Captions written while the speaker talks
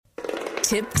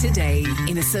Tip Today,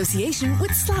 in association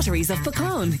with Slattery's of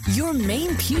Pecan, your main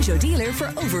Peugeot dealer for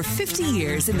over 50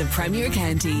 years in the Premier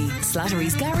County.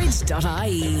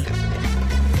 Slattery'sGarage.ie.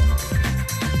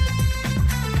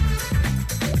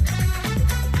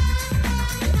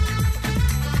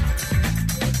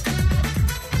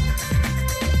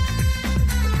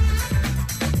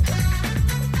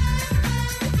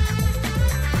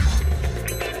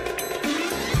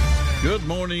 Good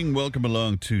morning, welcome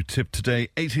along to Tip Today,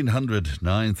 1800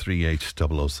 938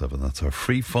 007. That's our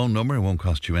free phone number. It won't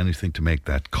cost you anything to make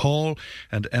that call.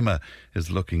 And Emma is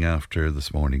looking after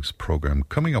this morning's programme.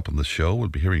 Coming up on the show, we'll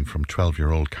be hearing from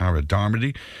 12-year-old Cara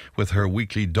Darmody with her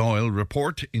weekly Doyle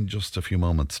report in just a few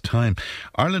moments' time.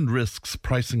 Ireland risks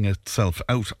pricing itself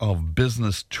out of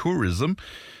business tourism.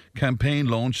 Campaign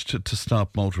launched to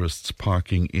stop motorists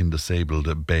parking in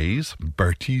disabled bays.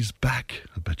 Bertie's back.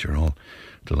 I bet you're all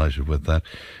delighted with that.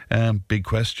 Big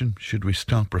question, should we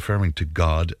stop referring to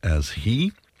God as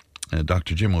He?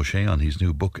 Dr. Jim O'Shea on his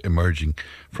new book, Emerging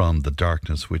from the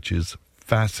Darkness, which is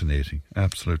fascinating,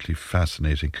 absolutely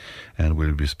fascinating. And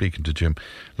we'll be speaking to Jim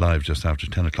live just after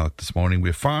 10 o'clock this morning.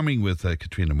 We're farming with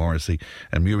Katrina Morrissey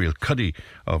and Muriel Cuddy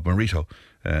of Marito.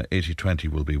 8020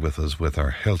 will be with us with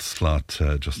our health slot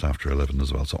just after 11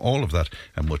 as well. So all of that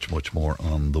and much, much more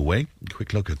on the way. A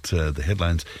quick look at the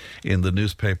headlines in the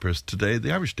newspapers today.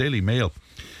 The Irish Daily Mail,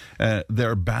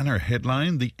 their banner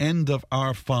headline, the end of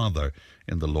Our Father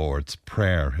in the Lord's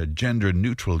Prayer, a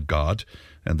gender-neutral God,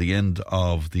 and the end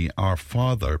of the Our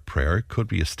Father prayer could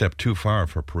be a step too far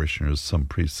for parishioners, some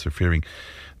priests are fearing.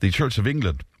 The Church of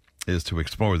England is to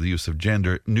explore the use of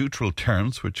gender-neutral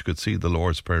terms, which could see the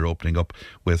Lord's Prayer opening up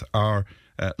with Our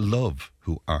Love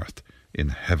who art in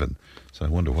heaven. So I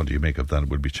wonder, what do you make of that?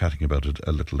 We'll be chatting about it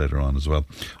a little later on as well.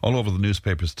 All over the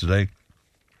newspapers today,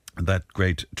 that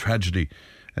great tragedy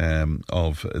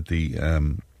of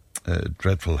the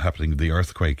dreadful happening, the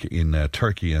earthquake in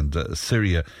Turkey and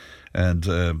Syria, and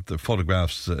the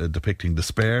photographs depicting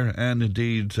despair and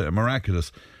indeed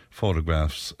miraculous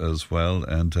photographs as well.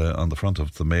 And on the front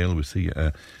of the Mail we see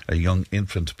a young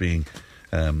infant being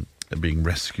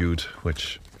rescued,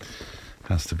 which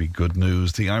has to be good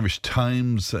news. The Irish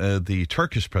Times, the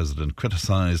Turkish president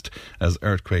criticised as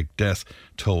earthquake death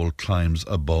toll climbs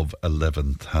above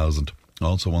 11,000.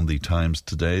 Also on the Times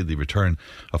today, the return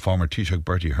of former Taoiseach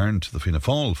Bertie Ahern to the Fianna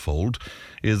Fáil fold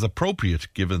is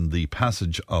appropriate given the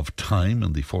passage of time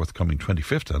and the forthcoming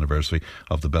 25th anniversary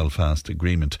of the Belfast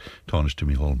Agreement, Tánaiste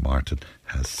Micheál Martin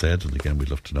has said. And again, we'd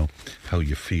love to know how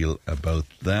you feel about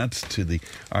that. To the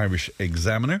Irish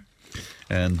Examiner,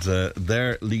 and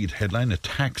their lead headline,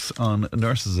 attacks on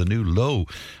nurses a new low.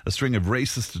 A string of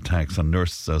racist attacks on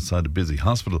nurses outside a busy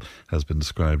hospital has been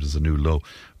described as a new low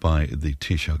by the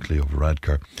Taoiseach Leo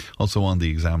Varadkar. Also on the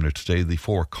Examiner today, the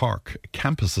 4 Cork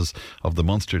campuses of the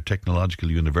Munster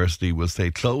Technological University will stay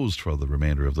closed for the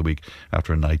remainder of the week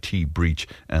after an IT breach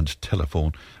and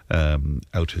telephone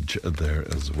outage there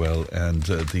as well. And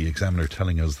the Examiner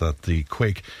telling us that the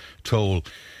quake toll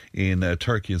in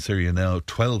Turkey and Syria now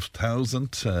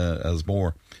 12,000, as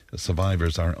more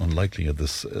survivors are unlikely at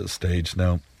this stage.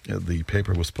 Now, the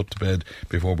paper was put to bed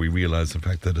before we realised, in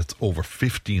fact, that it's over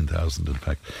 15,000, in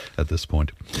fact, at this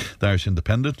point. The Irish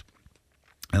Independent,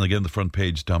 and again, the front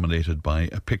page dominated by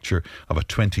a picture of a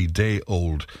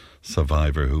 20-day-old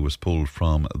survivor who was pulled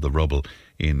from the rubble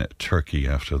in Turkey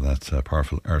after that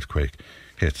powerful earthquake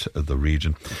hit the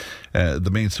region. The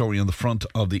main story on the front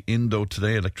of the Indo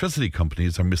today, electricity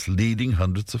companies are misleading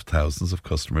hundreds of thousands of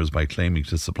customers by claiming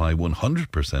to supply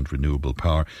 100% renewable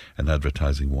power, an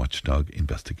advertising watchdog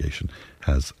investigation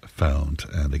has found.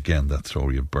 And again, that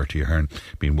story of Bertie Ahern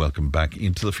being welcomed back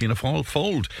into the Fianna Fáil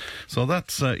fold. So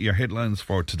that's your headlines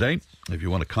for today. If you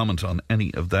want to comment on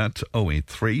any of that,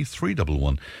 083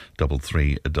 311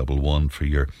 3311 for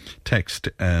your text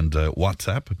and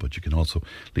WhatsApp, but you can also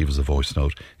leave us a voice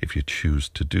note if you choose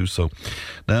to do so.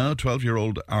 Now,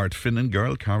 12-year-old Art Finnan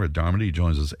girl Cara Darmody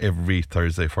joins us every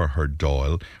Thursday for her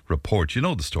Doyle report. You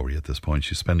know the story at this point.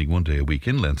 She's spending one day a week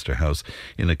in Leinster House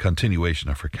in a continuation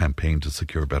of her campaign to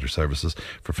secure better services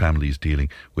for families dealing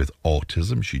with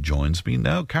autism. She joins me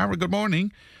now. Cara, good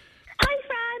morning. Hi,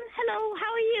 Fran. Hello.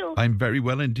 How are you? I'm very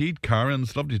well indeed, Cara, and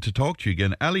it's lovely to talk to you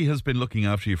again. Ali has been looking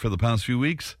after you for the past few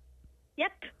weeks.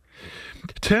 Yep.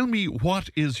 Tell me, what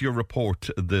is your report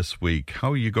this week?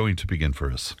 How are you going to begin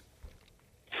for us?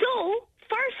 So,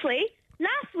 firstly,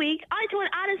 last week I told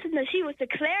Alison that she was the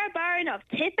Claire Byrne of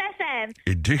Tip FM.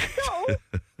 Indeed. So,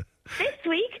 this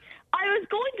week I was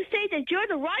going to say that you're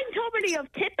the Ryan Tuberty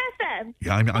of Tip FM.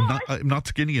 Yeah, I'm not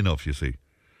skinny enough, you see.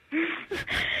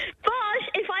 But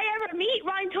if I ever meet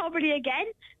Ryan Tuberty again,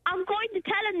 I'm going to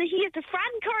tell him that he is the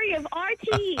Fran story of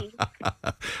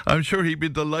RTE. I'm sure he'd be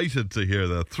delighted to hear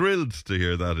that, thrilled to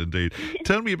hear that indeed.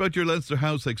 Tell me about your Leinster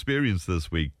House experience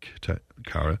this week,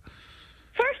 Cara.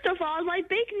 First of all, my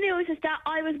big news is that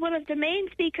I was one of the main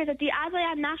speakers at the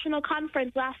ASEAN National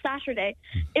Conference last Saturday.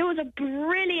 It was a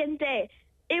brilliant day.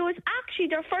 It was actually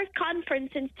their first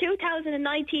conference since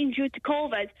 2019 due to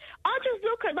COVID. I'll just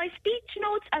look at my speech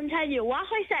notes and tell you what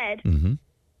I said. Mm-hmm.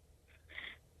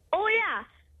 Oh yeah,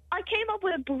 I came up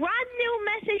with a brand new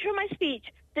message for my speech.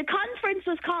 The conference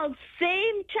was called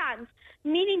Same Chance,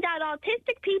 meaning that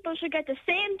autistic people should get the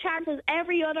same chance as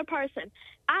every other person.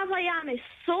 As I Am is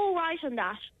so right on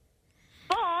that.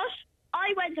 But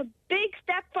I went a big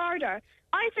step further.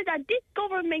 I said that this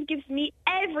government gives me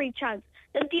every chance,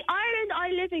 that the Ireland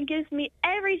I live in gives me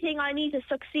everything I need to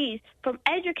succeed, from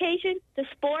education to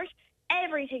sport,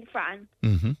 everything, Fran.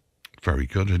 Mm-hmm. Very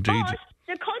good indeed. But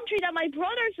the country that my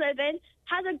brothers live in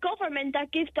has a government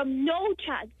that gives them no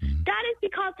chance. That is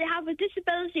because they have a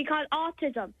disability called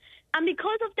autism. And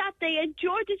because of that, they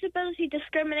endure disability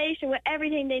discrimination with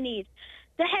everything they need.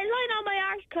 The headline on my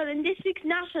article in this week's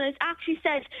Nationalist actually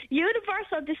says,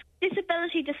 universal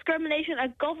disability discrimination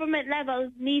at government level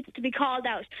needs to be called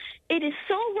out. It is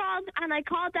so wrong, and I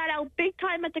called that out big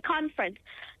time at the conference.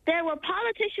 There were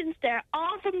politicians there,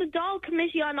 all from the Dáil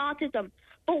Committee on Autism.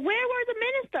 But where were the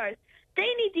ministers? They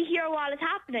need to hear what is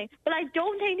happening, but I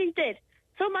don't think they did.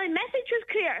 So my message was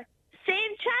clear.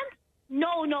 Same chance?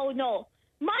 No, no, no.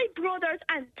 My brothers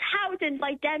and thousands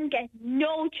like them get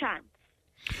no chance.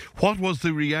 What was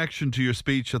the reaction to your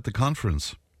speech at the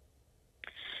conference?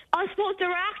 I suppose the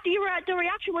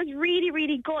reaction was really,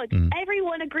 really good.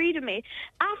 Everyone agreed with me.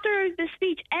 After the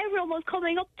speech, everyone was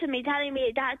coming up to me telling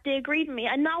me that they agreed with me,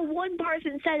 and not one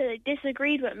person said that they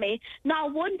disagreed with me.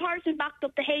 Not one person backed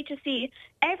up the HSE.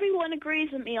 Everyone agrees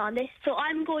with me on this, so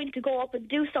I'm going to go up and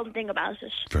do something about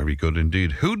it. Very good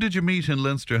indeed. Who did you meet in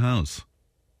Leinster House?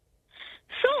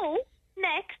 So,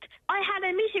 next, I had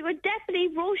a meeting with Deputy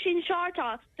Roisin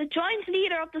Shortall, the joint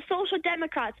leader of the Social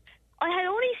Democrats. I had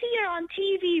only seen her on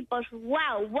TV, but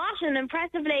wow, what an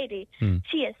impressive lady.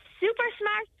 She is super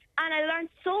smart, and I learned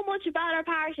so much about her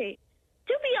party.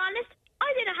 To be honest,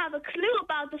 I didn't have a clue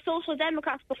about the Social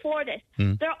Democrats before this.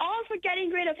 They're all for getting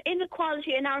rid of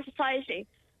inequality in our society.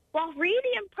 What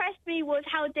really impressed me was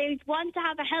how they want to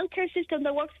have a healthcare system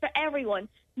that works for everyone,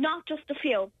 not just a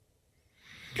few.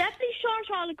 Deputy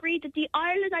Shortall agreed that the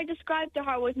Ireland I described to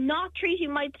her was not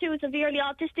treating my two severely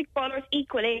autistic brothers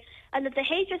equally, and that the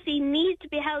HSE needs to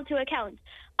be held to account.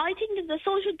 I think that the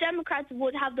Social Democrats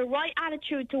would have the right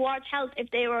attitude towards health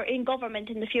if they were in government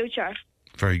in the future.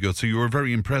 Very good. So you were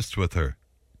very impressed with her?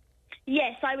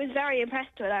 Yes, I was very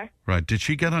impressed with her. Right. Did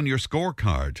she get on your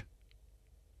scorecard?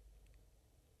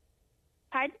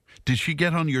 Pardon? Did she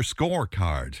get on your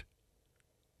scorecard?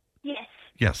 Yes.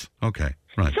 Yes. Okay.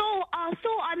 Right. So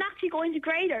I'm actually going to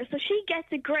grade her. So she gets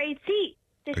a grade C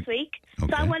this week.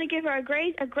 Okay. So I want to give her a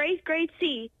grade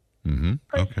C. Mm-hmm.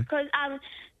 Okay. Because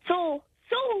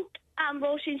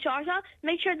Roisin Shortall,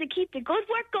 make sure to keep the good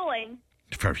work going.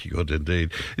 Very good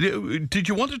indeed. Did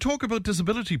you want to talk about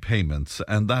disability payments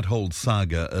and that whole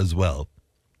saga as well?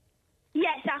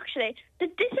 Yes, actually. The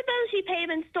disability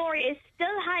payment story is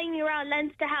still hanging around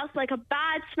Leinster House like a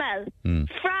bad smell.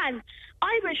 Fran,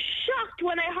 I was shocked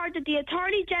when I heard that the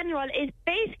Attorney General is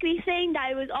basically saying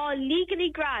that it was all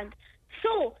legally grand.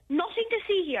 So, nothing to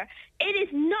see here. It is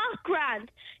not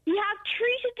grand. You have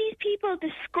treated these people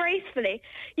disgracefully.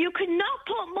 You cannot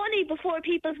put money before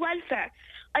people's welfare.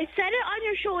 I said it on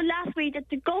your show last week that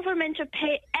the government should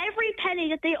pay every penny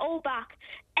that they owe back.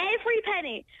 Every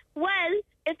penny. Well,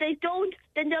 if they don't,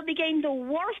 then they'll be getting the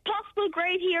worst possible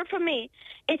grade here from me.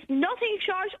 It's nothing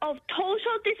short of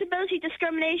total disability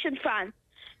discrimination, Fran.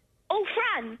 Oh,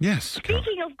 Fran. Yes.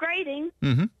 Speaking of grading,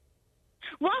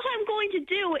 what I'm going to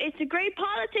do is to grade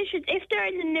politicians if they're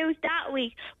in the news that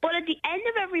week. But at the end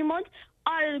of every month,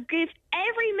 I'll give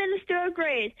every minister a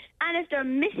grade. And if they're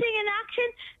missing in action,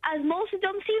 as most of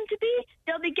them seem to be,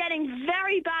 they'll be getting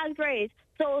very bad grades.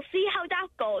 So we'll see how that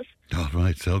goes. All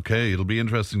right, okay. It'll be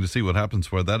interesting to see what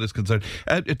happens where that is concerned.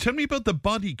 Tell me about the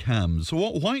body cams.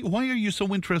 Why are you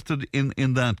so interested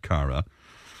in that, Cara?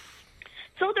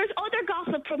 So there's other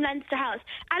gossip from Leinster House,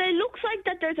 and it looks like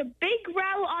that there's a big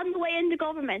row on the way in the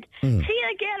government. Fine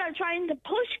Gael are trying to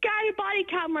push Garda body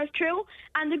cameras through,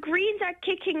 and the Greens are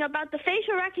kicking about the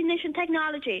facial recognition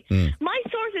technology. My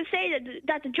sources say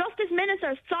that the Justice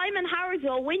Minister, Simon Harris,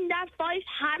 will win that fight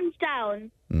hands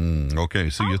down. Okay,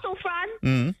 so also,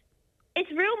 Fran, it's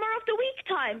Rumour of the Week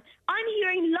time. I'm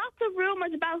hearing lots of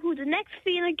rumours about who the next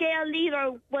Fine Gael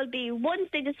leader will be once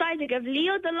they decide to give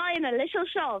Leo the Lion a little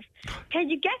shove. Can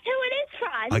you guess who it is,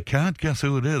 Fran? I can't guess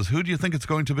who it is. Who do you think it's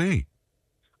going to be?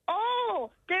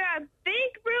 Oh, there are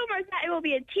big rumours that it will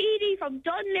be a TD from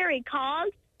Dunleary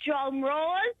called, drum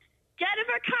roll,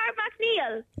 Jennifer Carr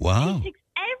McNeil. Wow. She ticks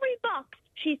every box.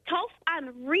 She's tough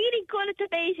and really good at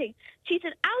debating. She's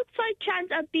an outside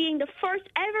chance of being the first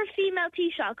ever female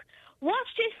Taoiseach.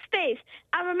 Watch this space.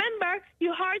 And remember,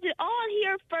 you heard it all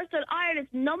here first on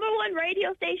Ireland's #1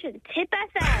 radio station, Tip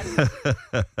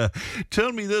FM.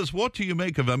 Tell me this, what do you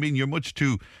make of, I mean, you're much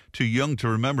too young to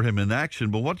remember him in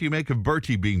action, but what do you make of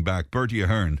Bertie being back, Bertie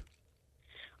Ahern?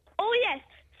 Oh, yes.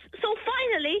 So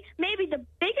finally, maybe the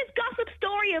biggest gossip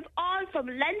story of all from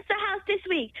Leinster House this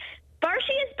week.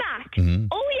 Bertie is back. Mm-hmm.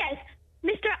 Oh, yes.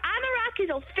 Mr. Amarak is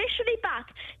officially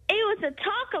back. It was the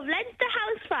talk of Leinster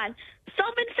House fans.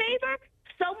 Some in favour,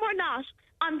 some were not.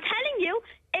 I'm telling you,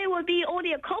 it will be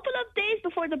only a couple of days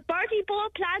before the Bertie Bowl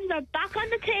plans are back on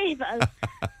the table.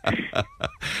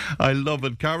 I love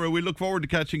it. Cara, we look forward to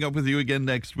catching up with you again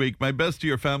next week. My best to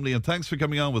your family, and thanks for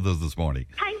coming on with us this morning.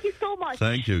 Thank you so much.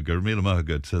 Thank you, Gurmila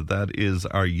Mahagut. So that is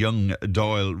our young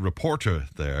Doyle reporter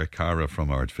there, Cara from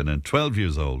Ardfinnan, 12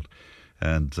 years old.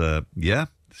 And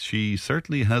she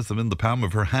certainly has them in the palm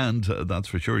of her hand, that's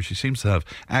for sure. She seems to have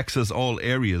access all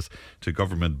areas to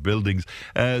government buildings.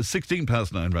 16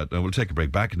 past 9 right now. We'll take a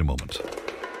break. Back in a moment.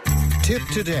 Tip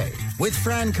Today with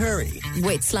Fran Curry.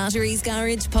 With Slattery's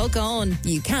Garage, Puckane.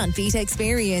 You can't beat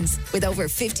experience. With over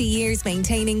 50 years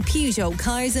maintaining Peugeot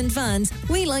cars and vans,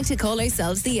 we like to call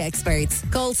ourselves the experts.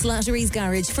 Call Slattery's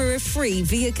Garage for a free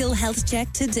vehicle health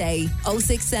check today.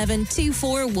 067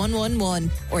 24111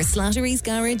 or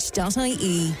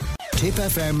slatterysgarage.ie. Tip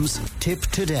FM's Tip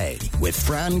Today with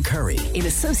Fran Curry. In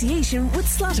association with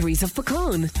Slattery's of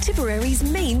Puckane, Tipperary's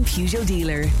main Peugeot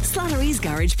dealer. Slattery's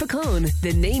Garage Puckane,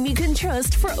 the name you can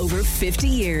trust for over 50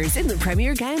 years in the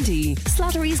Premier County.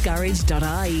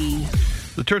 slatterysgarage.ie.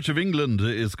 The Church of England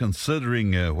is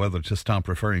considering whether to stop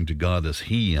referring to God as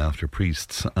He after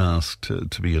priests asked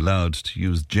to be allowed to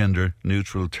use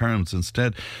gender-neutral terms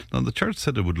instead. Now, the Church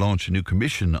said it would launch a new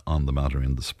commission on the matter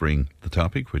in the spring. The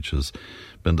topic, which has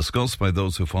been discussed by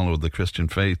those who follow the Christian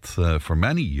faith for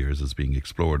many years, is being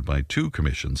explored by two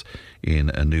commissions in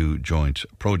a new joint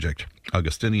project.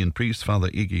 Augustinian priest Father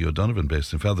Iggy O'Donovan,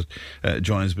 based in Father,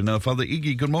 joins me now. Father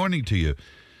Iggy, good morning to you.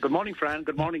 Good morning, Fran.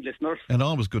 Good morning, listeners. And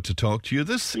always good to talk to you.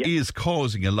 This is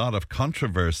causing a lot of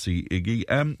controversy, Iggy.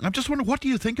 I'm just wondering, what do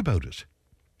you think about it?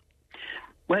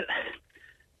 Well,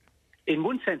 in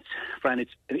one sense, Fran, it's,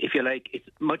 if you like, it's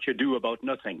much ado about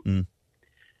nothing.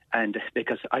 And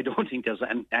because I don't think there's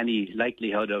any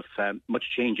likelihood of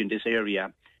much change in this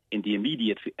area in the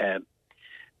immediate.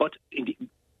 But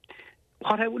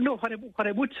what I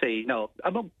would say now,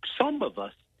 among some of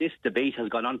us, this debate has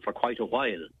gone on for quite a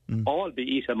while,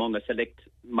 albeit among a select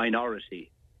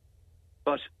minority.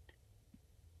 But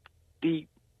I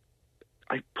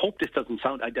hope this doesn't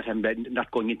sound that I'm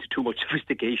not going into too much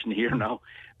sophistication here now,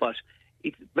 but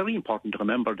it's very important to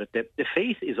remember that the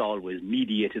faith is always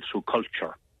mediated through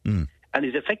culture and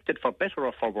is affected for better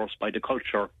or for worse by the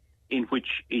culture in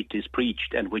which it is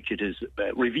preached and which it is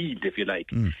revealed, if you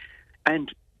like.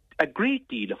 And a great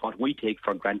deal of what we take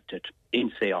for granted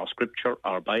in, say, our scripture,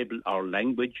 our Bible, our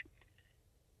language,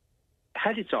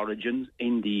 had its origins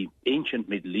in the ancient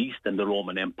Middle East and the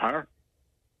Roman Empire.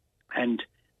 And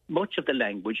much of the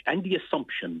language and the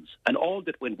assumptions and all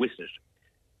that went with it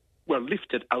were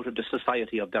lifted out of the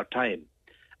society of their time.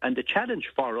 And the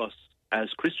challenge for us as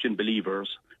Christian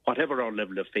believers, whatever our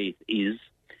level of faith is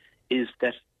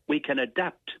that we can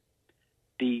adapt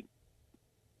the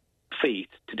faith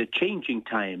to the changing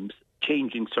times,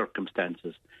 changing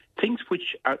circumstances. Things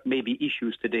which are maybe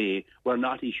issues today were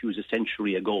not issues a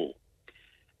century ago.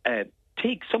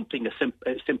 Take something as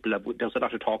simple as, there's a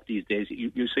lot of talk these days,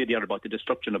 you say there about the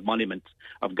destruction of monuments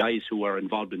of guys who were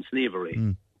involved in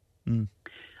slavery.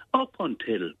 Up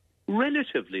until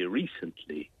relatively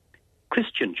recently,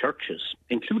 Christian churches,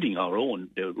 including our own,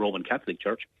 the Roman Catholic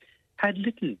Church, had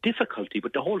little difficulty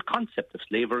with the whole concept of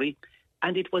slavery,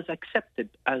 and it was accepted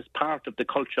as part of the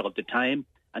culture of the time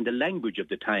and the language of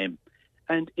the time.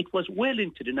 And it was well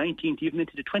into the 19th, even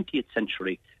into the 20th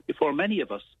century, before many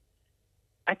of us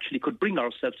actually could bring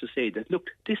ourselves to say that, look,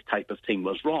 this type of thing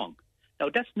was wrong. Now,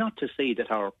 that's not to say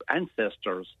that our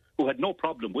ancestors, who had no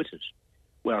problem with it,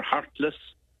 were heartless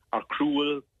or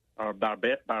cruel or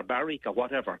barbaric or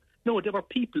whatever. No, they were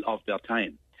people of their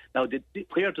time. Now,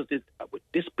 where does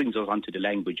this brings us onto the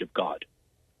language of God.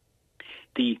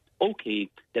 The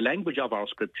language of our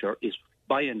scripture is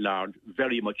by and large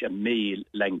very much a male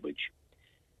language.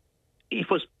 it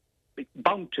was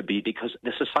bound to be because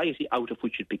the society out of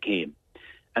which it became.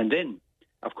 And then,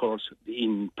 of course,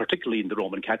 particularly in the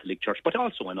Roman Catholic Church, but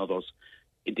also in others,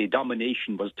 the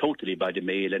domination was totally by the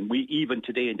male. And we, even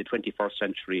today in the 21st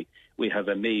century, we have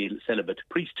a male celibate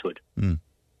priesthood.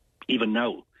 Even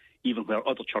now, even where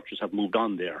other churches have moved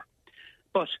on there.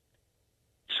 But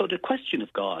so the question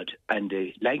of God and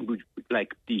the language,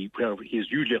 like where he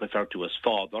is usually referred to as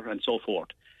Father and so forth,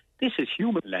 this is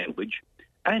human language,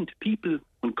 and people,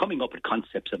 when coming up with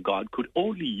concepts of God, could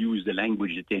only use the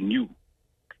language that they knew,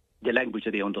 the language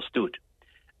that they understood.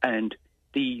 And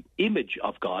the image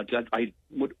of God, I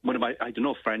don't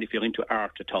know, Fran, if you're into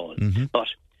art at all, but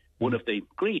one of the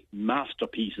great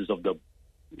masterpieces of the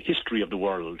history of the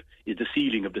world is the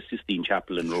ceiling of the Sistine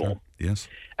Chapel in Rome. Yes.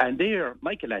 And there,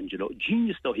 Michelangelo,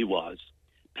 genius though he was,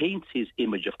 paints his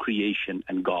image of creation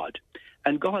and God.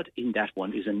 And God in that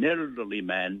one is an elderly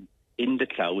man in the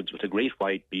clouds with a great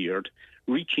white beard,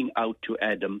 reaching out to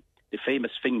Adam, the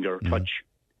famous finger touch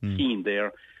scene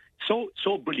there.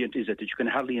 So brilliant is it that you can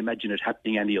hardly imagine it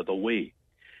happening any other way.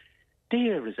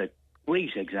 There is a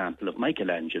great example of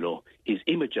Michelangelo. His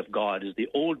image of God is the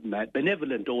old man,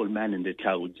 benevolent old man in the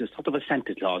clouds, a sort of a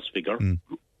Santa Claus figure,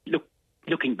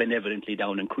 looking benevolently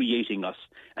down and creating us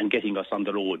and getting us on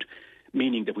the road,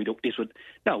 meaning that we don't.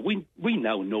 Now we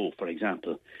now know, for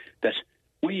example, that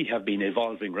we have been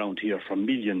evolving around here for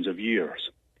millions of years,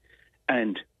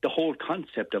 and the whole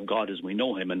concept of God as we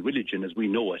know him and religion as we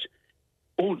know it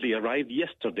only arrived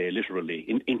yesterday, literally,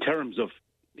 in terms of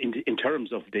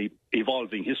the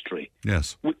evolving history.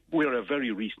 Yes. We're a very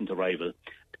recent arrival.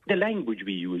 The language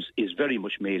we use is very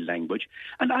much male language,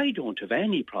 and I don't have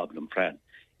any problem, Fran,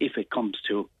 if it comes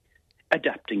to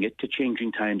adapting it to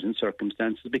changing times and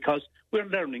circumstances, because we're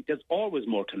learning. There's always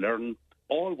more to learn,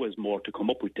 always more to come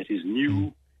up with that is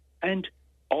new, and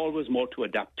always more to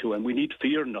adapt to, and we need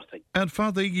fear nothing. And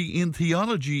Father Iggy, in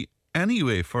theology,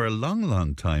 anyway, for a long,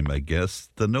 long time, I guess,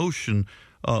 the notion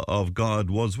of God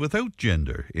was without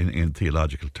gender in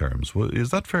theological terms.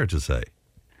 Is that fair to say?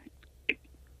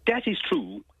 That is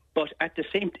true, but at the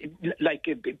same time,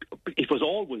 it was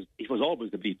always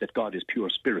the belief that God is pure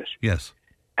spirit. Yes.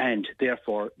 And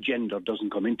therefore gender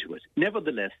doesn't come into it.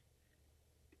 Nevertheless,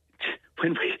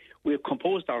 when we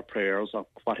composed our prayers or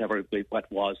whatever it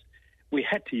was, we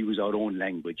had to use our own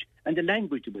language. And the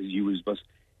language that was used was,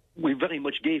 we very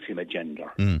much gave him a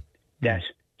gender, that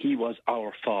he was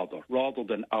our Father rather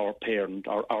than our parent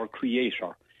or our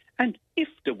Creator. And if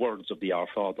the words of the Our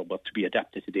Father were to be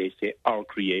adapted today, say our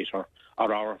Creator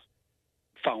or our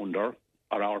Founder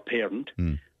or our Parent,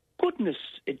 goodness,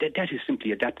 that is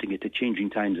simply adapting it to changing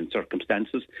times and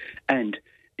circumstances. And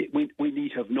we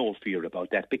need have no fear about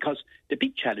that, because the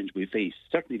big challenge we face,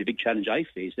 certainly the big challenge I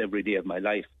face every day of my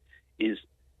life, is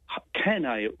can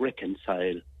I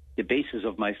reconcile the basis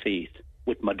of my faith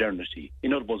with modernity?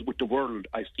 In other words, with the world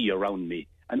I see around me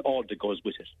and all that goes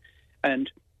with it. And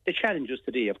the challenges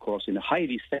today, of course, in a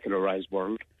highly secularized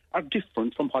world are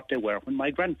different from what they were when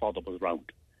my grandfather was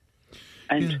around.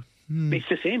 And it's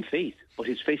the same faith, but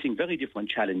it's facing very different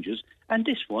challenges. And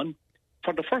this one,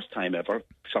 for the first time ever,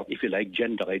 so if you like,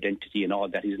 gender identity and all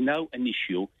that is now an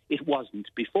issue. It wasn't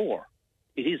before.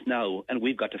 It is now, and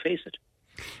we've got to face it.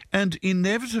 And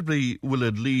inevitably will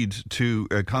it lead to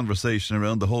a conversation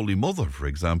around the Holy Mother, for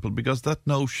example, because that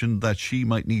notion that she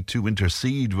might need to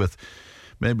intercede with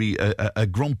maybe a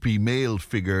grumpy male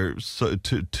figure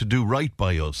to do right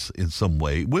by us in some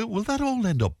way, will that all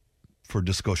end up for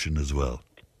discussion as well?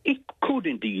 It could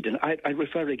indeed, and I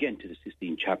refer again to the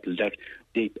Sistine Chapel, that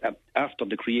after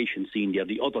the creation scene there,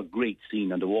 the other great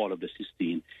scene on the wall of the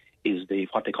Sistine is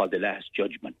what they call the Last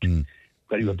Judgment,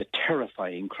 where you have the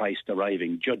terrifying Christ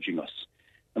arriving, judging us.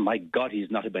 And my God,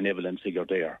 he's not a benevolent figure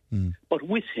there. But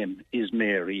with him is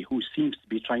Mary, who seems to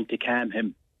be trying to calm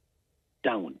him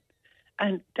down.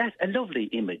 And that's a lovely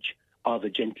image of a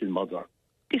gentle mother.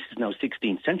 This is now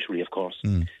 16th century, of course.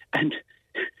 And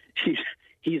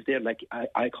he's there like,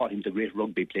 I call him the great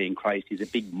rugby playing Christ. He's a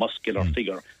big muscular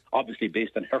figure, obviously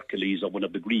based on Hercules or one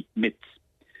of the Greek myths.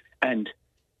 And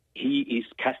he is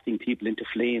casting people into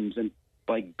flames, and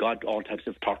by God, all types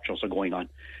of tortures are going on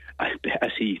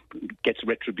as he gets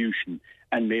retribution.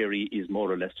 And Mary is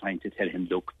more or less trying to tell him,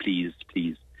 look, please,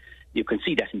 please. You can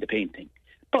see that in the painting.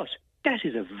 But that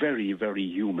is a very, very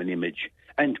human image.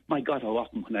 And my God, how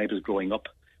often when I was growing up,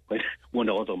 when one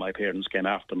or other of my parents came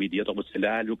after me, the other would say,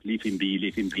 look, leave him be,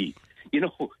 leave him be. You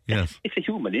know, yes. It's a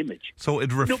human image. So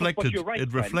it reflected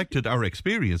reflected our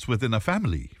experience within a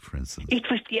family, for instance. It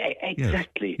was, yeah,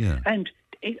 exactly. Yes. Yeah. And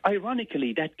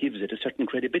ironically, that gives it a certain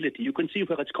credibility. You can see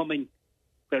where it's coming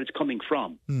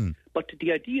from. But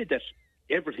the idea that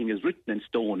everything is written in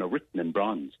stone or written in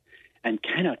bronze and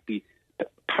cannot be.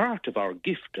 Part of our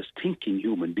gift as thinking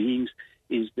human beings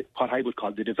is what I would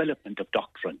call the development of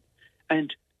doctrine.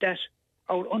 And that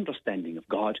our understanding of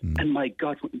God, and my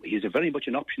God, he's a very much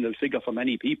an optional figure for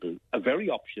many people, a very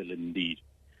optional indeed.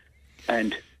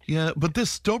 And yeah, but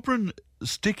this stubborn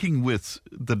sticking with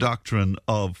the doctrine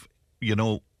of,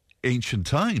 ancient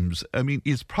times, I mean,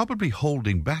 is probably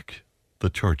holding back the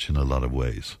church in a lot of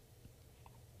ways.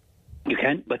 You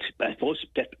can, but I suppose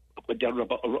that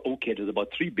there's about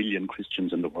 3 billion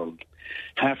Christians in the world.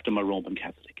 Half of them are Roman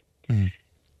Catholic.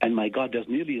 And my God, there's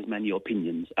nearly as many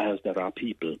opinions as there are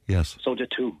people. Yes. So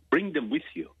to bring them with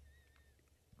you,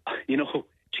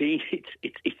 change.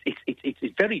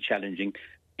 It's very challenging.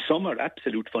 Some are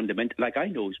absolute fundamental. Like I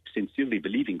know sincerely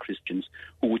believing Christians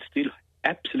who would still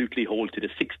absolutely hold to the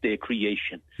 6-day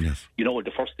creation. Yes.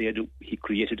 The first day he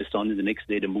created the sun, and the next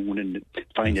day the moon, and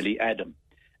finally Adam.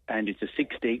 And it's a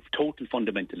 6-day total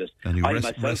fundamentalist. And he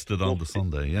rested on the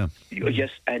Sunday, yeah.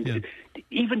 Yes, and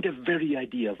even the very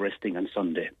idea of resting on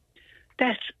Sunday,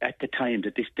 that at the time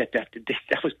that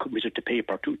that was committed to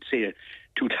paper, to say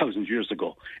 2,000 years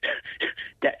ago,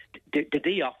 that the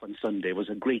day off on Sunday was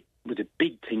a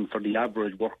big thing for the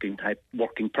average working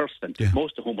person,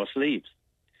 most of whom were slaves,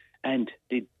 and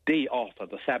the day off, or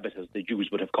the Sabbath, as the Jews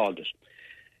would have called it.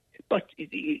 But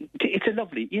it's a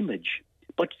lovely image.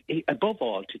 But above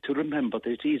all, to remember that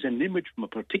it is an image from a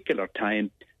particular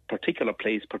time, particular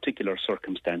place, particular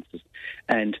circumstances.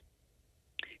 And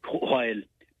while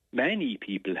many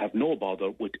people have no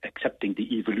bother with accepting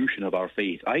the evolution of our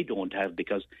faith, I don't have,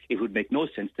 because it would make no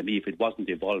sense to me if it wasn't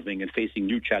evolving and facing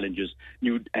new challenges,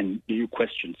 new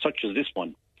questions, such as this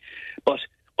one. But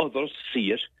others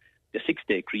see it, the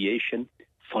 6-day creation,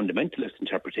 fundamentalist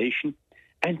interpretation.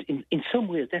 And in some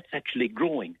ways, that's actually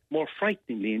growing, more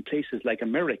frighteningly in places like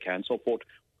America and so forth,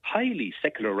 highly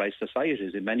secularized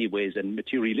societies in many ways and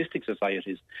materialistic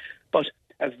societies, but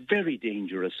a very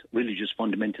dangerous religious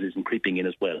fundamentalism creeping in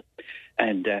as well.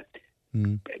 And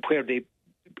where they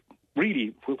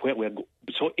really,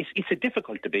 so it's a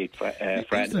difficult debate, Fran, a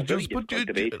very difficult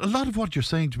debate. A lot of what you're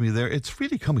saying to me there, it's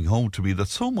really coming home to me that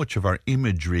so much of our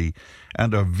imagery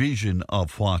and our vision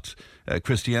of what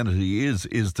Christianity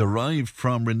is derived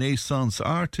from Renaissance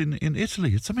art in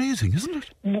Italy. It's amazing, isn't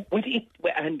it?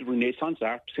 And Renaissance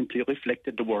art simply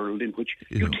reflected the world in which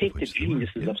you take the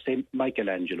geniuses of, say,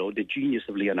 Michelangelo, the genius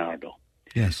of Leonardo,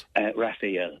 yes,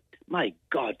 Raphael. My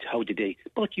God, how did they?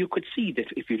 But you could see that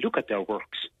if you look at their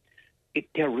works,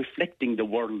 they're reflecting the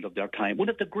world of their time. One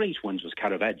of the great ones was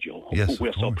Caravaggio, who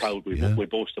we're so proud we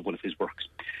boast of one of his works.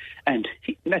 And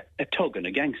he met a thug and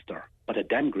a gangster, but a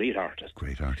damn great artist.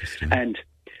 Great artist, yeah. And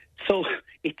so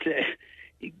it's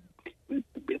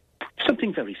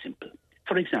something very simple.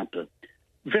 For example,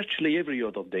 virtually every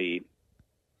other day,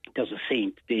 there's a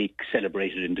saint day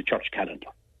celebrated in the church calendar.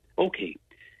 Okay.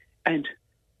 And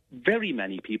very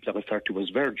many people are referred to as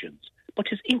virgins. But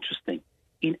it's interesting.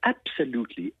 In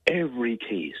absolutely every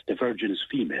case, the virgin is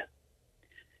female.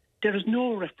 There is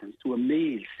no reference to a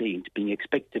male saint being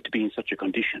expected to be in such a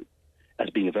condition as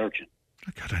being a virgin.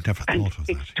 God, I never thought of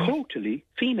that. It's totally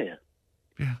female.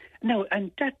 Yeah. Now,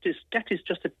 and that is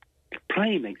just a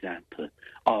prime example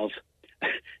of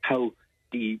how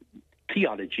the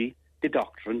theology, the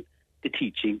doctrine, the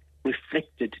teaching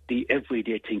reflected the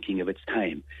everyday thinking of its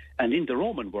time. And in the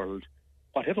Roman world,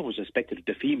 whatever was expected of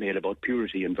the female about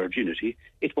purity and virginity,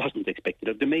 it wasn't expected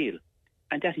of the male.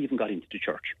 And that even got into the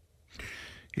church.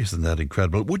 Isn't that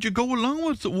incredible? Would you go along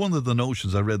with one of the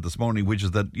notions I read this morning, which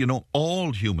is that,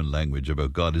 all human language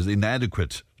about God is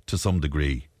inadequate to some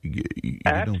degree,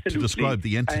 to describe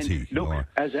the entity? And look,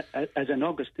 as an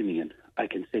Augustinian, I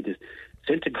can say this.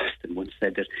 St. Augustine once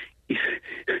said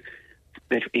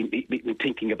that in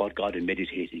thinking about God and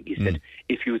meditating, he said,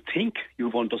 if you think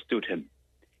you've understood him,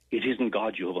 it isn't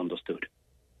God you have understood.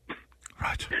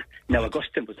 Right. Now,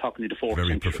 Augustine was talking in the 4th century.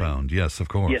 Very profound, yes, of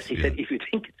course. Yes, he said, if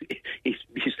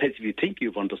you think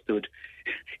you've understood,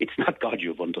 it's not God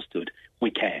you've understood.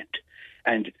 We can't.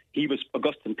 And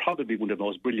Augustine probably one of the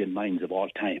most brilliant minds of all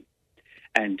time.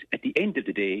 And at the end of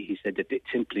the day, he said that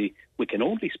we can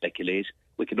only speculate,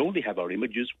 we can only have our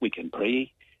images, we can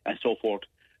pray, and so forth.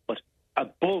 But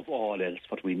above all else,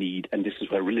 what we need, and this is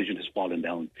where religion has fallen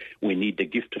down, we need the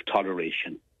gift of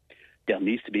toleration. There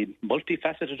needs to be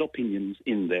multifaceted opinions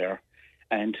in there.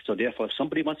 And so therefore, if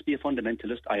somebody wants to be a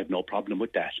fundamentalist, I have no problem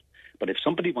with that. But if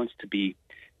somebody wants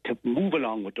to move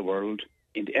along with the world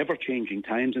in the ever-changing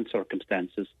times and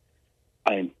circumstances,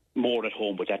 I'm more at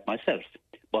home with that myself.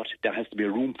 But there has to be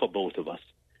a room for both of us.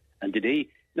 And today,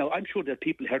 now I'm sure that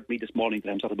people heard me this morning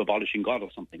that I'm sort of abolishing God or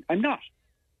something. I'm not.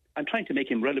 I'm trying to make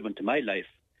him relevant to my life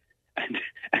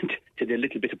and to the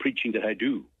little bit of preaching that I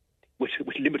do with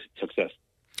limited success.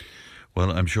 Well,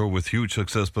 I'm sure with huge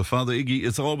success. But Father Iggy,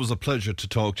 it's always a pleasure to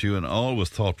talk to you and always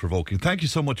thought-provoking. Thank you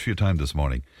so much for your time this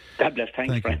morning. God bless.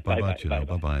 Thanks, Thank you. Frank. Bye-bye.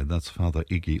 Bye-bye. That's Father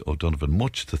Iggy O'Donovan.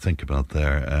 Much to think about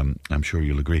there. I'm sure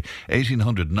you'll agree.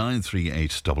 1800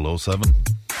 938 007.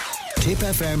 Tip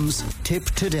FM's Tip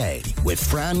Today with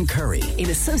Fran Curry. In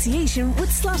association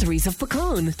with Slattery's of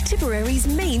Pecan, Tipperary's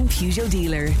main Peugeot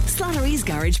dealer. Slattery's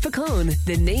Garage Pecan,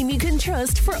 the name you can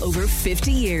trust for over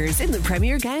 50 years in the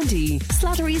Premier County.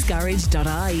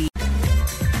 Slattery'sGarage.ie.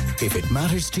 If it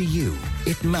matters to you,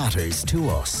 it matters to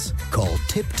us. Call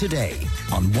Tip Today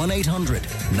on 1800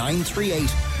 938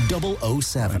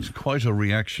 007. Quite a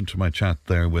reaction to my chat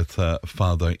there with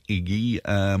Father Iggy.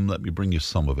 Let me bring you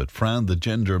some of it. Fran, the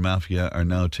gender mafia are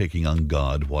now taking on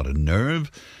God. What a nerve.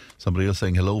 Somebody else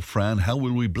saying, hello, Fran. How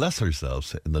will we bless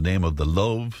ourselves in the name of the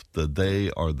love, the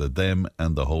they or the them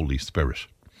and the Holy Spirit?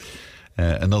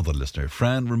 Another listener,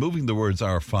 Fran, removing the words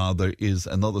our Father is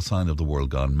another sign of the world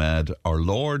gone mad. Our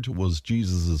Lord was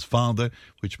Jesus' father,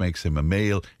 which makes him a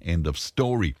male. End of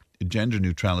story. Gender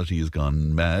neutrality has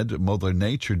gone mad. Mother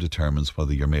Nature determines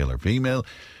whether you're male or female,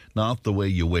 not the way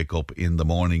you wake up in the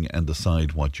morning and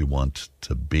decide what you want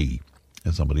to be.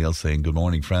 And somebody else saying, good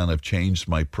morning, Fran. I've changed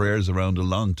my prayers around a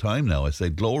long time now. I say,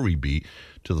 glory be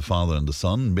to the Father and the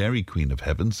Son, Mary, Queen of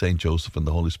Heaven, Saint Joseph and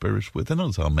the Holy Spirit within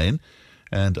us. Amen.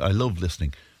 And I love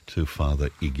listening to Father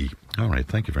Iggy. All right,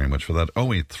 thank you very much for that.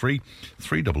 083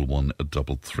 311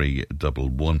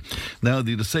 3311. Now,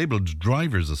 the Disabled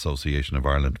Drivers Association of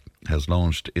Ireland has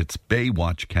launched its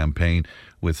Baywatch campaign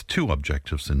with two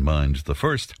objectives in mind. The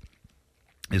first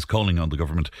is calling on the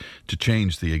government to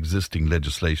change the existing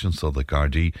legislation so that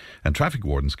Gardaí and traffic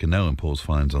wardens can now impose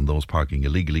fines on those parking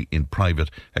illegally in private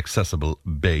accessible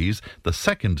bays. The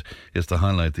second is to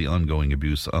highlight the ongoing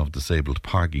abuse of disabled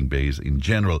parking bays in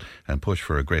general and push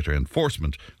for a greater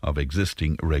enforcement of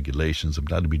existing regulations. I'm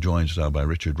glad to be joined now by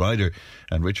Richard Ryder,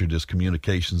 and Richard is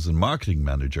Communications and Marketing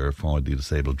Manager for the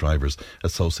Disabled Drivers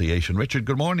Association. Richard,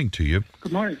 good morning to you.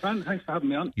 Good morning, Fran. Thanks for having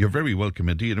me on. You're very welcome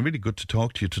indeed, and really good to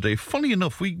talk to you today. Funny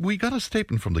enough, we got a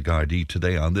statement from the Gardaí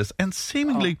today on this, and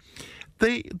seemingly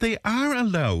they are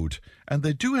allowed, and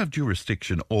they do have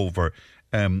jurisdiction over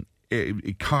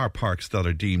car parks that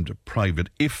are deemed private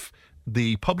if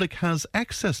the public has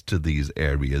access to these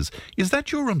areas. Is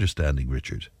that your understanding,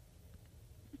 Richard?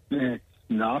 It's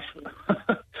not.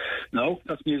 No,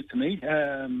 that's news to me.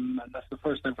 And that's the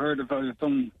first I've heard of. I've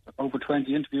done over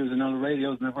 20 interviews in other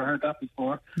radios, never heard that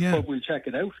before. Yeah. But we'll check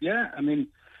it out. Yeah, I mean,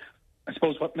 I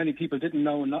suppose what many people didn't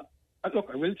know, and not look,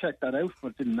 I will check that out,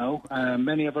 but didn't know.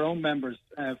 Many of our own members,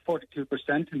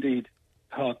 42% indeed,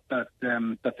 thought that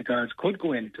the guards could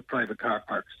go into private car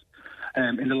parks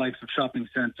in the likes of shopping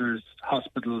centres,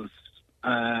 hospitals,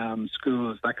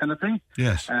 schools, that kind of thing.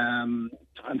 Yes. And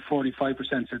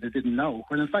 45% said they didn't know.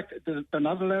 Well, in fact, they're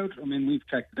not allowed. I mean, we've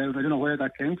checked it out. I don't know where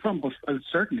that came from, but I would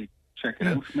certainly check it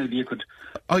out. Maybe you could.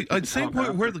 I'd say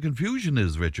where the confusion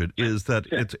is, Richard, is that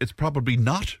it's probably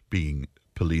not being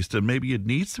policed, and maybe it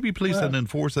needs to be policed and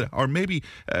enforced, or maybe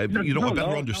a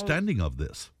better understanding of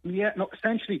this. Yeah, no,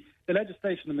 essentially the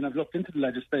legislation, I mean, I've looked into the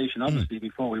legislation obviously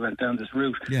before we went down this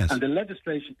route, yes. And the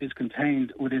legislation is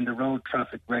contained within the road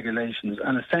traffic regulations,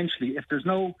 and essentially if there's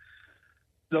no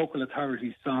local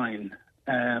authority sign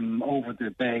over the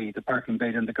bay, the parking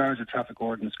bay, then the guards or traffic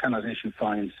wardens cannot issue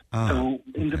fines. So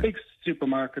in the big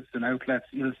supermarkets and outlets,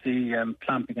 you'll see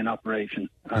clamping in operation,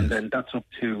 and then that's up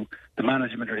to the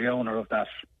management or the owner of that.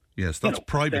 Yes, that's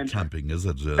private clamping, is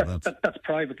it? That's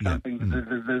private clamping.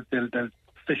 They'll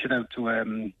fish it out to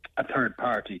a third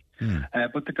party.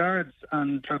 But the guards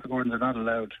and traffic wardens are not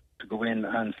allowed to go in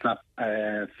and slap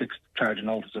a fixed charge and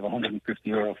notice of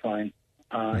 €150 fine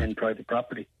in private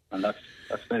property. And that's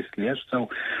basically it. So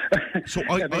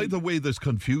either way, there's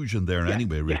confusion there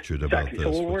anyway, Richard, about this. So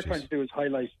what we're trying to do is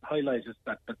highlight is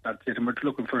that's it, and we're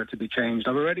looking for it to be changed.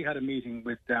 I've already had a meeting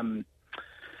with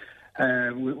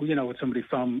with somebody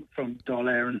from Dáil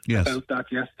Éireann about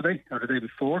that yesterday or the day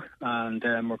before, and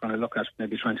we're going to look at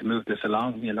maybe trying to move this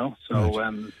along. So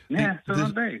right.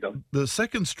 There you go. The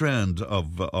second strand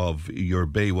of your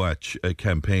Baywatch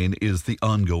campaign is the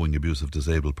ongoing abuse of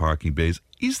disabled parking bays.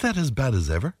 Is that as bad as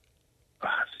ever?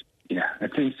 Yeah,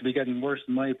 It seems to be getting worse,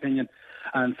 in my opinion.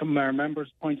 And from our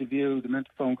members' point of view, the amount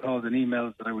of phone calls and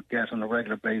emails that I would get on a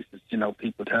regular basis,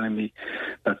 people telling me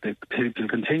that the people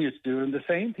continue to do it, and the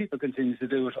same people continue to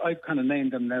do it. I've kind of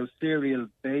named them now serial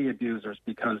bay abusers,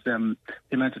 because the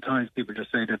amount of times people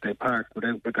just say that they park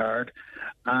without regard,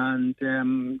 and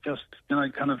I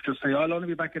kind of just say, I'll only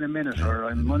be back in a minute, or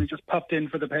I'm only just popped in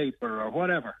for the paper, or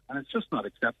whatever. And it's just not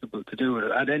acceptable to do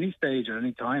it at any stage, at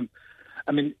any time.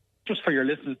 I mean, just for your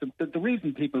listeners, the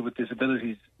reason people with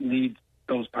disabilities need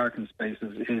those parking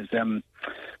spaces is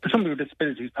for somebody with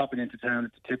disabilities popping into town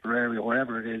at the Tipperary or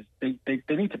wherever it is,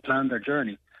 they need to plan their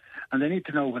journey, and they need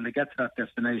to know when they get to that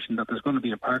destination that there's going to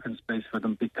be a parking space for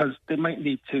them, because they might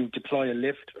need to deploy a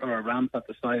lift or a ramp at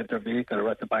the side of their vehicle or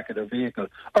at the back of their vehicle,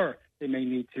 or they may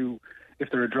need to, if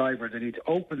they're a driver, they need to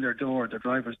open their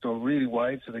driver's door really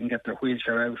wide so they can get their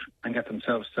wheelchair out and get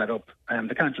themselves set up.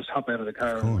 They can't just hop out of the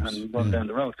car and run down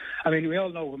the road. I mean, we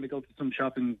all know when we go to some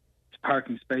shopping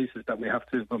parking spaces that we have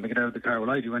to, when we get out of the car,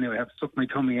 well, I do anyway, I have to suck my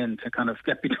tummy in to kind of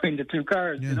get between the two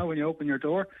cars, when you open your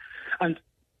door. And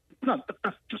that's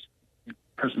just, a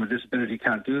person with disability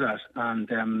can't do that.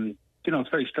 And, it's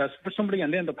very stressful for somebody,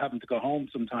 and they end up having to go home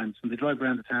sometimes when they drive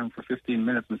around the town for 15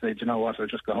 minutes and say, do you know what, I'll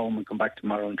just go home and come back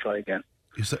tomorrow and try again.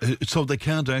 So they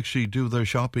can't actually do their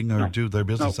shopping or do their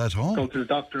business at home? Go to the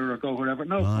doctor or go wherever.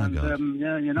 No,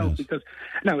 because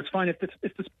now it's fine if the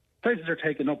places are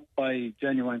taken up by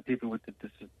genuine people with the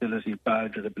disability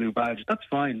badge or the blue badge, that's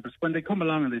fine. But when they come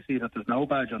along and they see that there's no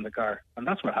badge on the car, and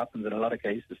that's what happens in a lot of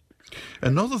cases.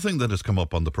 Another thing that has come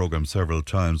up on the programme several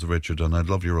times, Richard, and I'd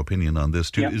love your opinion on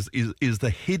this too, is the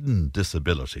hidden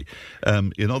disability.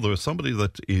 In other words, somebody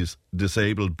that is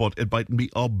disabled, but it mightn't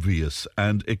be obvious,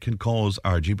 and it can cause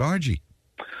argy-bargy.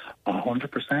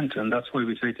 100%, and that's why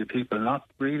we say to people not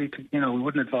really to, we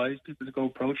wouldn't advise people to go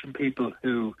approaching people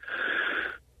who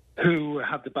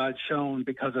have the badge shown,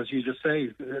 because, as you just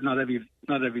say, not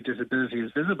every disability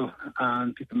is visible,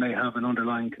 and people may have an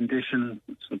underlying condition,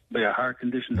 maybe a heart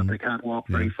condition that they can't walk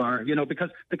very far. Because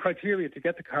the criteria to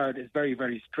get the card is very,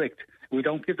 very strict. We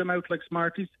don't give them out like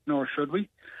Smarties, nor should we,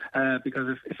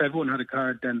 because if everyone had a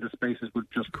card, then the spaces would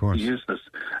just be useless.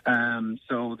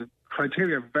 So the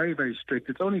criteria are very, very strict.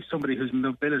 It's only somebody whose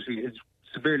mobility is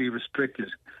severely restricted,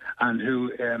 and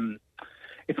who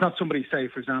it's not somebody, say,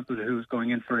 for example, who's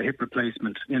going in for a hip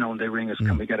replacement, and they ring us,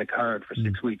 can we get a card for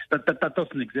 6 weeks? That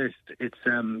doesn't exist. It's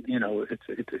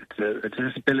it's a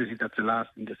disability that's a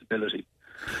lasting disability.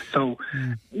 So,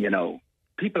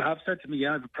 people have said to me,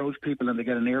 I've approached people and they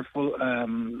get an earful,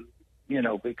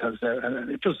 because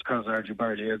it just causes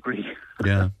argy-bargy, I agree.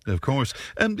 Yeah, of course.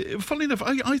 And funnily enough,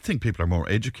 I think people are more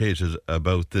educated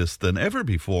about this than ever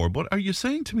before, but are you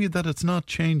saying to me that it's not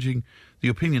changing the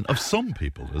opinion of some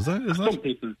people? Is that? Some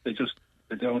people, they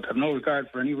don't have no regard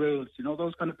for any rules.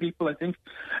 Those kind of people, I think.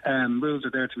 Rules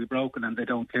are there to be broken, and they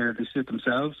don't care. They suit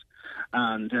themselves,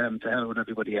 and to hell with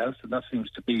everybody else. And that seems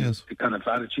to be the kind of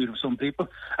attitude of some people.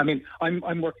 I mean,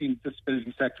 I'm working in the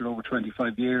disability sector over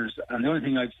 25 years, and the only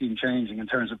thing I've seen changing in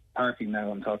terms of parking now,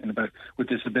 I'm talking about with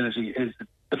disability, is that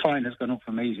the fine has gone up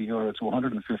from €80 to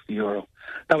 €150.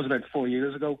 That was about 4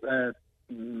 years ago.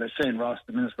 Shane Ross,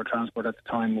 the Minister for Transport at the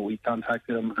time, we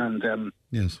contacted him, and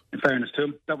in fairness to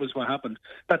him, that was what happened.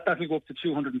 That will go up to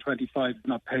 225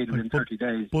 not paid within 30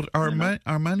 days. But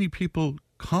are many people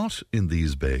caught in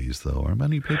these bays, though? Are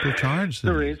many people charged?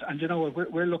 There is, and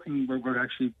we're looking. We're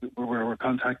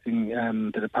contacting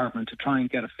the department to try and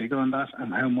get a figure on that,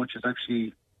 and how much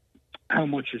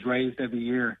is raised every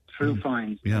year through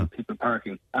fines on people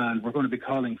parking, and we're going to be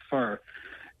calling for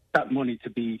that money to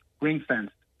be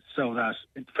ring-fenced, so that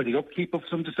for the upkeep of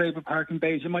some disabled parking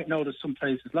bays. You might notice some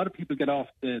places, a lot of people get off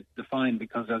the fine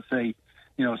because they'll say,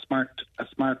 a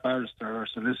smart barrister or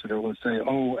solicitor will say,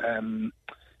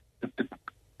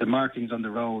 the markings on the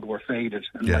road were faded,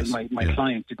 and my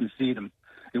client didn't see them.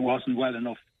 It wasn't well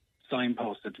enough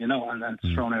signposted, and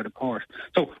it's thrown out of court.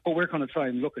 So what we're going to try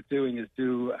and look at doing is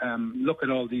look at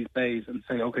all these bays and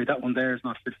say, okay, that one there is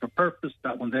not fit for purpose,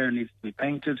 that one there needs to be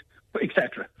painted,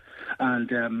 etc.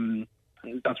 And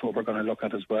that's what we're going to look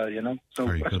at as well, So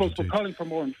I suppose we're calling for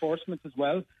more enforcement as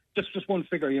well. Just one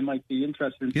figure you might be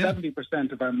interested in.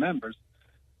 70% of our members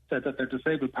said that their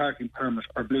disabled parking permit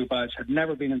or blue badge had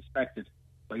never been inspected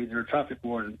by either a traffic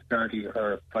warden, Gardaí,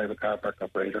 or a private car park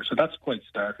operator. So that's quite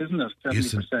stark, isn't it?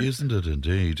 70%. Isn't it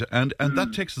indeed? And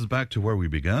that takes us back to where we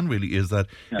began, really, is that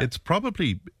it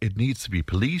needs to be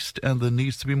policed and there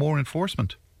needs to be more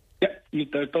enforcement. Yeah,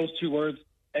 those two words,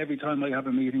 every time I have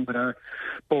a meeting with our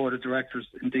board of directors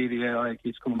in DVAI, it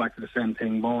keeps coming back to the same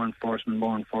thing: more enforcement,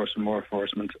 more enforcement, more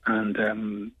enforcement.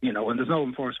 And you know, and there's no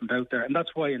enforcement out there, and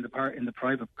that's why in the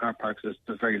private car parks there's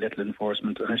very little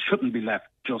enforcement, and it shouldn't be left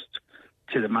just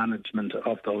to the management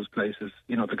of those places.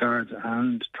 You know, the guards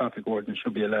and traffic wardens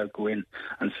should be allowed to go in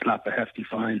and slap a hefty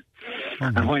fine.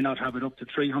 And why not have it up to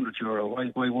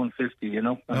 €300? Why 150? You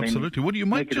know, absolutely. Well, you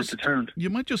might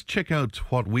just check out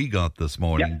what we got this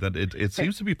morning. Yeah. That it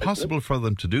seems to be possible for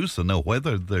them to do so. Now,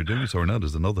 whether they're doing so or not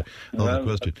is another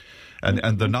question.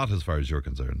 And they're not, as far as you're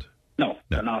concerned. No,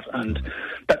 they're not. And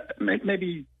that,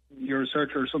 maybe your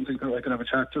researcher or something, I could have a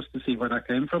chat just to see where that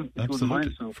came from.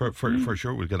 Absolutely. For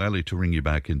sure. We'll get Ali to ring you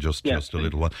back in just a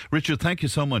little while. Richard, thank you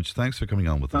so much. Thanks for coming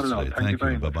on with us today. Thank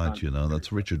you. Bye-bye. You know,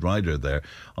 that's Richard Ryder there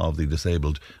of the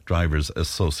Disabled Drivers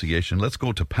Association. Let's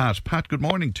go to Pat. Pat, good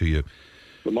morning to you.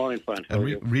 Good morning, Frank. How are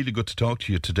you? Really good to talk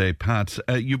to you today, Pat.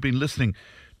 You've been listening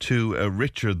to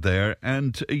Richard there,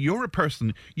 and you're a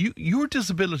person, your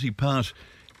disability, Pat,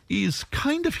 is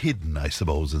kind of hidden, I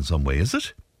suppose, in some way, is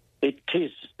it? It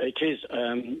is.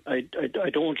 I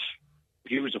don't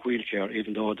use a wheelchair,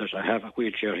 even though that I have a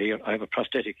wheelchair here. I have a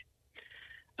prosthetic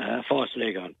false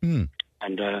leg on.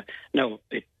 And now,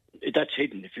 that's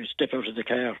hidden. If you step out of the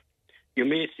car, you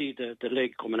may see the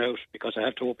leg coming out, because I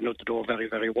have to open out the door very,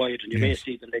 very wide, and you may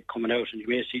see the leg coming out, and you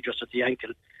may see just at the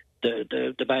ankle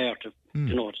the bar to,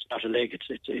 you know, it's not a leg,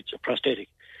 it's a prosthetic.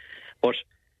 But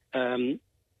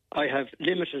I have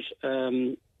limited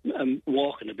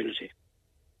walking ability,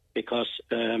 because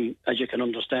as you can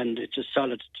understand, it's a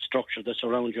solid structure that's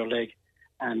around your leg,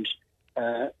 and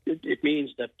it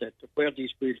means that where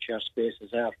these wheelchair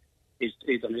spaces are is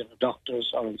either near the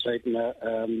doctors or inside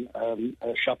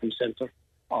a shopping centre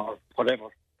or whatever,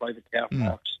 private car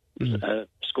parks, a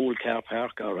school car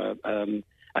park or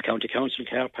a county council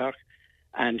car park,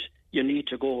 and you need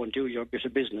to go and do your bit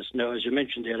of business. Now, as you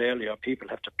mentioned there earlier, people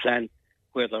have to plan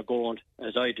where they're going.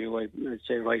 As I do, I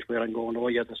say right where I'm going. Oh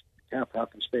yeah, there's car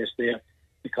parking space there,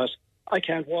 because I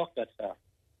can't walk that far.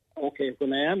 Okay,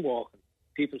 when I am walking,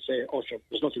 people say, oh sure,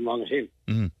 there's nothing wrong with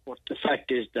him. But the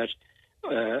fact is that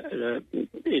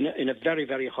in a very,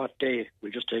 very hot day,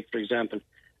 we'll just take for example,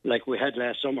 like we had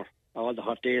last summer, all the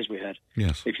hot days we had.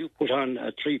 Yes. If you put on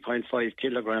a 3.5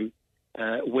 kilogram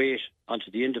weight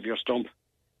onto the end of your stump,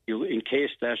 you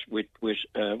encase that with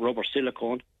rubber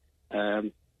silicone.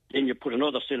 Then you put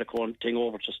another silicone thing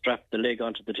over to strap the leg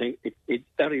onto the thing. It's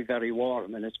very, very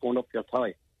warm, and it's going up your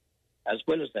thigh. As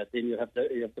well as that, then you have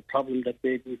the problem that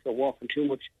maybe if you're walking too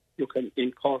much, you can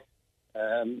incur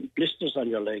blisters on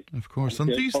your leg. Of course,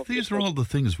 and these are all the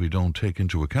things we don't take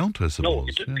into account, I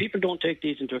suppose. No, people don't take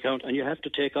these into account, and you have to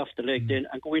take off the leg then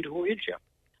and go into a wheelchair.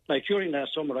 Like during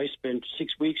last summer, I spent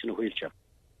 6 weeks in a wheelchair.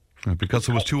 Right, because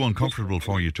it was too uncomfortable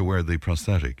for you to wear the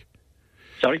prosthetic.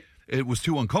 Sorry? It was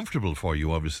too uncomfortable for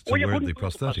you, obviously, to wear the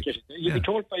prosthetic. You'd be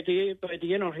told by the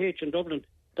NRH in Dublin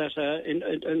that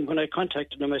and when I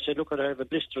contacted them, I said, look, I have a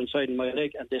blister inside my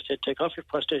leg, and they said, take off your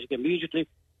prosthetic immediately,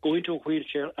 go into a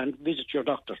wheelchair and visit your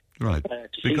doctor. Right,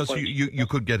 because you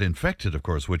could get infected, of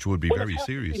course, which would be very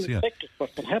serious.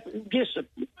 What can happen, yes,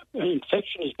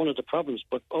 infection is one of the problems,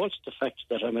 but also the fact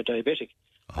that I'm a diabetic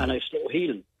and I slow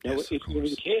healing. Now, if you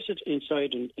encase it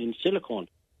inside in silicone,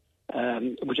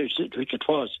 which it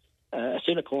was, a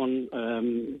silicone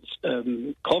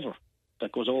cover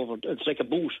that goes over, it's like a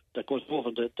boot that goes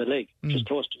over the leg, just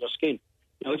close to your skin.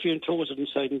 Now, if you enclose it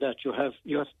inside in that, you have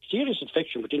serious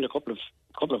infection within a couple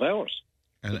of hours.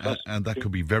 And that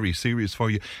could be very serious for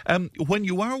you. When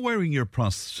you are wearing your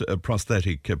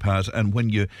prosthetic, Pat, and when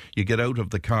you get out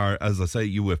of the car, as I say,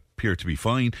 you appear to be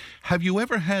fine. Have you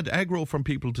ever had aggro from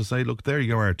people to say, look, there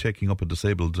you are taking up a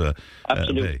disabled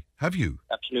bay? Have you?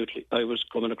 Absolutely. I was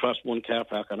coming across one car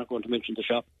park, I'm not going to mention the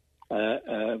shop.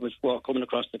 I was coming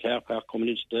across the car park,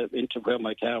 coming into where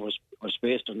my car was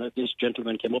based, and this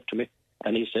gentleman came up to me,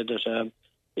 and he said that,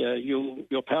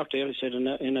 you're parked there, he said,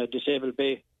 in a disabled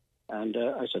bay. And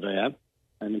I said, I'm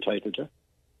entitled to.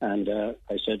 And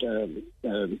I said,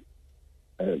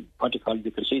 what do you call it?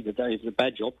 You can see that there is the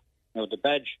badge up. Now, the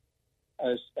badge,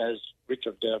 as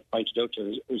Richard pointed out,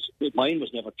 mine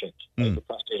was never checked. I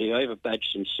have a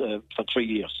badge for 3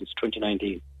 years, since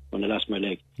 2019, when I lost my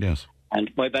leg. Yes.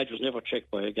 And my badge was never checked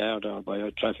by a guard or by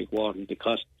a traffic warden,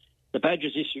 because the badge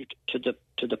is issued to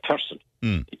the person.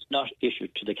 It's not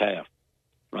issued to the car,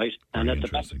 right? And at the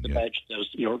back of the badge, there's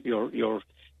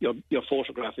your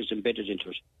photograph is embedded into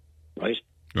it, right?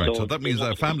 Right, so that means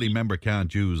that a family member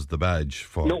can't use the badge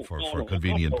for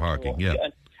convenient parking, yeah.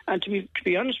 And to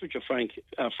be honest with you, Fran,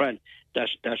 that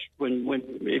when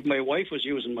if my wife was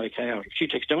using my car, she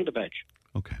takes down the badge.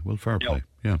 Okay, well, fair play.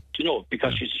 Yeah.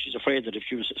 Because she's afraid that if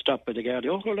she was stopped by the guard,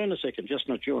 hold on a second, just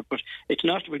not yours. But it's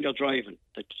not when you're driving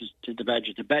that the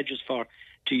badge. The badge is for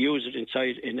to use it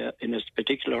inside in a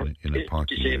particular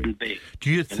disabled bay. Do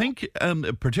you think,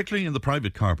 particularly in the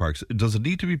private car parks, does it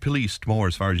need to be policed more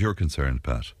as far as you're concerned,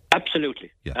 Pat?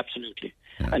 Absolutely. Yeah. Absolutely.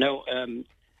 Yeah. I know,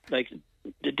 like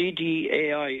the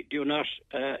DDAI do not,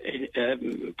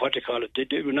 they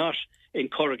do not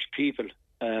encourage people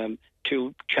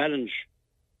to challenge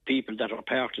people that are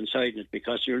parked inside it,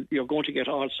 because you're going to get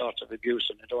all sorts of abuse,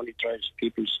 and it only drives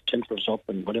people's tempers up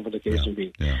and whatever the case may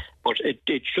be. Yeah. But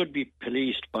it should be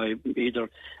policed by either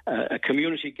a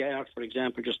community guard, for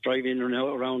example, just drive in and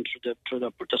out around through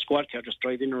the squad car, just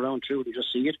drive in and around through and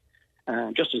just see it,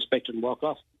 just inspect it and walk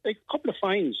off. Like a couple of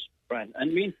fines, Brian. I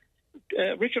mean,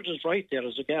 Richard is right there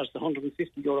as regards the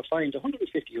 €150 fine. The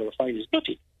 €150 fine is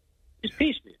nothing. It's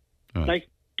piecemeal. Right. Like,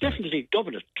 definitely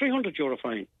double it. €300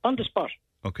 fine on the spot.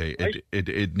 Okay, right?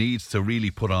 it needs to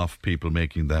really put off people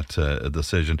making that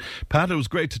decision. Pat, it was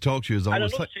great to talk to you as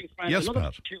always. Another thing, Frank, yes,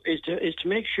 Pat. Is to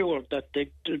make sure that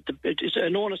it is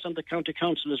an onus on the county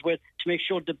council as well to make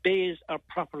sure the bays are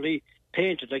properly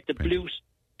painted, like the blue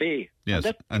bay. Yes,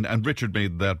 and Richard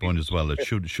made that point as well. It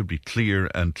should be clear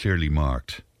and clearly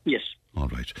marked. Yes. All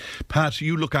right. Pat,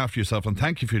 you look after yourself, and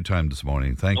thank you for your time this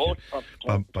morning. Thank you.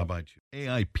 Bye-bye.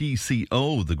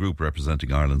 AIPCO, the group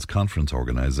representing Ireland's conference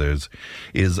organisers,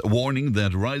 is warning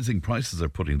that rising prices are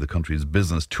putting the country's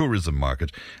business tourism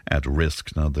market at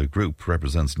risk. Now, the group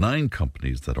represents 9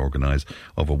 companies that organise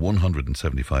over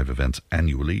 175 events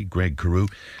annually. Greg Carew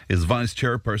is vice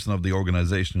chairperson of the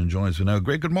organisation and joins me now.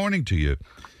 Greg, good morning to you.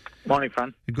 Morning,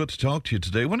 Fran. Good to talk to you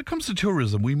today. When it comes to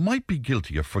tourism, we might be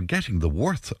guilty of forgetting the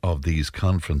worth of these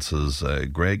conferences,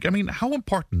 Greg. I mean, how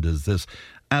important is this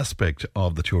aspect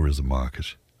of the tourism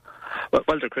market? Well,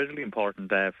 they're critically important,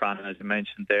 Fran. As you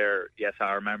mentioned there, yes,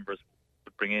 our members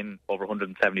would bring in over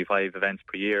 175 events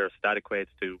per year. So that equates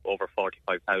to over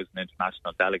 45,000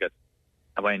 international delegates.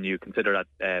 And when you consider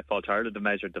that Fáilte Ireland have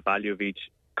measured the value of each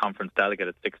conference delegate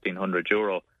at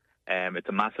 €1,600, it's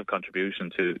a massive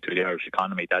contribution to the Irish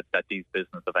economy that these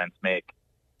business events make.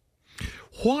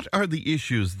 What are the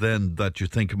issues then that you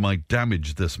think might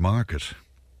damage this market?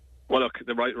 Well, look,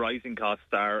 the rising costs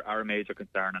are a major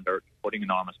concern, and they're putting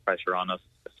enormous pressure on us,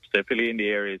 specifically in the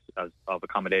areas of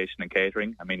accommodation and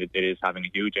catering. I mean, it is having a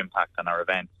huge impact on our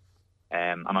events.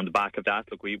 And on the back of that,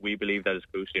 look, we believe that it's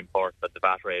crucially important that the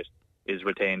VAT rate is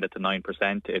retained at the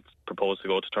 9%. It's proposed to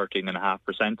go to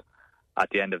 13.5% at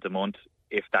the end of the month.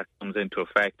 If that comes into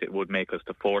effect, it would make us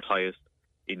the 4th highest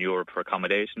in Europe for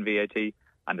accommodation VAT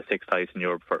and the 6th highest in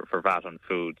Europe for VAT on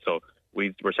food. So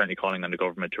we're certainly calling on the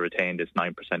government to retain this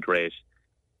 9% rate.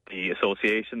 The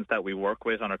associations that we work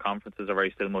with on our conferences are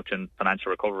still much in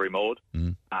financial recovery mode,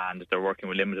 and they're working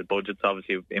with limited budgets,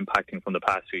 obviously impacting from the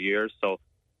past few years. So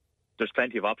there's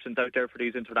plenty of options out there for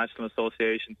these international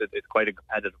associations. It's quite a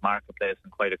competitive marketplace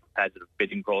and quite a competitive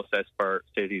bidding process for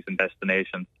cities and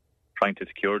destinations trying to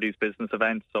secure these business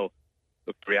events. So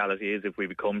look, the reality is if we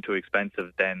become too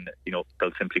expensive, then they'll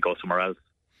simply go somewhere else.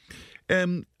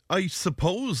 I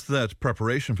suppose that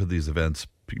preparation for these events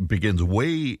begins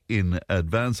way in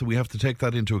advance, and we have to take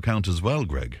that into account as well,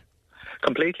 Greg.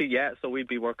 Completely, yeah. So we'd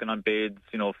be working on bids,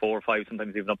 4 or 5,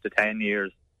 sometimes even up to 10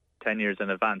 years in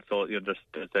advance. So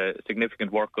there's a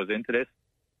significant work goes into this,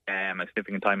 a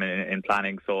significant time in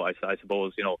planning. So I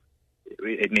suppose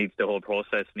it needs, the whole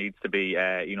process needs to be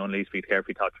needs to be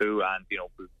carefully thought through, and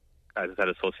as I said,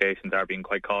 associations are being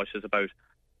quite cautious about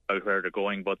where they're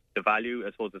going. But the value,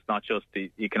 I suppose, it's not just the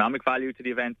economic value to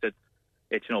the event.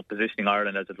 It's positioning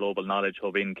Ireland as a global knowledge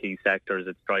hub in key sectors.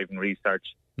 It's driving research,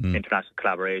 international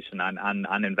collaboration,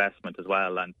 and investment as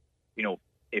well. And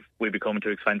if we become too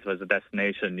expensive as a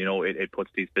destination, it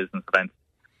puts these business events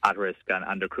at risk,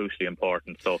 and they're crucially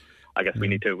important. So I guess we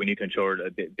need to ensure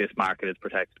that this market is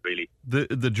protected, really.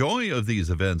 The joy of these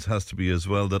events has to be as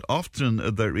well that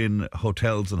often they're in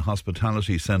hotels and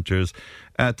hospitality centres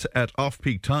at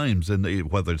off-peak times,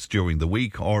 whether it's during the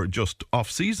week or just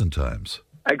off-season times.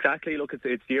 Exactly. Look,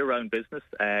 it's year-round business.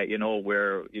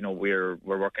 We're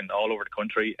working all over the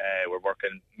country. We're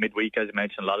working midweek, as you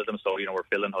mentioned, a lot of them. So we're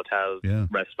filling hotels,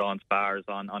 restaurants, bars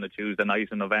on a Tuesday night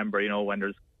in November. When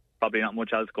there's probably not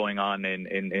much else going on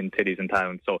in cities and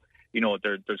towns. So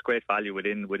there's great value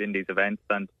within these events,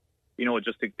 and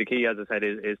just the key, as I said,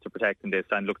 is to protecting this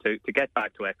and look to get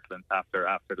back to excellence after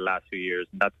the last few years,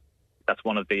 and that's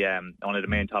one of the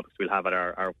main topics we'll have at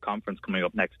our conference coming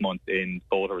up next month in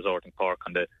Fáilte Resort and Cork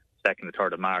on the 2nd and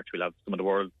 3rd of March. We'll have some of the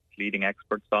world's leading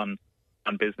experts on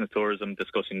business tourism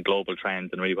discussing global trends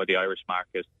and really what the Irish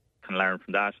market can learn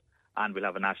from that. and we'll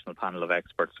have a national panel of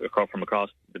experts from across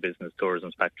the business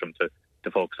tourism spectrum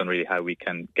to focus on really how we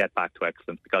can get back to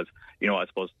excellence. Because, I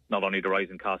suppose not only the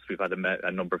rising costs, we've had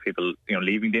a number of people,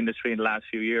 leaving the industry in the last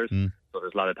few years. So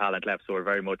there's a lot of talent left. So we're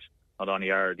very much, not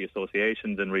only are the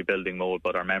associations in rebuilding mode,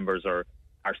 but our members are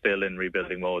still in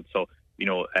rebuilding mode. So,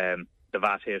 the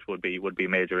VAT hit would be a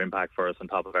major impact for us on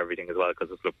top of everything as well,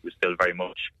 because we're still very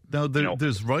much... Now,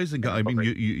 there's rising... I mean,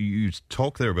 you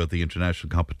talk there about the international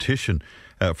competition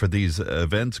for these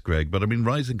events, Greg, but I mean,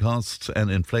 rising costs and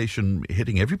inflation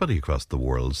hitting everybody across the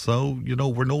world. So,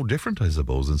 we're no different, I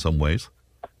suppose, in some ways.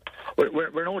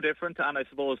 We're no different, and I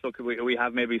suppose, look, we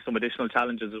have maybe some additional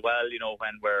challenges as well,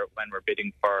 when we're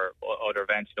bidding for other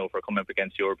events, for coming up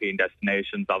against European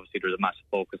destinations. Obviously, there's a massive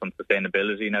focus on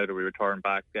sustainability now that we return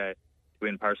back to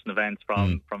in-person events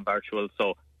from virtual.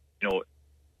 So,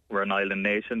 we're an island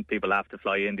nation. People have to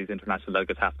fly in. These international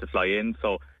delegates have to fly in.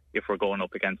 So if we're going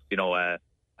up against, a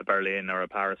Berlin or a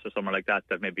Paris or somewhere like that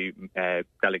maybe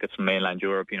delegates from mainland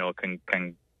Europe,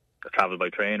 can travel by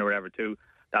train or whatever too,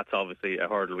 that's obviously a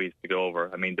hurdle we have to go over.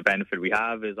 I mean, the benefit we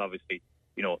have is obviously,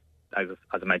 as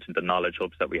I mentioned, the knowledge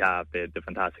hubs that we have, the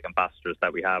fantastic ambassadors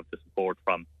that we have, the support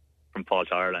from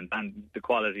Fáilte Ireland, and the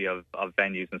quality of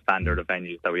venues and standard of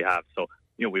venues that we have. So,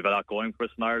 we've a lot going for us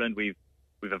in Ireland. We've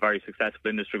a very successful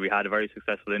industry. We had a very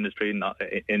successful industry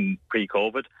in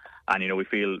pre-COVID, and we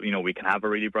feel we can have a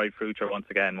really bright future once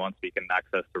we can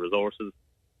access the resources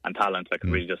and talent that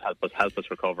can really just help us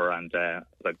recover and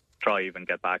thrive and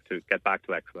get back to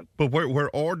excellence. But where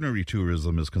ordinary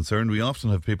tourism is concerned, we often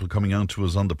have people coming on to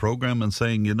us on the programme and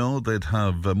saying, they'd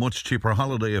have a much cheaper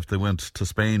holiday if they went to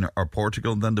Spain or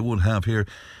Portugal than they would have here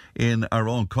in our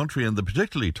own country, and they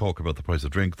particularly talk about the price of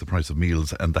drink, the price of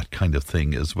meals and that kind of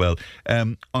thing as well.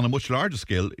 On a much larger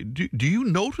scale, do you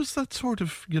notice that sort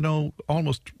of,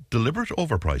 almost deliberate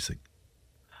overpricing?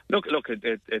 Look,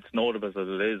 it's notable as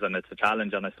it is, and it's a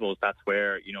challenge, and I suppose that's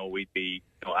where, we'd be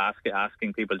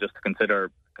asking people just to consider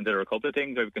a couple of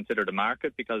things. We've considered the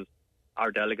market, because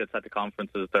our delegates at the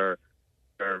conferences, they're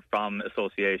from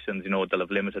associations, they'll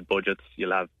have limited budgets.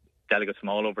 You'll have delegates from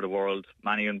all over the world,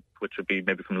 many which would be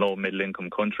maybe from low and middle income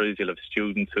countries. You'll have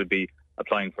students who'd be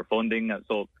applying for funding.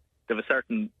 So they have a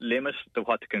certain limit to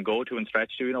what they can go to and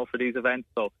stretch to, for these events.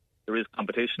 So there is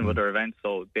competition with their events,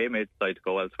 so they may decide to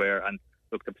go elsewhere. And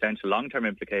look, the potential long-term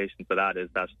implications for that is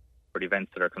that for the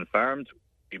events that are confirmed,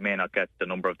 we may not get the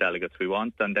number of delegates we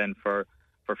want. And then for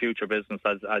future business,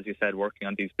 as you said, working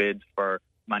on these bids for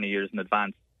many years in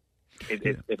advance,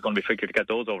 it's going to be tricky to get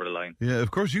those over the line. Yeah,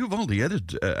 of course, you have all the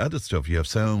added stuff. You have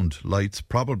sound, lights,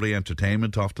 probably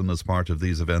entertainment often as part of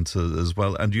these events as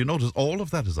well. And do you notice all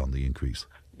of that is on the increase?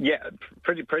 Yeah,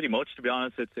 pretty much, to be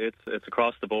honest. It's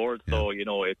across the board. Yeah. So,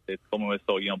 it's coming with,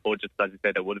 budgets, as you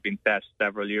said, that would have been set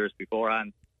several years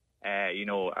beforehand,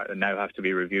 now have to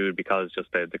be reviewed because just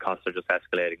the costs are just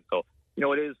escalating. So,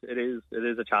 it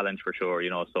is a challenge for sure,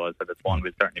 so I said it's one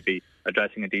we'll certainly be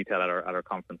addressing in detail at our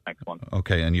conference next month.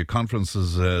 Okay, and your conference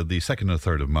is the 2nd and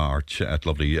 3rd of March at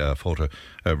lovely Fáilte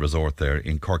Resort there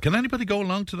in Cork. Can anybody go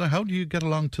along to that? How do you get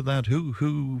along to that?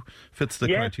 Who fits the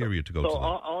criteria to go to that? So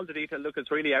all the detail, look,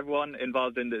 it's really everyone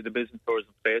involved in the business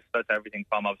tourism space. That's everything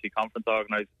from obviously conference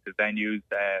organisers to venues,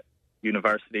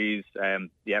 universities,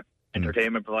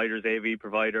 entertainment providers, AV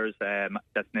providers,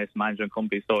 destination management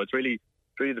companies. So it's really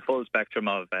the full spectrum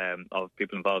of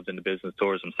people involved in the business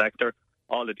tourism sector.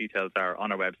 All the details are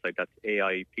on our website. That's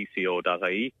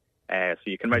aipco.ie. So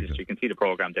you can register. You can see the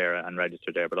programme there and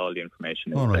register there, but all the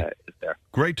information is there.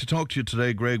 Great to talk to you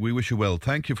today, Greg. We wish you well.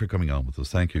 Thank you for coming on with us.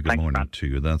 Thank you. Good morning to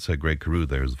you. That's Greg Carew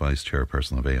there as Vice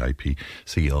Chairperson of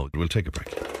AIPCO. We'll take a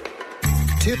break.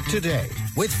 Tip Today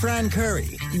with Fran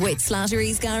Curry. With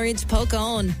Slattery's Garage,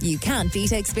 Puckane. You can't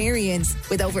beat experience.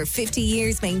 With over 50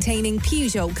 years maintaining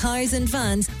Peugeot cars and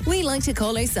vans, we like to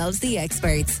call ourselves the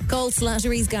experts. Call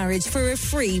Slattery's Garage for a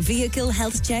free vehicle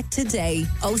health check today.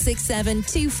 067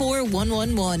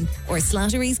 24111 or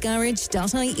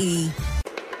slatterysgarage.ie.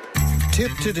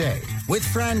 Tip Today with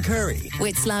Fran Curry.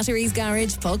 With Slattery's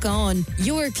Garage, Puckane.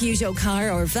 Your Peugeot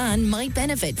car or van might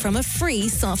benefit from a free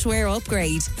software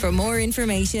upgrade. For more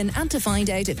information and to find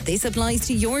out if this applies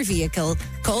to your vehicle,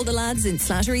 call the lads in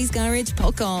Slattery's Garage,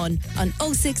 Puckane on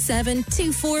 067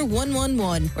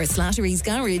 24111 or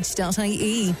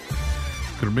slatterysgarage.ie.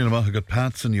 Good morning, good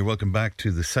Pats, and you're welcome back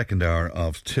to the second hour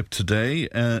of Tip Today.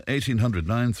 1800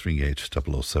 938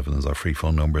 007 is our free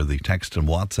phone number. The text and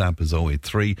WhatsApp is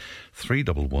 083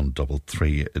 311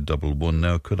 3311.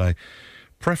 Now, could I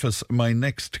preface my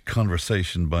next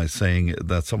conversation by saying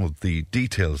that some of the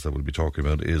details that we'll be talking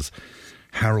about is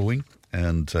harrowing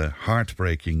and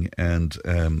heartbreaking. And,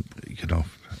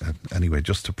 anyway,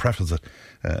 just to preface it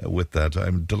with that,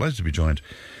 I'm delighted to be joined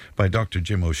by Dr.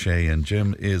 Jim O'Shea. And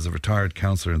Jim is a retired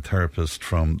counsellor and therapist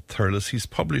from Thurles. He's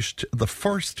published the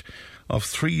first of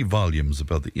 3 volumes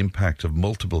about the impact of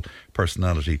multiple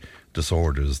personality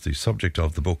disorders. The subject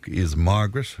of the book is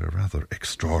Margaret, a rather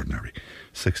extraordinary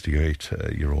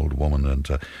 68-year-old woman, and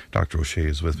Dr. O'Shea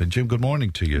is with me. Jim, good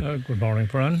morning to you. Good morning,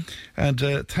 Brian. And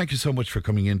thank you so much for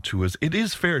coming in to us. It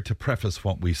is fair to preface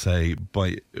what we say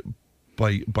by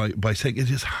saying it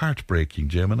is heartbreaking,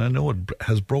 Jim, and I know it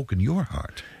has broken your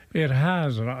heart. It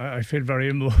has, and I feel very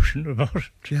emotional about it.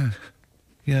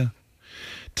 Yeah.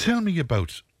 Tell me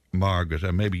about Margaret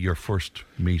and maybe your first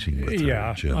meeting with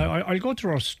her, Jim. I'll go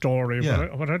through her story.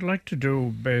 Yeah. What I'd like to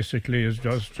do basically is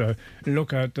just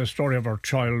look at the story of her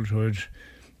childhood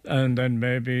and then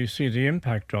maybe see the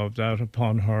impact of that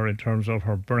upon her in terms of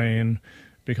her brain,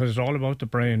 because it's all about the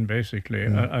brain basically.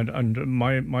 And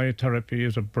my therapy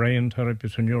is a brain therapy,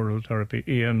 it's a neural therapy,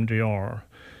 EMDR.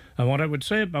 And what I would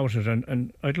say about it,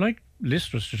 and I'd like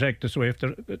listeners to take this away, if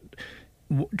they're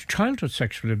childhood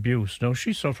sexual abuse. Now,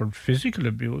 she suffered physical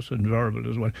abuse and verbal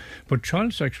as well, but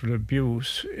child sexual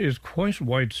abuse is quite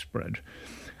widespread.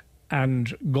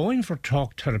 And going for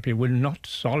talk therapy will not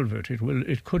solve it.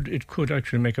 It could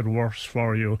actually make it worse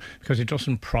for you because it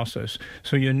doesn't process.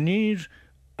 So you need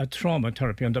a trauma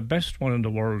therapy, and the best one in the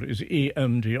world is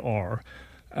EMDR.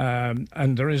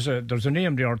 And there's an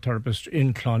EMDR therapist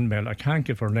in Clonmel. I can't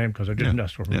give her name because I didn't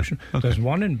ask for permission. Okay. There's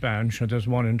one in Banff, and there's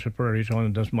one in Tipperary Town,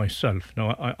 and there's myself.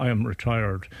 Now, I am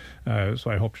retired, so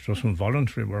I hope to do some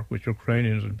voluntary work with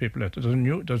Ukrainians and people like that.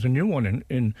 There's a new one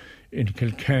in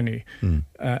Kilkenny,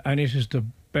 and it is the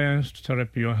best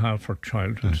therapy you have for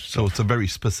childhood. So it's a very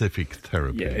specific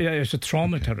therapy. Yeah, it's a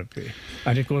trauma therapy,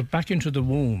 and it goes back into the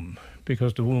womb,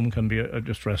 because the womb can be a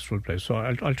distressful place. So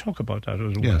I'll talk about that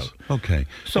as well. Yes, okay.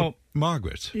 So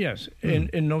Margaret. Yes, in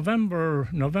November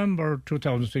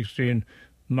 2016,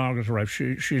 Margaret arrived.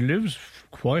 She lives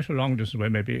quite a long distance away,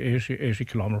 maybe 80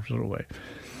 kilometres away.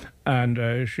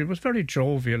 And she was very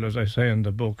jovial, as I say in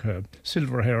the book, a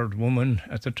silver-haired woman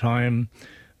at the time.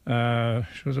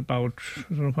 She was about, I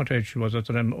don't know what age she was at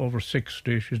the time, over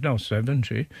 60. She's now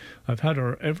 70. I've had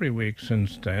her every week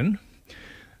since then.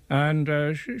 And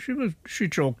she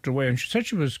joked away, and she said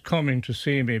she was coming to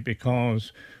see me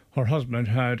because her husband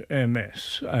had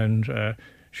MS, and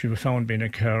she was found being a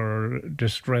carer,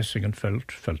 distressing, and felt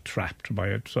trapped by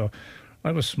it. So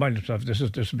I was smiling to have this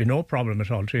would be no problem at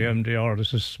all to EMDR.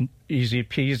 This is easy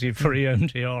peasy for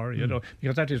EMDR,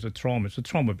 because that is a trauma. It's a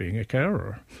trauma being a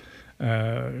carer.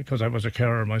 Because I was a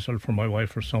carer myself for my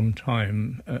wife for some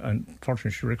time, and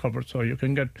fortunately she recovered. So you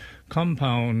can get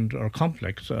compound or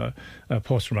complex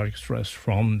post-traumatic stress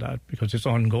from that because it's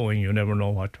ongoing. You never know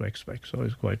what to expect, so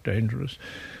it's quite dangerous.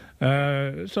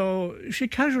 So she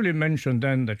casually mentioned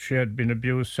then that she had been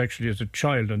abused sexually as a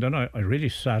child, and then I really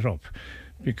sat up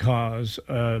because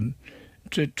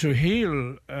to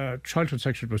heal childhood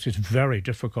sexual abuse is very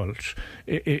difficult.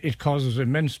 It causes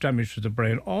immense damage to the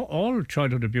brain. All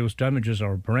childhood abuse damages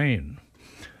our brain.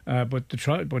 But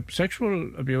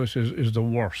sexual abuse is the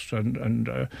worst, and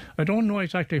I don't know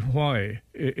exactly why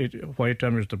it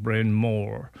damages the brain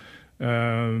more.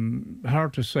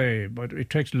 Hard to say, but it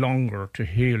takes longer to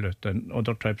heal it than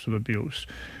other types of abuse.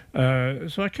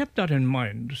 So I kept that in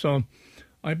mind. So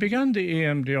I began the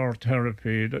EMDR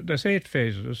therapy. There's 8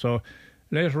 phases, so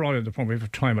later on in the program, if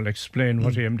time, I'll explain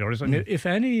what EMDR is. And if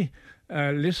any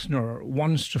listener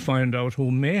wants to find out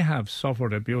who may have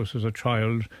suffered abuse as a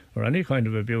child or any kind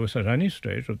of abuse at any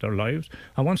stage of their lives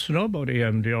and wants to know about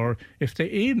EMDR, if they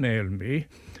email me,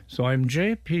 so I'm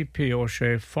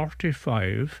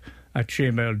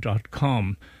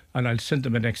jppOshea45@gmail.com, and I'll send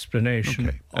them an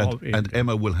explanation of EMDR. And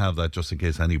Emma will have that just in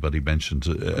case anybody mentioned,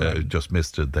 just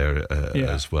missed it there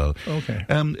as well. Okay.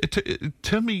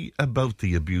 Tell me about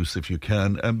the abuse, if you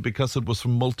can, because it was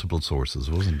from multiple sources,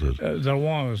 wasn't it? There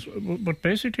was, but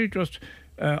basically just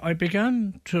I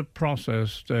began to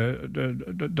process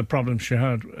the problems she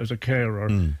had as a carer.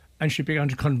 And she began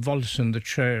to convulse in the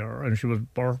chair, and she was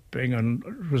burping, and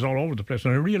it was all over the place.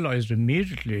 And I realised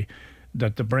immediately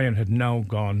that the brain had now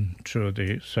gone to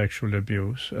the sexual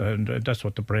abuse, and that's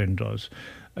what the brain does.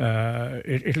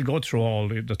 It'll go through all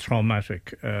the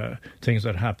traumatic things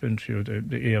that happen to you, the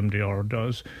EMDR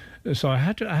does. So I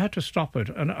had to stop it.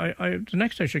 And the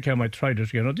next day she came, I tried it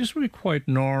again. Now, this would be quite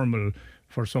normal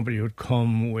for somebody who'd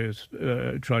come with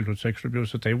childhood sexual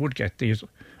abuse, that they would get these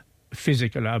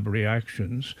physical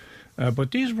abreactions.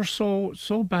 But these were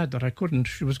so bad that I couldn't.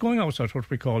 She was going outside what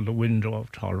we call the window of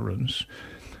tolerance.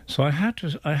 So I had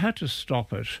to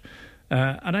stop it.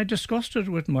 And I discussed it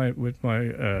with my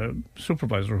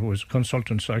supervisor, who was a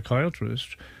consultant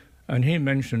psychiatrist, and he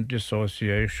mentioned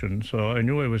dissociation. So I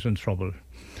knew I was in trouble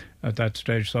at that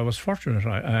stage. So I was fortunate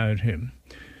I had him.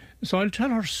 So I'll tell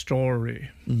her story.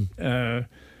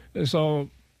 So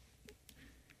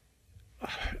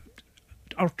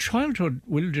our childhood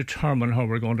will determine how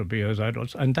we're going to be as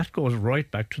adults, and that goes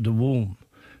right back to the womb.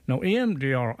 Now,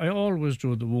 EMDR, I always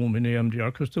do the womb in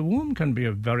EMDR because the womb can be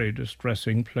a very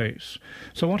distressing place.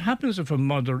 So what happens if a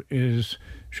mother is,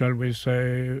 shall we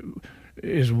say,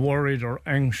 is worried or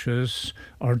anxious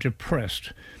or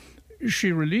depressed?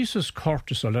 She releases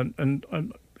cortisol,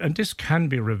 and this can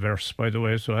be reversed, by the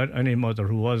way. So any mother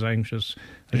who was anxious,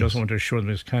 I just want to assure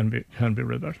them this can be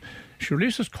reversed. She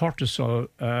releases cortisol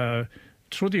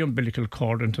through the umbilical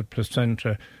cord into the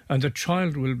placenta, and the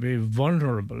child will be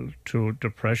vulnerable to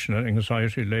depression and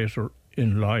anxiety later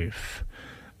in life.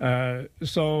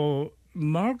 So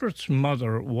Margaret's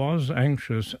mother was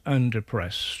anxious and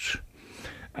depressed.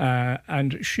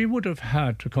 And she would have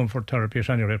had to comfort therapy at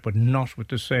any rate, but not with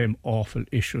the same awful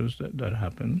issues that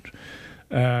happened.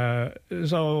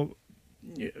 So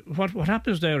what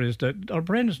happens there is that our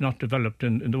brain is not developed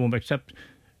in the womb, except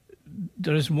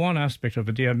there is one aspect of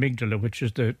it, the amygdala, which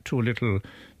is the two little,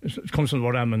 it comes from the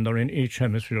word ammon, they're in each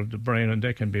hemisphere of the brain, and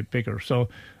they can be bigger. So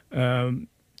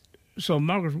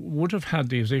Margaret would have had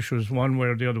these issues one way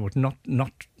or the other, but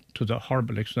not to the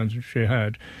horrible extent that she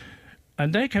had.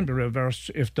 And they can be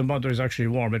reversed if the mother is actually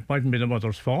warm. It mightn't be the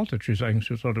mother's fault that she's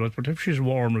anxious otherwise, but if she's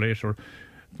warm later.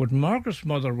 But Margaret's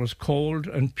mother was cold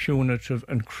and punitive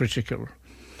and critical.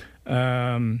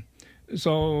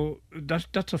 So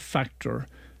that's a factor.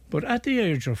 But at the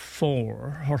age of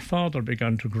 4, her father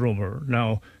began to groom her.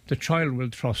 Now, the child will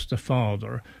trust the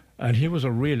father, and he was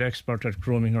a real expert at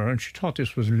grooming her, and she thought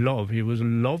this was love. He was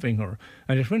loving her.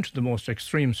 And it went to the most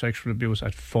extreme sexual abuse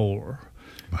at 4.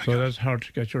 So that's hard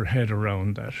to get your head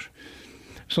around that.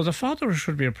 So the father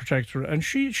should be a protector, and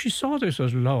she saw this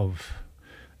as love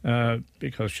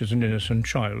because she's an innocent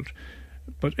child.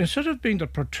 But instead of being the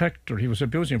protector, he was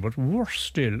abusing her. But worse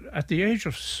still, at the age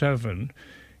of 7,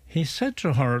 he said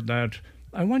to her that,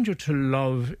 I want you to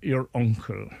love your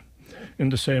uncle in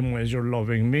the same way as you're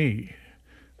loving me.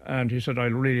 And he said, I'll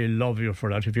really love you for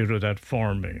that if you do that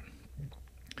for me.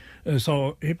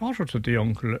 So he brought her to the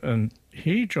uncle, and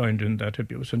he joined in that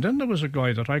abuse. And then there was a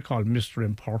guy that I call Mr.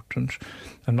 Important.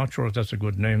 I'm not sure if that's a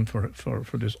good name for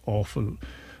this awful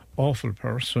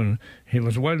person. He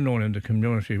was well known in the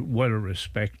community, well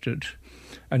respected,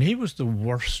 and he was the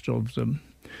worst of them.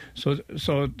 So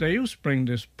they used to bring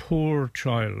this poor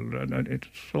child, and it's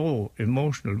so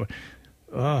emotional,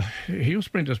 but he used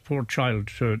to bring this poor child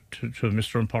to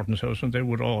Mr. Important's house, and they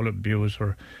would all abuse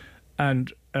her.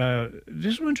 And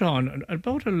this went on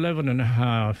about 11 and a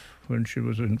half, when she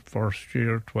was in first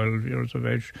year, 12 years of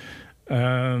age.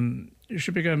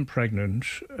 She became pregnant,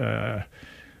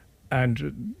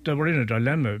 and they were in a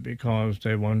dilemma because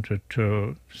they wanted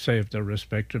to save their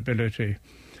respectability.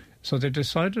 So they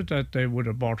decided that they would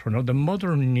abort her. Now, the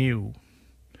mother knew,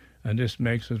 and this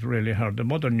makes it really hard. The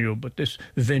mother knew, but this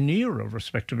veneer of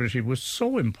respectability was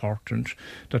so important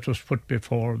that was put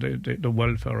before the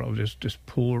welfare of this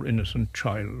poor, innocent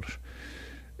child.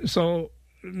 So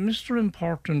Mr.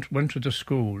 Important went to the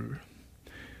school,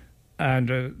 and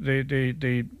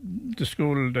the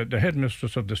school, the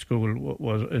headmistress of the school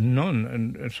was a nun,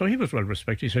 and so he was well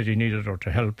respected. He said he needed her to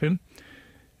help him.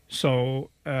 So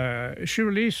she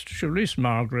released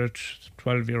Margaret,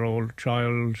 12-year-old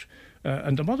child,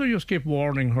 and the mother used to keep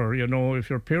warning her, if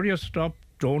your periods stop,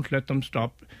 don't let them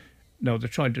stop. Now, the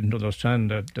child didn't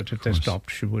understand that if they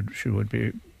stopped, she would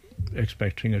be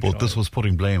expecting a child. But this was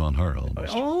putting blame on her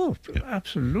almost. Oh, yeah.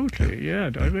 Absolutely, yeah.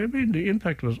 I mean, the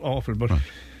impact was awful, but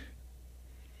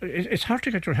it's hard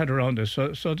to get your head around this.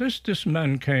 So this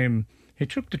man came, he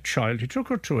took the child, he took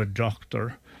her to a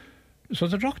doctor. So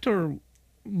the doctor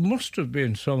must have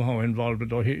been somehow involved,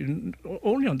 though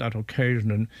only on that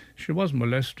occasion, and she was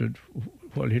molested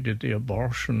while he did the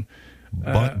abortion.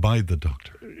 By the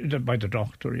doctor? By the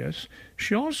doctor, yes.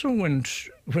 She also went,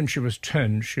 when she was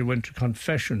 10, she went to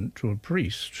confession to a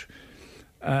priest,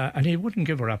 and he wouldn't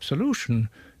give her absolution.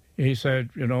 He said,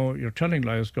 you're telling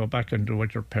lies, go back and do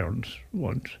what your parents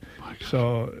want.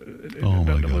 So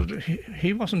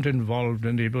he wasn't involved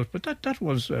in the abuse, but that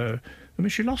was,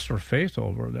 she lost her faith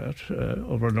over that,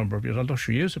 over a number of years, although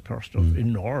she is a person of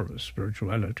enormous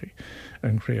spirituality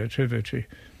and creativity.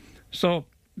 So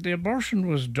the abortion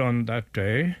was done that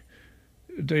day.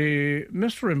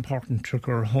 Mr. Important took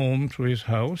her home to his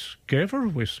house, gave her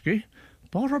whiskey,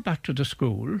 brought her back to the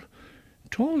school,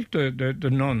 told the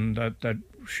nun that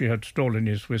she had stolen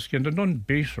his whiskey, and the nun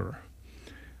beat her.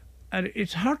 And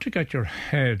it's hard to get your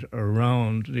head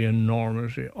around the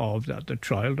enormity of that. The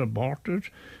child aborted,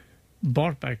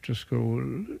 brought back to school,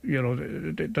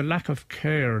 the lack of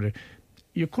care.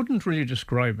 You couldn't really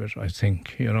describe it, I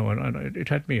think, and it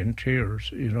had me in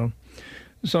tears,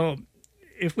 So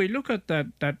if we look at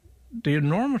that the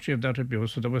enormity of that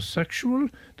abuse, so there was sexual,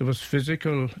 there was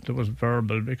physical, there was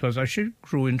verbal, because as she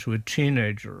grew into a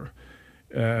teenager,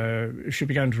 she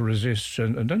began to resist,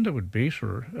 and then they would beat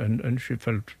her, and she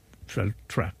felt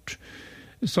trapped.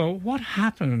 So what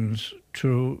happens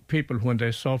to people when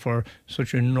they suffer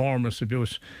such enormous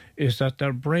abuse is that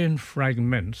their brain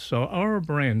fragments. So our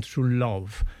brain, through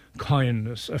love,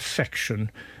 kindness,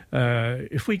 affection,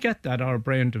 if we get that, our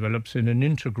brain develops in an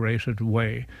integrated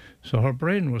way. So her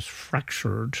brain was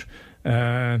fractured,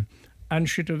 and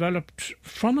she developed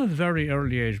from a very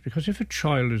early age, because if a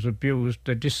child is abused,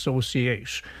 they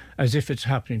dissociate as if it's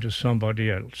happening to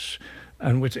somebody else.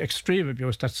 And with extreme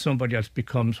abuse, that somebody else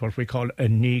becomes what we call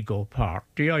an ego part.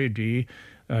 DID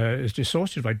is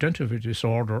dissociative identity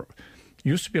disorder,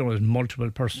 used to be known as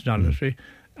multiple personality,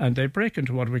 and they break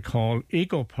into what we call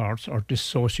ego parts or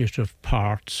dissociative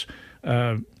parts,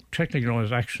 technically known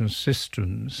as action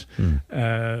systems.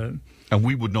 And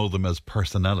we would know them as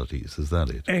personalities, is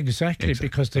that it? Exactly,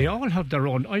 because they all have their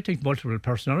own. I think multiple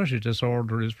personality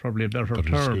disorder is probably a better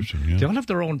term. Yeah. They all have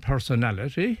their own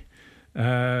personality.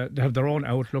 They have their own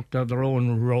outlook, they have their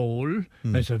own role,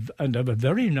 and they have a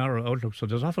very narrow outlook, so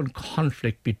there's often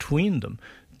conflict between them.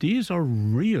 These are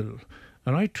real,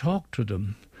 and I talk to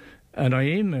them, and I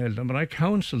email them, and I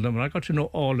counsel them, and I got to know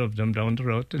all of them down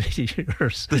throughout the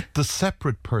years. The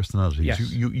separate personalities,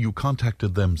 yes. you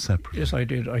contacted them separately? Yes, I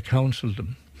did. I counselled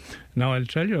them. Now, I'll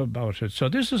tell you about it. So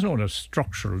this is known as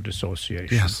structural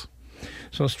dissociation. Yes.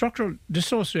 So structural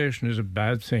dissociation is a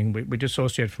bad thing. We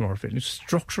dissociate from our feelings.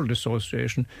 Structural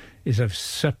dissociation is a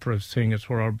separate thing. It's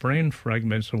where our brain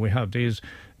fragments, and we have these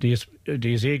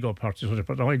ego parts,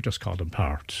 but I just call them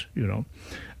parts,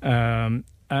 And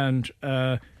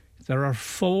there are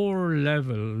 4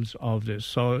 levels of this.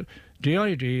 So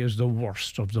DID is the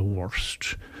worst of the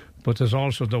worst, but there's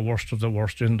also the worst of the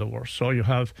worst in the worst. So you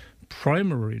have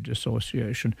primary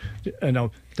dissociation.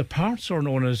 Now, the parts are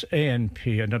known as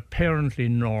ANP, an apparently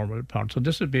normal part. So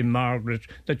this would be Margaret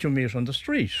that you meet on the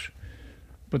street.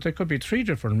 But there could be 3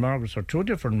 different Margarets or 2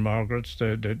 different Margarets.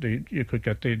 You could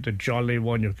get the jolly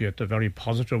one, you could get the very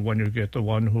positive one, you get the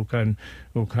one who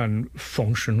can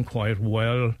function quite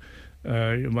well.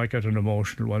 You might get an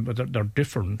emotional one, but they're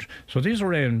different. So these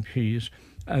are ANPs.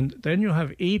 And then you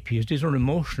have EPs. These are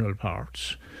emotional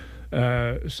parts.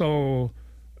 So,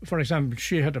 for example,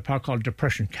 she had a part called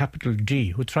depression, capital D,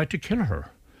 who tried to kill her.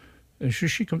 And she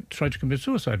tried to commit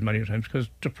suicide many times because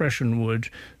depression would.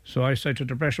 So I said to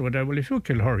depression one day, well, if you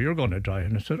kill her, you're going to die.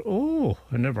 And I said, oh,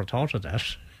 I never thought of that.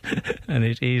 And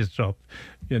it eased up,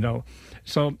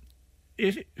 So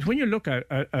when you look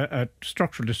at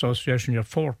structural dissociation, you have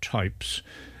 4 types.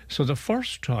 So the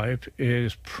first type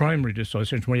is primary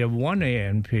dissociation, where you have 1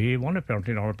 ANP, 1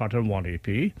 apparently normal part, and 1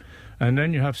 EP. And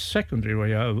then you have secondary, where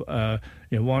you have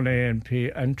 1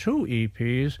 ANP and 2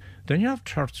 EPs. Then you have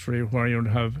tertiary, where you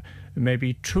have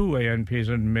maybe 2 ANPs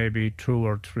and maybe 2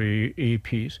 or 3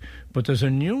 EPs. But there's a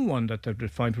new one that they've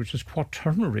defined, which is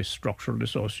quaternary structural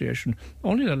dissociation,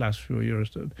 only the last few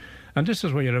years. And this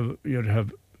is where you'd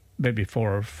have maybe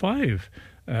 4 or 5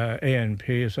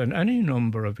 ANPs and any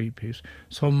number of EPs.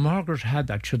 So Margaret had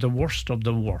that. She had the worst of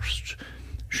the worst.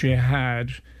 She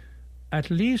had at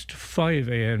least 5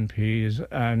 ANPs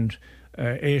and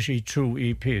 82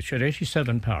 EPs. She had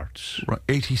 87 parts. Right,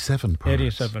 87 parts?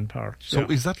 87 parts. So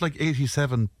is that like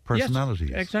 87 personalities?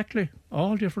 Yes, exactly.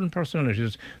 All different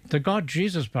personalities. The God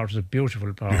Jesus part is a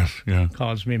beautiful part. Yes, yeah.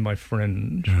 Calls me my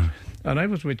friend. Yeah. And I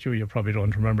was with you probably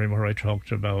don't remember where I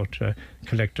talked about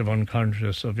collective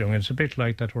unconscious of young. It's a bit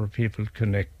like that where people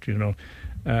connect,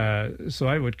 So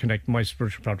I would connect, my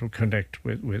spiritual part would connect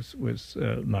with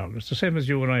Margaret. It's the same as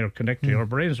you and I are connecting. Our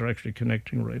brains are actually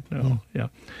connecting right now. Yeah.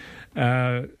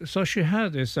 So she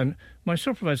had this, and my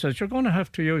supervisor said, you're going to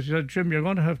have to use, he said, Jim, you're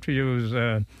going to have to use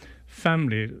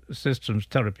family systems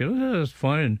therapy. I said, that's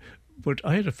fine. But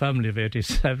I had a family of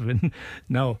 87.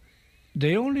 Now,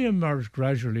 they only emerged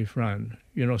gradually, Fran.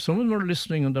 Some of them are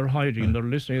listening and they're hiding. They're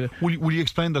listening. Will you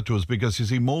explain that to us? Because, you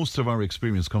see, most of our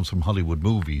experience comes from Hollywood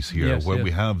movies here, where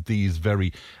we have these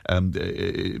very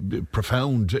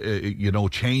profound,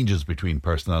 changes between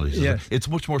personalities. Yes. It's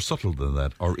much more subtle than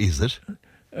that, or is it?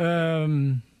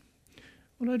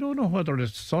 Well, I don't know whether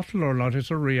it's subtle or not.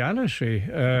 It's a reality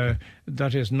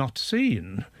that is not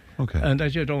seen. Okay. And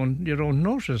that you don't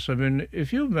notice. I mean,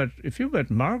 if you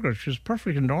met Margaret, she's a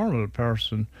perfectly normal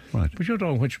person, right? But you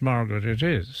don't know which Margaret it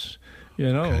is,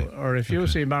 you know. Okay. Or if you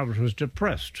see Margaret who's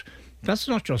depressed, that's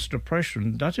not just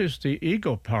depression. That is the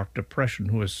ego part depression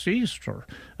who has seized her,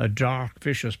 a dark,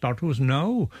 vicious part who's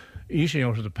now eating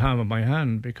out of the palm of my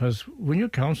hand. Because when you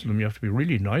counsel them, you have to be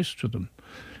really nice to them.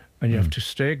 And you have to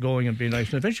stay going and be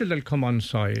nice. And eventually they'll come on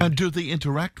side. And do they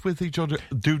interact with each other?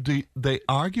 Do they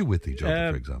argue with each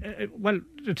other, for example? Well,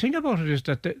 the thing about it is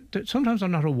that they sometimes are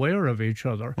not aware of each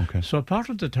other. Okay. So part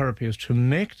of the therapy is to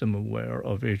make them aware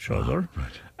of each other.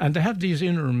 Right. And they have these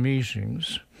inner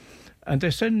meetings. And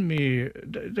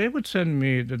they would send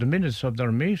me the minutes of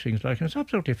their meetings. Like, and it's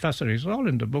absolutely fascinating. It's all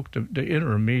in the book, the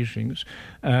inner meetings.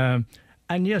 And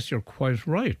yes, you're quite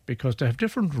right, because they have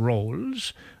different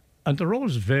roles. And the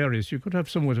roles varies. You could have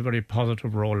someone with a very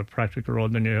positive role, a practical role,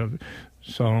 then you have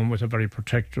someone with a very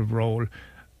protective role.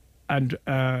 And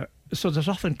so there's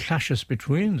often clashes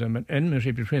between them and enmity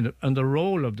between them. And the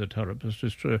role of the therapist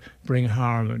is to bring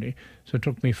harmony. So it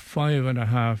took me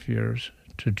 5.5 years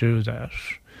to do that,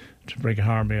 to bring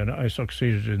harmony, and I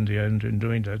succeeded in the end in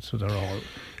doing that. So they're all...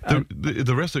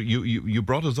 The rest of you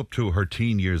brought us up to her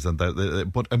teen years, and that,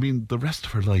 but I mean the rest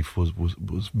of her life was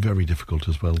very difficult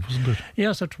as well, wasn't it?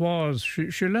 Yes, it was.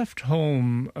 She left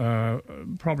home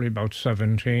probably about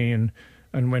 17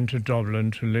 and went to Dublin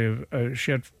to live.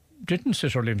 She didn't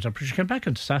sit her limbs up, but she came back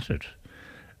and sat it.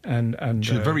 And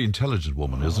she's a very intelligent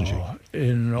woman, isn't she?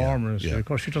 Enormously. Yeah. Of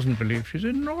course, she doesn't believe she's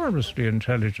enormously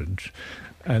intelligent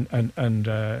and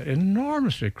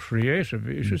enormously creative.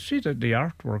 You should see the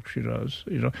artwork she does.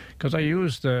 You know, because I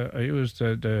used her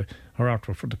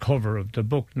artwork for the cover of the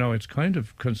book. Now it's kind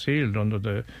of concealed under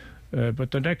the.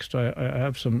 But the next, I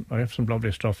have some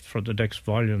lovely stuff for the next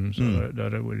volumes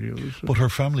that I will use. But her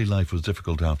family life was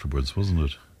difficult afterwards, wasn't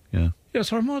it? Yeah. Yes,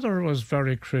 her mother was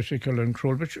very critical and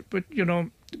cruel, but you know,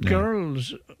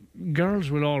 girls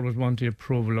will always want the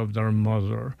approval of their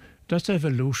mother. That's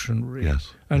evolutionary.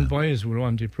 Yes. And boys will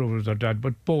want the approval of their dad,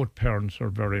 but both parents are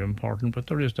very important. But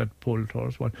there is that pull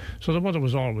towards one. So the mother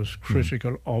was always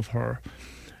critical of her,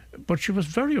 but she was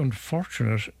very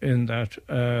unfortunate in that.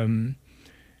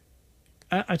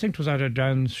 I think it was at a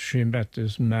dance she met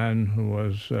this man who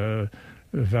was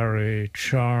very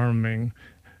charming.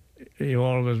 You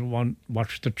always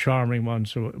watch the charming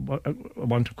ones who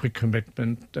want a quick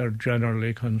commitment. They're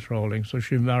generally controlling. So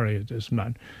she married this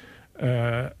man.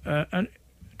 And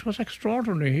it was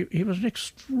extraordinary. He was an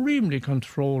extremely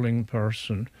controlling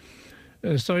person.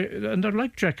 And they're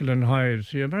like Jekyll and Hyde.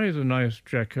 So you marry the nice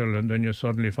Jekyll, and then you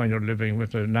suddenly find you're living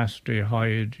with a nasty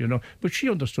Hyde, you know. But she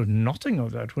understood nothing of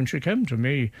that. When she came to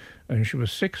me, and she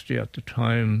was 60 at the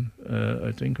time,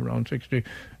 I think around 60,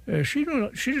 she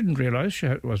didn't realise she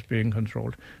was being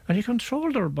controlled. And he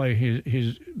controlled her by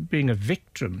his being a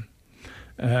victim.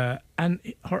 And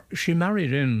she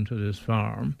married into this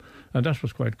farm, and that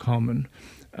was quite common.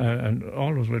 And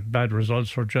always with bad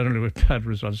results, or generally with bad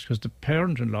results, because the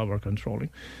parent-in-law were controlling.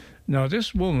 Now,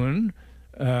 this woman,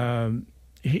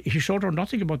 he showed her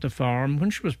nothing about the farm. When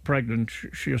she was pregnant,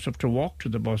 she used to have to walk to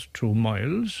the bus 2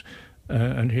 miles,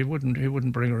 and he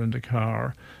wouldn't bring her in the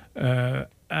car.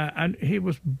 And he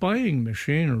was buying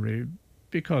machinery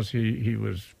because he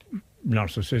was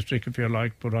narcissistic, if you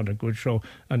like, put on a good show,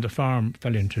 and the farm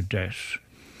fell into debt.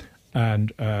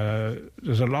 And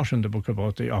there's a lot in the book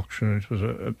about the auction. It was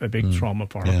a big trauma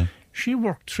for her. Yeah. She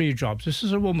worked 3 jobs. This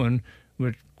is a woman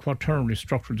with quaternary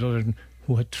structural disorder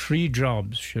who had 3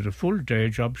 jobs. She had a full day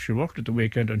job, she worked at the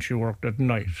weekend, and she worked at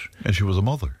night. And she was a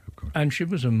mother, of course. And she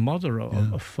was a mother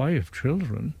of 5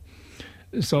 children.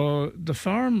 So the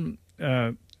farm,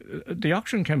 the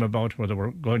auction came about where they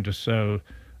were going to sell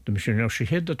the machine. You know, she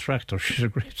hid the tractor. She's a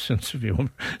great sense of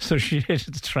humour. So she hid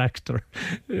the tractor.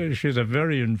 She's a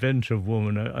very inventive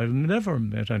woman. I've never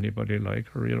met anybody like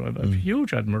her. You know, I have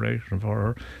huge admiration for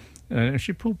her. And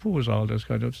she poo-poos all this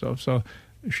kind of stuff. So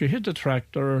she hid the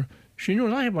tractor. She knew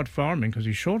nothing about farming because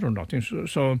he showed her nothing.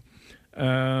 So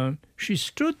she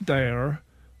stood there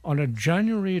on a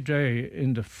January day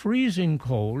in the freezing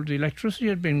cold. The electricity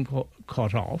had been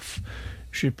cut off.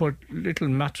 She put little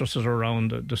mattresses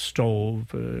around the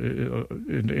stove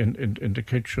in the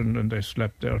kitchen, and they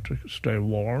slept there to stay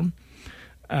warm.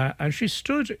 And she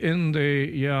stood in the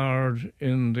yard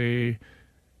in the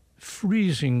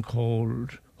freezing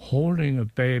cold, holding a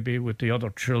baby with the other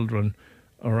children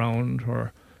around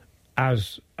her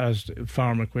as the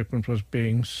farm equipment was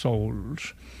being sold.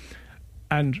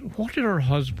 And what did her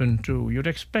husband do? You'd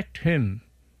expect him,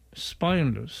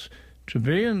 spineless, to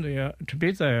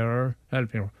be there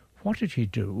helping her. What did he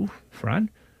do, Fran?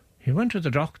 He went to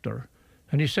the doctor,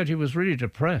 and he said he was really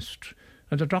depressed,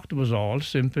 And the doctor was all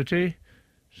sympathy,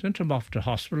 sent him off to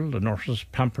hospital. The nurses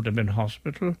pampered him in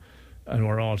hospital and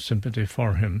were all sympathy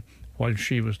for him while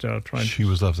she was there trying She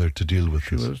was up there to deal with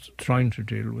this. She was trying to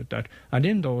deal with that. And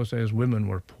in those days, women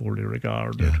were poorly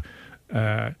regarded.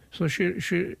 So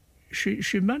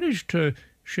she managed to...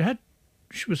 She had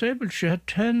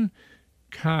 10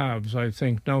 calves, I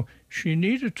think. Now, she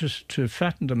needed to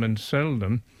fatten them and sell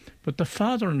them, but the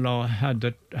father-in-law had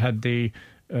the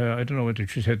I don't know whether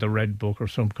she said the Red Book or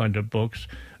some kind of books,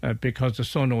 because the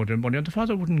son owed him money, and the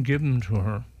father wouldn't give them to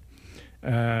her.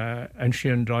 And she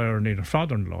and Dyer, her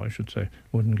father-in-law, I should say,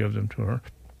 wouldn't give them to her.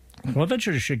 Well,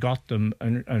 eventually she got them,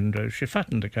 and she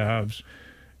fattened the calves.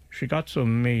 She got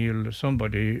some meal.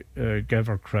 Somebody gave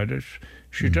her credit.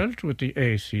 She dealt with the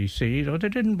ACC. Though they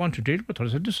didn't want to deal with her.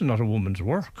 They said, this is not a woman's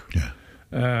work.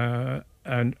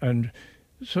 And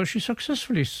so she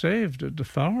successfully saved the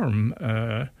farm.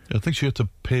 I think she had to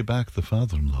pay back the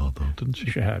father-in-law, though, didn't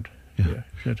she? She had. Yeah,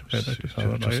 she had to pay back the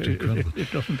father-in-law. Just incredible.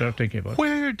 It doesn't bear thinking about.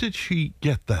 Where did she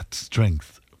get that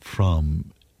strength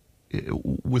from?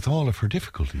 With all of her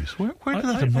difficulties, where did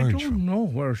that emerge from? I don't know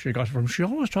where she got it from. She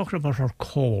always talked about her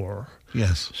core.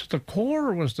 Yes. So the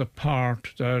core was the part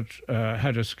that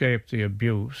had escaped the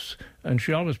abuse, and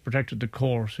she always protected the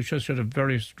core. So she had a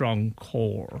very strong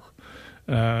core.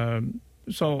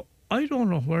 So I don't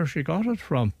know where she got it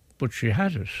from, but she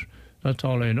had it. That's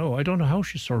all I know. I don't know how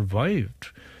she survived,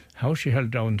 how she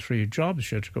held down 3 jobs.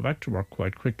 She had to go back to work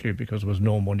quite quickly because there was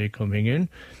no money coming in.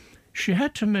 She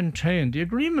had to maintain, the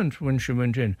agreement when she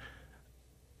went in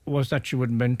was that she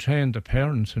would maintain the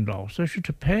parents-in-law. So she had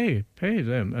to pay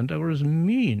them, and they were as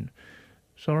mean.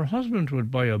 So her husband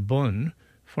would buy a bun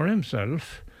for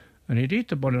himself, and he'd eat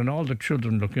the bun, and all the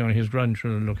children looking on, his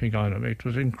grandchildren looking on him. It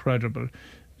was incredible.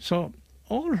 So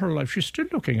all her life, she's still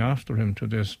looking after him to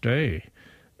this day.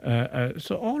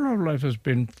 So all her life has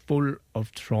been full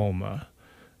of trauma,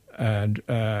 and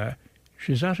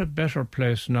she's at a better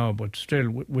place now, but still,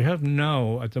 we have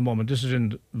now, at the moment, this is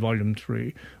in Volume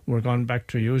 3, we're gone back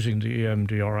to using the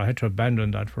EMDR. I had to abandon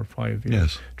that for 5 years.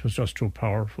 Yes. It was just too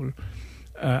powerful.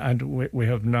 And we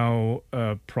have now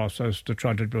processed the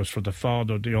tragic abuse for the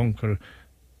father, the uncle,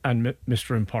 and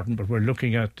Mr. Important, but we're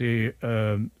looking at the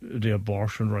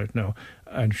abortion right now.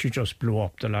 And she just blew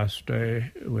up the last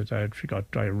day with that. She got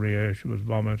diarrhea, she was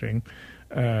vomiting.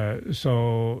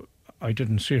 So I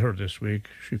didn't see her this week.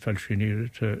 She felt she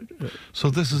needed to... So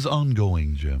this is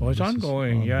ongoing, Jim? Oh, it's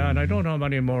ongoing, yeah, and I don't know how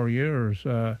many more years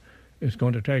it's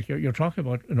going to take. You're talking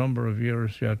about a number of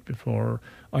years yet before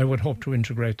I would hope to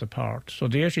integrate the parts. So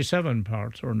the 87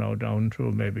 parts are now down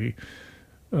to maybe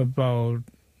about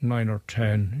 9 or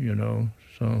 10, you know,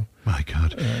 so... My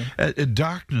God.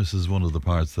 Darkness is one of the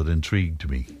parts that intrigued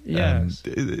me. Yes.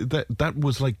 That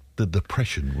was like the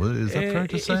depression. Is that fair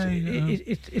to say?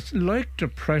 It's like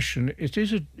depression. It's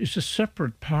a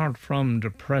separate part from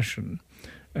depression.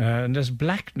 And there's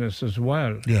blackness as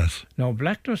well. Yes. Now,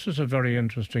 blackness is a very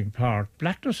interesting part.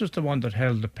 Blackness is the one that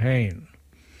held the pain,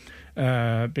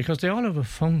 because they all have a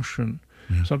function.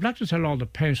 Yeah. So blackness held all the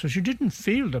pain, so she didn't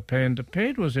feel the pain. The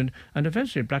pain was in, and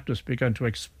eventually blackness began to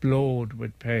explode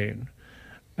with pain.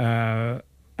 And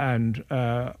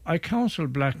I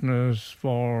counseled blackness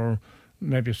for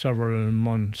maybe several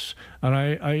months, and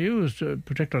I used a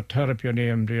particular therapy on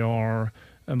EMDR.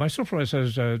 My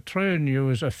supervisor says, try and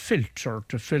use a filter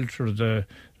to filter the...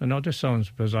 I know this sounds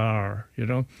bizarre, you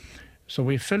know. So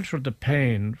we filtered the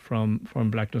pain from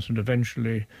blackness, and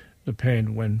eventually the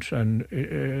pain went, and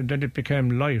then it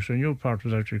became light. A new part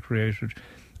was actually created.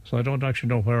 So I don't actually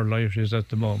know where light is at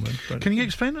the moment. But can you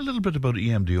explain a little bit about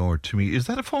EMDR to me? Is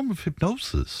that a form of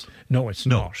hypnosis? No, it's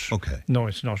not. Okay. No,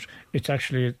 it's not. It's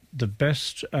actually the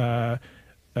best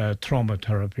trauma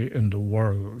therapy in the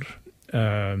world.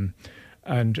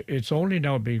 And it's only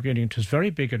now beginning. It's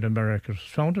very big in America. It was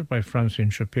founded by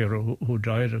Francine Shapiro, who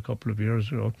died a couple of years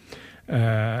ago.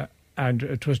 And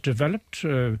it was developed...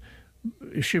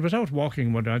 she was out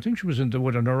walking one day. I think she was in the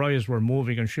wood, and her eyes were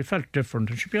moving, and she felt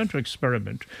different, and she began to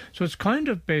experiment. So it's kind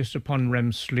of based upon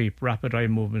REM sleep, rapid eye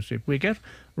movement sleep. We get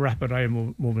rapid eye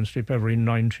movement sleep every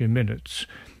 90 minutes,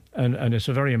 and it's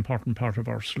a very important part of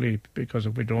our sleep, because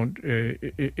if we don't,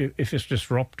 if it's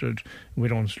disrupted, we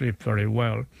don't sleep very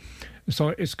well. So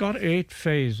it's got 8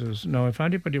 phases. Now, if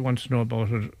anybody wants to know about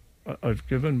it, I've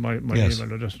given my yes.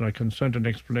 email address, and I can send an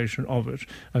explanation of it.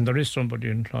 And there is somebody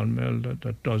in Clonmel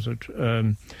that does it.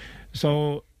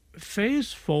 So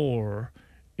phase 4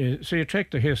 So you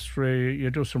take the history, you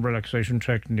do some relaxation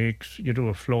techniques, you do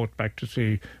a float back to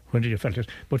see when you felt it.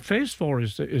 But phase 4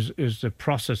 is the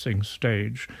processing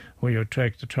stage, where you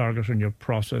take the target and you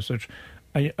process it.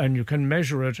 And you can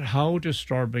measure it. How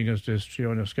disturbing is this to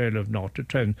you on a scale of 0 to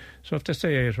 10? So if they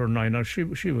say 8 or 9, now she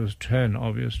was 10,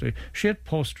 obviously. She had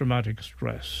post-traumatic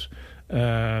stress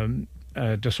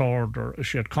disorder.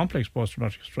 She had complex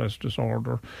post-traumatic stress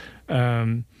disorder.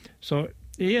 So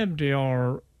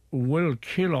EMDR will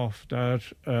kill off that.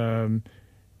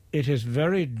 It is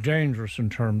very dangerous in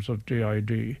terms of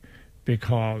DID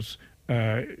because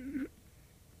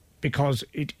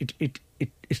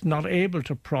it's not able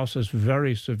to process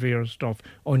very severe stuff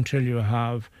until you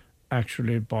have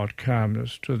actually brought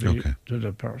calmness to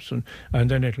the person, and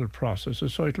then it'll process it.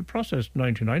 So it'll process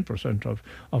 99%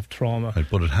 of trauma. Right,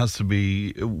 but it has to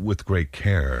be with great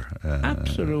care.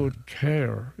 Absolute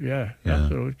care, yeah,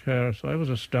 absolute care. So I was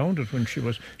astounded when she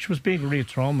was being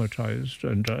re-traumatized,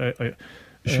 and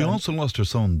she also lost her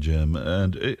son, Jim,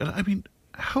 and I mean,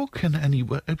 how can you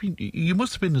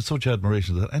must have been in such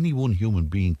admiration that any one human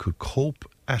being could cope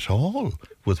at all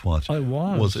with what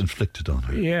was inflicted on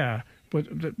her. Yeah, but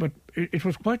it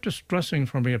was quite distressing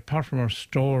for me, apart from her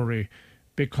story,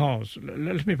 because,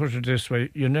 let me put it this way,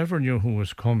 you never knew who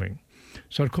was coming.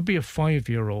 So it could be a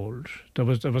 5-year-old. There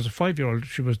was a 5-year-old,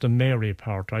 she was the Mary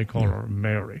part, I call her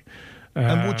Mary.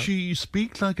 And would she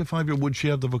speak like a 5-year-old? Would she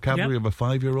have the vocabulary of a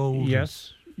 5-year-old?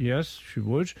 Yes, she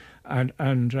would. And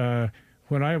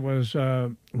when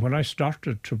I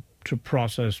started to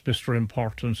process Mr.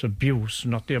 Important's abuse,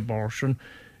 not the abortion,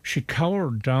 she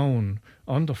cowered down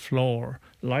on the floor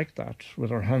like that, with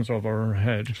her hands over her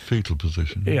head. Fetal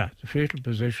position. Yeah, the fetal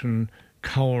position,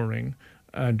 cowering.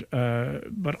 And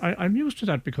but I'm used to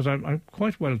that because I'm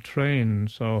quite well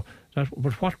trained. So that,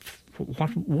 but what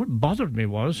bothered me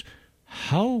was,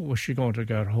 how was she going to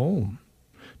get home?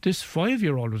 This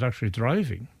 5-year-old was actually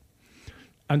driving.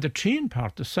 And the teen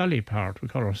part, the Sally part, we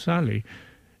call her Sally,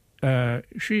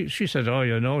 she said, she said, I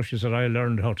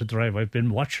learned how to drive. I've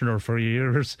been watching her for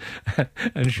years.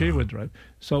 And she would drive.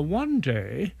 So one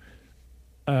day,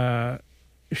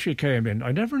 she came in.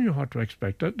 I never knew what to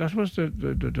expect. That was the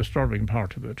disturbing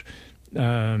part of it.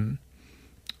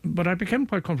 But I became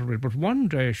quite comfortable. But one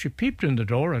day, she peeped in the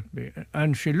door at me,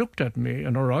 and she looked at me,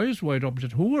 and her eyes wide up and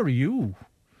said, "Who are you?"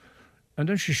 And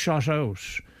then she shot out.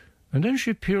 And then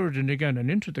she peered in again and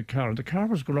into the car. The car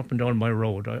was going up and down my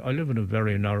road. I live in a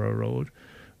very narrow road.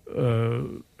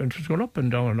 And it was going up and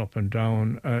down and up and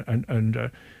down.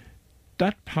 And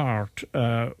that part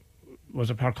was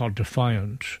a part called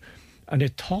Defiant. And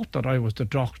it thought that I was the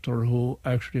doctor who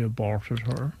actually aborted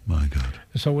her. My God.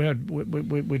 So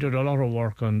we did a lot of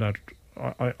work on that.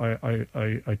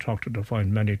 I talked to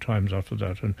Defiant many times after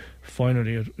that, and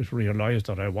finally it realised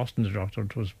that I wasn't the doctor.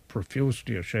 It was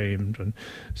profusely ashamed and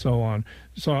so on.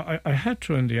 So I had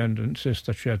to, in the end, insist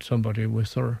that she had somebody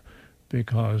with her,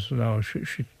 because now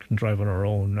she can drive on her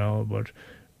own now, but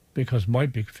because my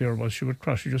big fear was she would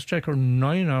crash. It just take her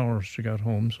 9 hours to get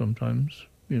home sometimes,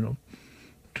 to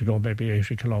go maybe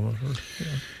 80 kilometres.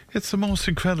 It's the most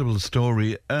incredible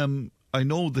story. I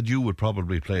know that you would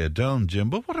probably play it down, Jim,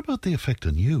 but what about the effect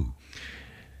on you?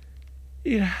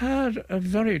 It had a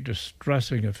very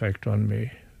distressing effect on me,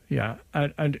 yeah.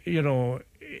 And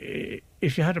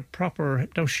if you had a proper...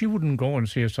 Now, she wouldn't go and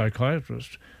see a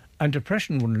psychiatrist, and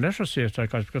depression wouldn't let her see a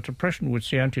psychiatrist, because depression would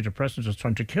see antidepressants as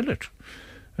trying to kill it.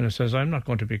 And it says, I'm not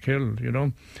going to be killed,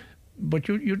 But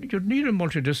you'd need a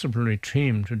multidisciplinary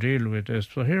team to deal with this.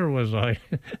 So here was I,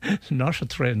 not a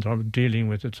trained on dealing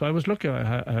with it. So I was lucky I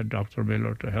had Dr.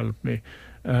 Miller to help me.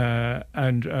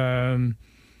 And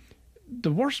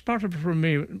the worst part of it for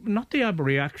me, not the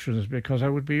abreactions, because I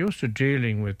would be used to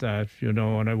dealing with that,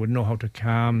 and I would know how to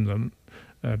calm them,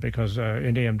 because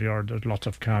in EMDR there's lots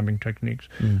of calming techniques.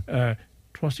 It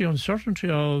was the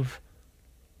uncertainty of,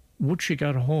 would she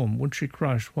get home? Would she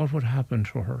crash? What would happen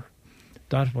to her?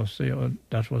 That was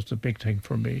the big thing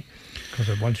for me,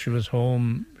 because once she was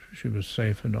home, she was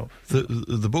safe enough.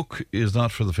 The book is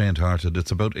not for the faint-hearted.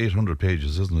 It's about 800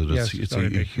 pages, isn't it? Yes, it's a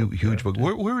huge book.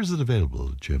 Where is it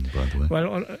available, Jim, by the way?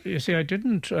 Well, you see, I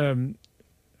didn't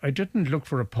look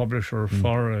for a publisher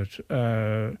for it.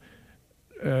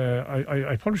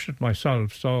 I published it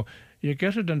myself, so you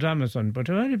get it on Amazon. But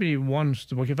if anybody wants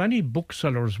the book, if any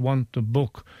booksellers want the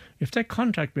book, if they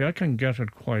contact me, I can get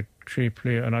it quite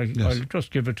cheaply, and I'll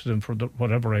just give it to them for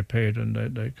whatever I paid, and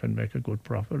they can make a good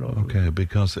profit of it. Okay,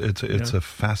 because it's a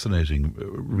fascinating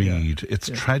read. It's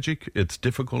tragic, it's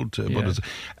difficult, but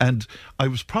and I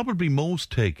was probably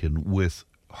most taken with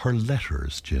her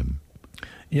letters, Jim.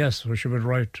 Yes, well, she would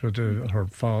write to her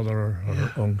father or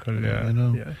her uncle. Yeah, I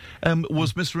know. Yeah.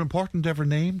 Was Mr. Important ever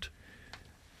named?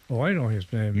 Oh, I know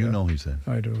his name. You know his name?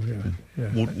 I do, yeah.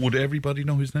 Would everybody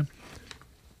know his name?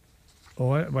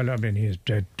 Oh, well, I mean, he's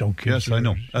dead donkey. Yes, I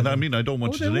know. And I mean, I don't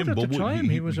want you to name him, but but at the time,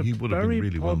 he was a would have been very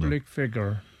really public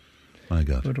figure. My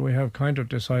God. But we have kind of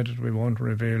decided we won't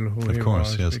reveal who he was. Of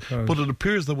course, yes. But it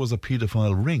appears there was a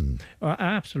paedophile ring.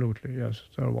 Absolutely, yes,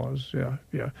 there was, yeah.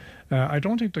 I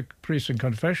don't think the priest in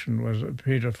confession was a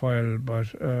paedophile, but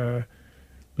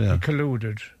he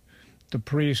colluded. The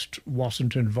priest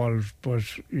wasn't involved, but,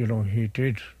 he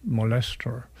did molest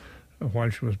her while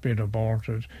she was being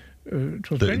aborted.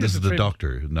 This is the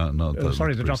doctor, not the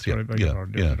sorry, the priest. doctor. I beg your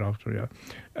pardon. The doctor.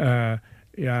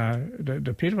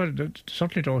 The paedophile,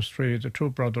 certainly those three, the two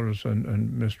brothers and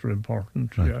Mr.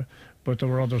 Important. Right. Yeah, but there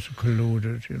were others who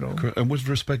colluded. And with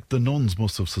respect, the nuns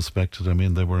must have suspected. I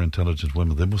mean, they were intelligent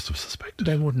women. They must have suspected.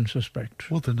 They wouldn't suspect.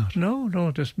 Would they not? No.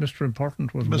 This Mr.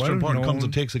 Important was Mr. Important comes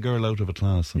and takes a girl out of a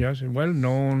class. Yes, well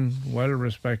known, well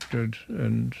respected,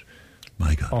 and.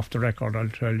 My God. Off the record, I'll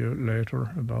tell you later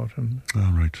about him.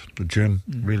 All right. Jim,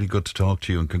 really good to talk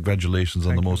to you, and congratulations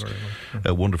on the most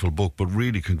wonderful book, but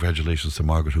really congratulations to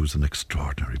Margaret, who's an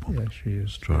extraordinary woman. Yes, she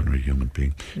is. Extraordinary human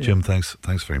being. Yeah. Jim, thanks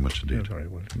very much indeed. You're very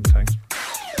welcome. Thanks.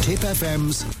 Tip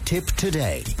FM's Tip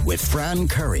Today with Fran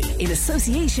Curry. In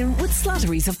association with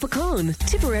Slattery's of Puckane,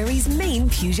 Tipperary's main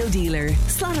Peugeot dealer.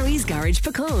 Slattery's Garage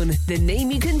Puckane, the name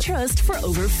you can trust for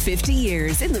over 50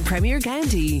 years in the Premier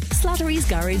County.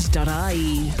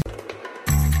 Slattery'sGarage.ie.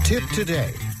 Tip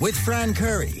Today with Fran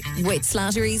Curry. With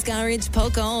Slattery's Garage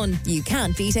Puckane, you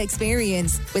can't beat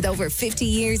experience. With over 50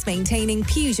 years maintaining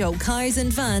Peugeot cars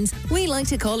and vans, we like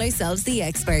to call ourselves the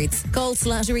experts. Call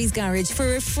Slattery's Garage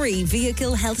for a free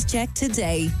vehicle health check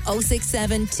today.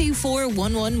 067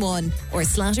 24111 or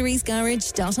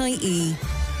Slattery'sGarage.ie.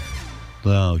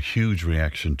 Now, huge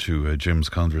reaction to Jim's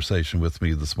conversation with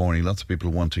me this morning. Lots of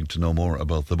people wanting to know more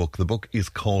about the book. The book is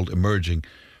called Emerging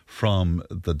from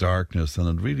the Darkness, and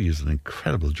it really is an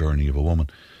incredible journey of a woman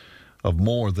of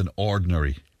more than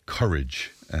ordinary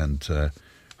courage and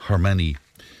her many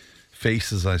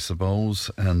faces, I suppose,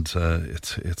 and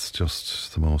it's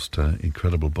just the most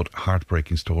incredible but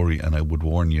heartbreaking story, and I would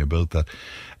warn you about that.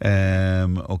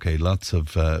 Okay, lots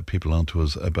of people on to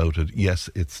us about it. Yes,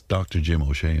 it's Dr. Jim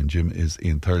O'Shea, and Jim is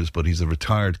in Thurles, but he's a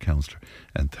retired counsellor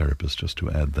and therapist, just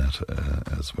to add that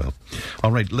as well.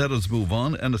 All right, let us move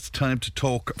on, and it's time to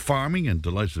talk farming, and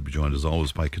delighted to be joined as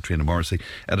always by Katrina Morrissey,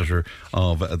 editor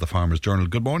of the Farmers Journal.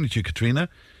 Good morning to you, Katrina.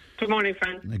 Good morning,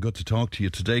 Fran. Good to talk to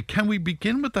you today. Can we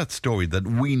begin with that story, that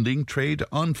weaning trade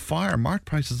on fire? Mark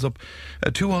prices up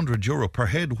 €200 per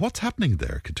head. What's happening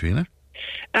there, Katrina?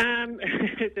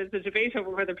 There's a debate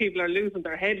over whether people are losing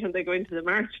their head when they go into the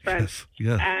March, Fran.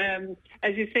 Yes.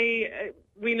 As you say,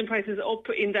 weaning prices up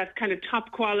in that kind of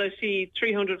top quality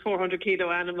 300, 400 kilo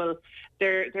animal.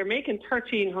 They're making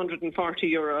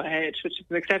 €1,340 a head, which is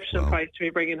an exceptional price to be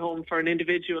bringing home for an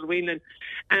individual weanling.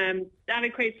 That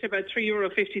equates to about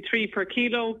 €3.53 per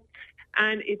kilo,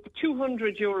 and it's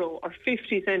 €200 or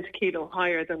 50 cents a kilo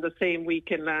higher than the same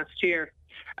weekend last year.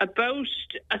 About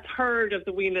a third of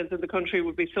the weanlings in the country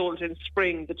would be sold in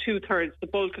spring. The 2/3, the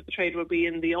bulk of the trade, will be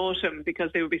in the autumn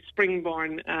because they will be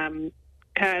spring-born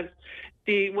calves.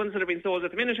 The ones that are being sold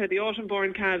at the minute are the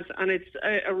autumn-born calves, and it's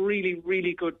a really,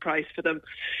 really good price for them.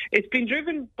 It's been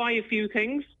driven by a few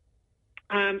things.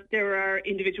 There are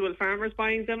individual farmers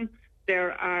buying them.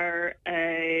 There are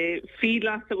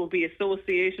feedlots that will be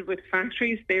associated with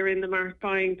factories. They're in the market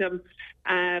buying them.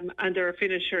 And there are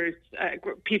finishers,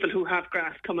 people who have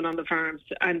grass coming on the farms,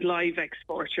 and live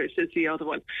exporters is the other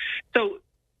one. So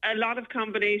a lot of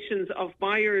combinations of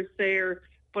buyers there,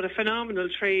 but a phenomenal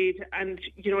trade. And,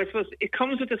 I suppose it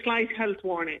comes with a slight health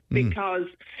warning, because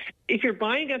if you're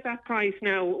buying at that price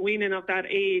now, weaning of that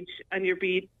age, and you're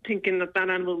thinking that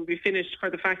animal will be finished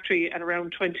for the factory at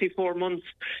around 24 months,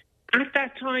 at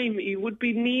that time, you would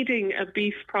be needing a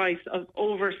beef price of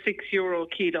over €6 a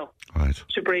kilo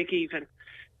to break even.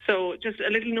 So just a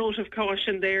little note of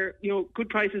caution there. Good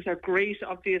prices are great,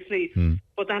 obviously,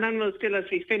 but that animal still has to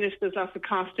be finished. There's lots of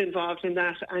cost involved in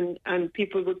that, and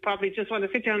people would probably just want to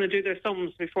sit down and do their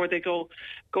sums before they go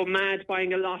mad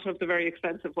buying a lot of the very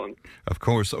expensive ones. Of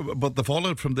course, but the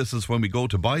fallout from this is when we go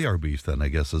to buy our beef then, I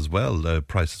guess, as well,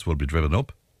 prices will be driven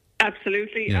up.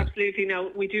 Absolutely.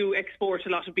 Now, we do export a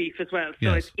lot of beef as well,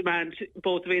 so it's demand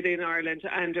both within Ireland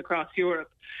and across Europe.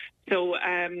 So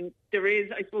there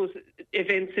is, I suppose,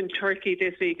 events in Turkey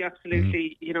this week,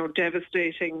 absolutely,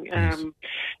 devastating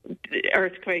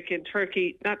earthquake in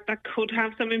Turkey. That could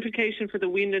have some implication for the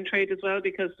weanling trade as well,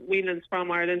 because weanlings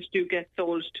from Ireland do get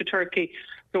sold to Turkey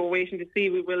So we're waiting to see.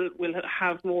 We'll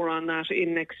have more on that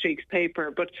in next week's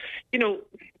paper. But,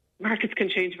 markets can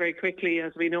change very quickly,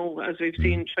 as we know, as we've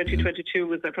seen. 2022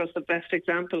 was, perhaps, the best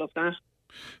example of that.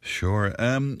 Sure.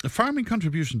 Farming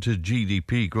contribution to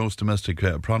GDP, gross domestic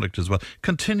product as well,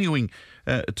 continuing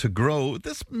to grow.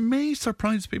 This may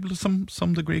surprise people to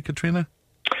some degree, Katrina.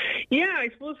 Yeah, I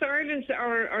suppose Ireland,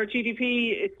 our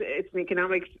GDP, it's an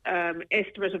economic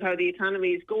estimate of how the economy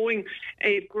is going.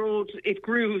 It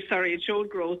showed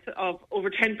growth of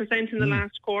over 10% in the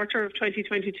last quarter of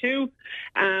 2022.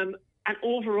 And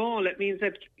overall, it means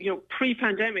that,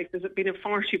 pre-pandemic, there's been a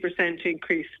 40%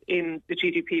 increase in the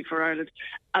GDP for Ireland.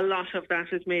 A lot of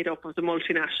that is made up of the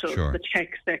multinationals, the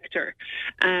tech sector.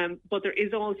 But there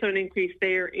is also an increase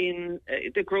there in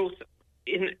the growth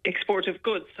in export of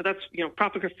goods. So that's,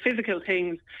 proper physical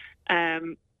things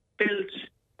built,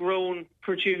 grown,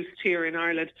 produced here in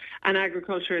Ireland. And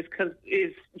agriculture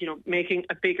is making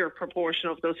a bigger proportion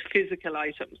of those physical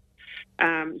items.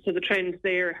 So the trend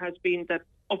there has been that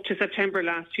up to September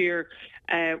last year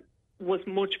was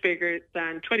much bigger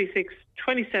than 2016,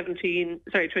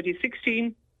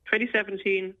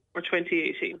 2017 or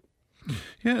 2018.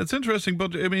 Yeah, it's interesting,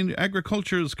 but I mean,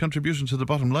 agriculture's contribution to the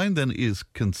bottom line then is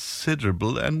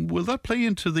considerable, and will that play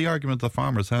into the argument that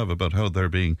farmers have about how they're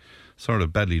being sort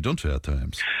of badly done to at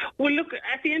times? Well, look,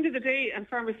 at the end of the day, and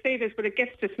farmers say this, but it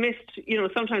gets dismissed,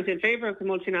 sometimes in favour of the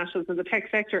multinationals and the tech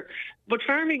sector, but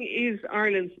farming is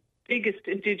Ireland's biggest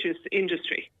indigenous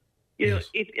industry.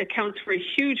 It accounts for a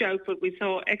huge output. We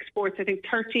saw exports, I think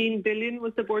 13 billion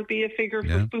was the Bord Bia figure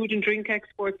for food and drink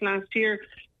exports last year.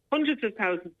 Hundreds of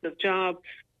thousands of jobs,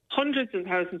 hundreds of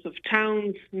thousands of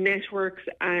towns, networks,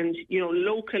 and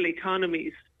local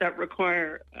economies that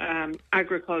require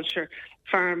agriculture,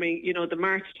 farming. The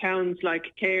Mart towns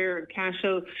like Cahir and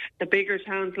Cashel, the bigger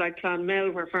towns like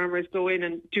Clonmel, where farmers go in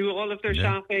and do all of their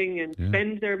shopping and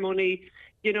spend their money.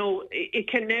 It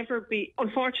can never be.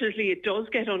 Unfortunately, it does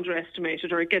get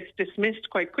underestimated, or it gets dismissed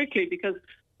quite quickly because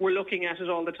we're looking at it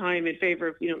all the time in favour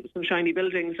of, some shiny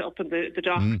buildings up in the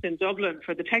docks in Dublin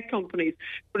for the tech companies.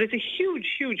 But it's a huge,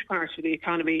 huge part of the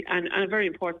economy and a very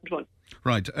important one.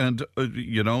 Right. And,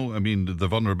 the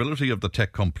vulnerability of the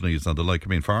tech companies and the like,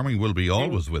 farming will be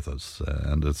always with us.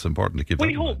 And it's important to keep that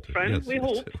in mind. We hope, friend. Yes, we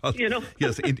hope. Well,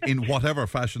 yes, in whatever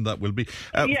fashion that will be.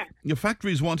 Your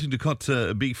factories wanting to cut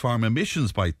beef farm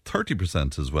emissions by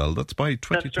 30% as well. That's by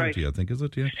 2030, I think, is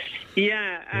it?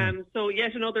 Yeah. So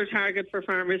yet another target for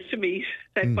farmers to meet,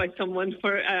 set by someone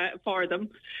for them.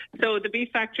 So the beef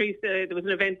factories, there was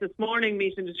an event this morning,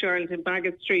 Meat Industry Ireland in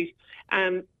Bagot Street,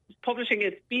 publishing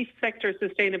its beef sector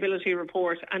sustainability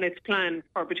report and its plan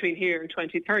for between here and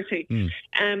 2030.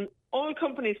 All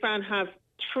companies, Fran, have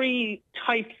three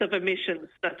types of emissions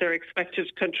that they're expected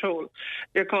to control.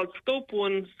 They're called Scope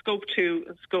 1, Scope 2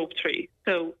 and Scope 3.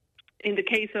 So in the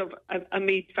case of a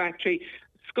meat factory,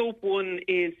 Scope 1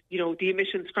 is, the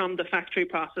emissions from the factory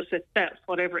process itself,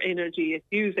 whatever energy it's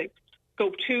using.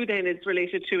 Scope 2 then is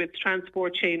related to its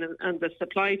transport chain and the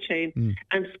supply chain.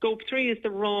 And Scope 3 is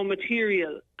the raw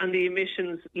material and the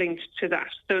emissions linked to that.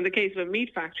 So in the case of a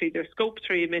meat factory, their Scope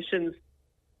 3 emissions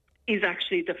is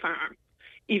actually the farm,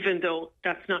 even though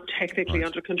that's not technically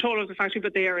under control of the factory,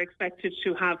 but they are expected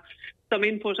to have some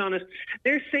input on it.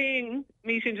 They're saying,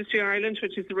 Meat Industry Ireland,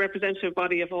 which is the representative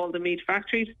body of all the meat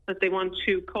factories, that they want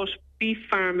to cut beef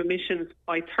farm emissions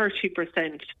by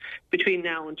 30% between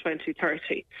now and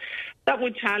 2030. That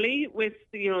would tally with,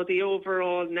 the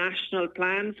overall national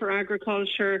plan for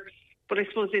agriculture, but I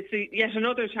suppose it's yet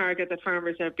another target that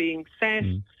farmers are being set.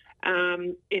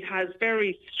 It has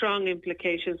very strong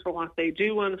implications for what they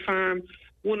do on farm.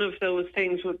 One of those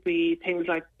things would be things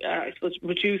like,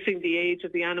 reducing the age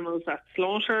of the animals that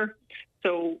slaughter.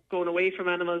 So going away from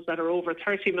animals that are over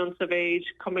 30 months of age,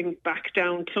 coming back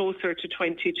down closer to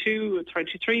 22 or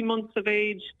 23 months of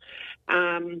age.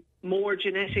 More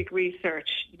genetic research,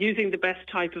 using the best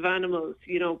type of animals,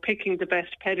 picking the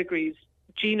best pedigrees,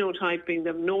 genotyping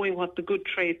them, knowing what the good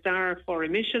traits are for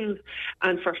emissions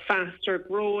and for faster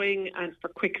growing and for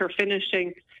quicker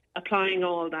finishing, applying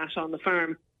all that on the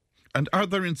farm. And are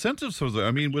there incentives for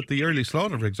that? With the early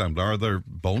slaughter, for example, are there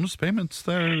bonus payments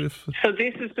there? So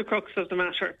this is the crux of the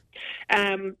matter.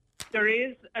 There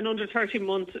is an under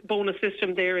 30-month bonus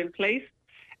system there in place.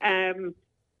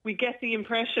 We get the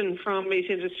impression from Meat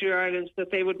Industry Ireland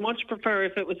that they would much prefer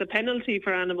if it was a penalty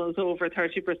for animals over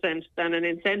 30% than an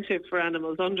incentive for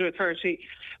animals under 30.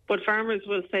 But farmers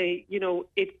will say,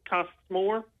 it costs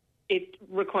more. it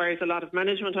requires a lot of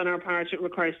management on our part. It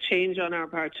requires change on our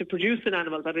part to produce an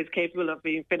animal that is capable of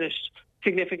being finished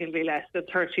significantly less than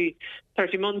 30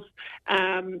 months,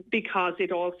 because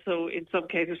it also, in some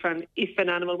cases, if an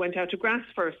animal went out to grass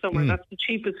for a summer, that's the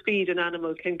cheapest feed an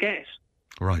animal can get.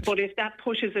 Right. But if that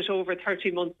pushes it over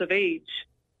 30 months of age,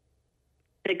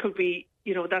 it could be,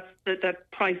 that's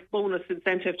that price bonus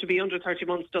incentive to be under 30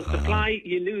 months doesn't apply.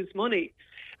 You lose money.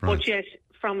 Right. But yet,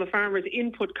 from a farmer's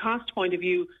input cost point of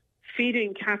view,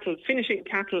 finishing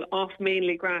cattle off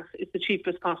mainly grass is the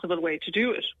cheapest possible way to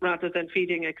do it, rather than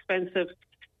feeding expensive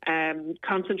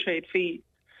concentrate feed.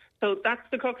 So that's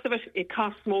the crux of it. It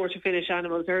costs more to finish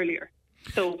animals earlier.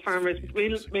 So farmers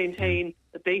will maintain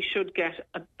that they should get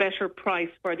a better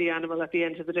price for the animal at the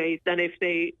end of the day than if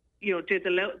they, did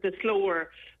the slower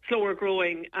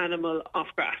growing animal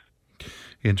off grass.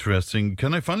 Interesting.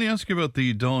 Can I finally ask you about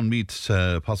the Dawn Meats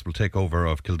possible takeover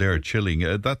of Kildare Chilling?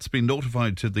 That's been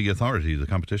notified to the authority, the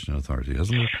competition authority,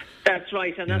 hasn't it? That's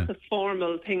right, and that's a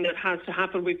formal thing that has to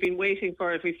happen. We've been waiting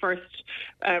for it. We first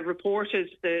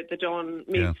reported the Dawn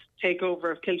Meats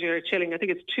takeover of Kildare Chilling, I think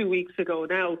it's 2 weeks ago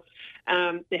now.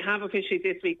 They have officially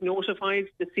this week notified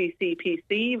the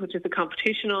CCPC, which is the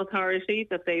competition authority,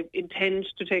 that they intend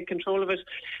to take control of it.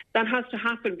 That has to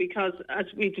happen because, as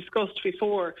we discussed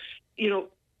before,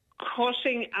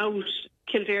 cutting out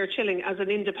Kildare Chilling as an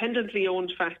independently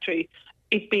owned factory,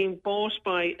 it being bought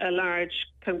by a large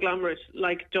conglomerate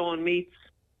like Dawn Meats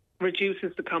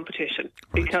reduces the competition,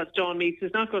 because Dawn Meats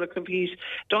is not going to compete.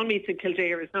 Dawn Meats in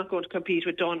Kildare is not going to compete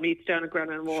with Dawn Meats down at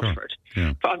Grannon and Waterford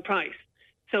on price.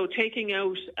 So taking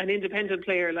out an independent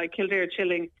player like Kildare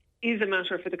Chilling is a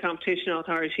matter for the competition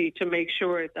authority to make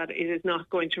sure that it is not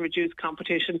going to reduce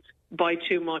competition by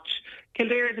too much.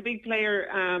 Kildare is a big player,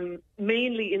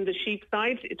 mainly in the sheep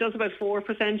side. It does about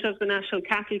 4% of the national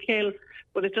cattle kill,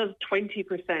 but it does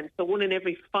 20%. So 1 in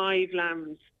every 5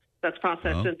 lambs that's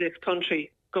processed in this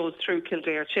country goes through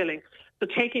Kildare Chilling. So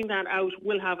taking that out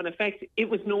will have an effect. It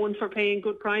was known for paying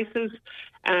good prices,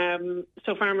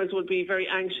 so farmers would be very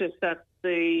anxious that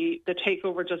the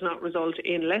takeover does not result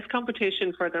in less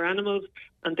competition for their animals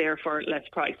and therefore less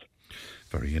price.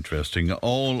 Very interesting.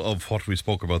 All of what we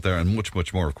spoke about there and much,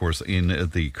 much more, of course, in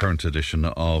the current edition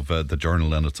of the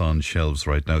Journal, and it's on shelves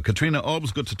right now. Katrina,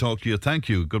 always good to talk to you. Thank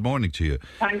you. Good morning to you.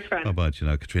 Thanks, Fran. How about you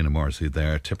now? Katrina Morrissey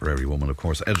there, Tipperary woman, of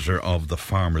course, editor of the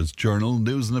Farmers Journal.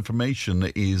 News and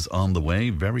information is on the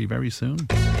way very, very soon.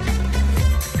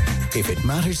 If it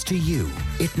matters to you,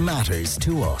 it matters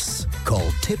to us. Call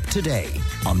Tip today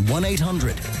on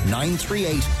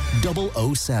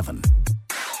 1-800-938-007.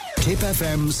 Tip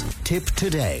FM's Tip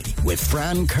Today with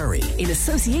Fran Curry. In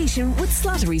association with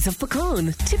Slattery's of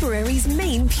Puckane, Tipperary's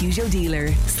main Peugeot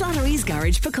dealer. Slattery's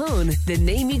Garage Puckane, the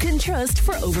name you can trust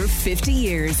for over 50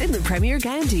 years in the Premier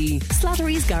County.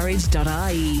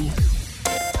 Slattery'sGarage.ie.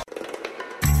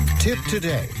 Tip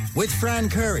Today with Fran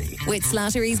Curry. With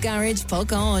Slattery's Garage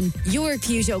Puckane, your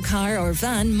Peugeot car or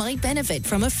van might benefit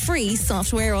from a free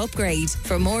software upgrade.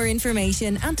 For more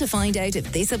information and to find out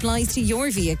if this applies to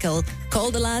your vehicle, call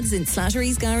the lads in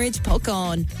Slattery's Garage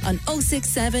Puckane on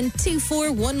 067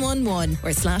 24111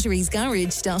 or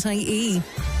Slattery'sGarage.ie.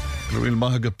 Real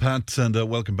Mahaga Pat, and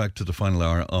welcome back to the final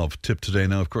hour of Tip Today.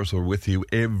 Now, of course, we're with you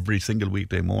every single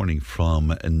weekday morning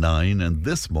from 9, and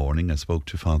this morning I spoke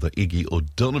to Father Iggy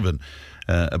O'Donovan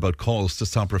about calls to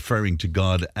stop referring to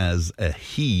God as a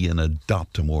he and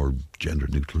adopt a more gender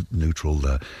neutral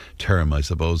term, I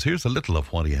suppose. Here's a little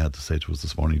of what he had to say to us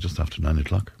this morning just after 9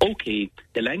 o'clock. Okay,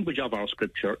 the language of our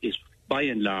scripture is by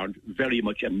and large very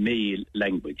much a male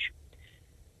language.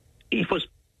 It was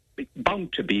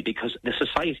bound to be because the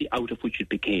society out of which it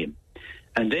became.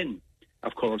 And then,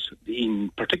 of course,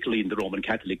 particularly in the Roman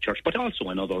Catholic Church, but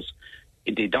also in others,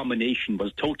 the domination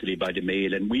was totally by the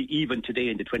male. And we, even today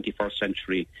in the 21st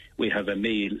century, we have a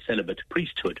male celibate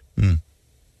priesthood.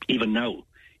 Even now,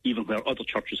 even where other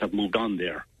churches have moved on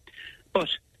there.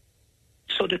 But,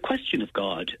 so the question of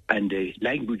God and the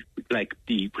language, like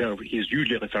where he is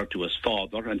usually referred to as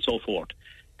Father and so forth,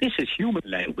 this is human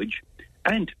language.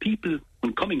 And people,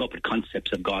 when coming up with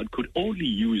concepts of God, could only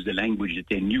use the language that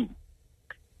they knew,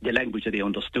 the language that they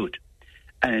understood.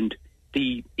 And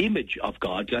the image of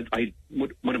God, I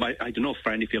don't know,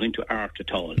 Fran, if you're into art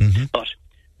at all, but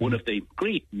one of the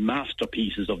great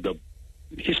masterpieces of the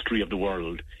history of the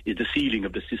world is the ceiling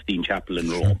of the Sistine Chapel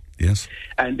in Rome. Yes.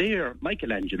 And there,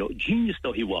 Michelangelo, genius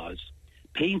though he was,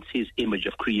 paints his image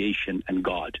of creation and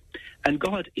God. And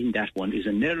God in that one is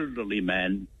an elderly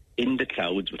man in the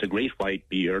clouds with a great white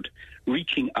beard,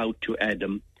 reaching out to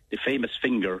Adam, the famous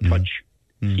finger touch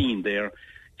scene there.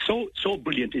 So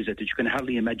brilliant is it that you can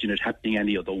hardly imagine it happening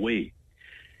any other way.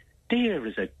 There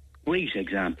is a great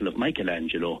example of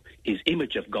Michelangelo. His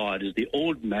image of God is the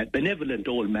old man, benevolent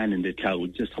old man in the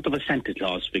clouds, a sort of a Santa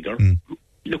Claus figure,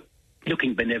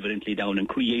 looking benevolently down and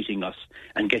creating us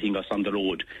and getting us on the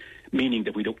road, meaning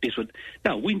that we don't.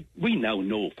 Now we now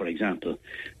know, for example,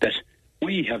 that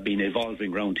we have been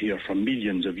evolving around here for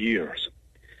millions of years,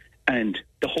 and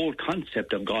the whole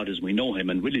concept of God as we know Him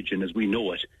and religion as we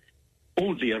know it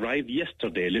only arrived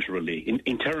yesterday, literally,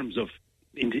 in terms of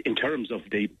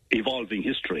the evolving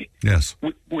history. Yes.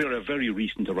 We're a very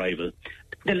recent arrival.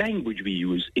 The language we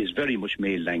use is very much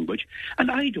male language,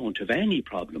 and I don't have any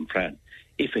problem, Fran,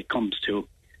 if it comes to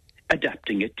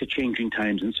adapting it to changing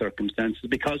times and circumstances,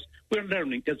 because we're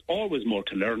learning. There's always more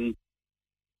to learn.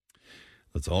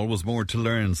 There's always more to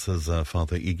learn, says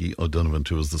Father Iggy O'Donovan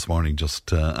to us this morning,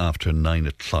 just after 9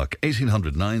 o'clock.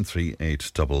 1800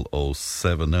 938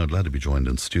 007. Now, glad to be joined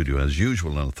in studio, as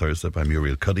usual, on a Thursday by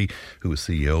Muriel Cuddy, who is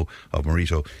CEO of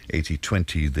Marito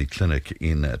 8020, the clinic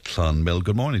in Clonmel.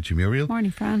 Good morning to you, Muriel.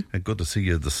 Morning, Fran. Good to see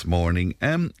you this morning.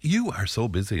 You are so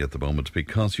busy at the moment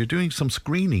because you're doing some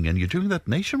screening, and you're doing that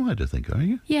nationwide, I think, are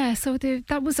you? Yeah, so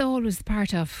that was always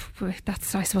part of,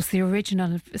 that's, I suppose, the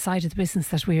original side of the business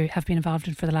that we have been involved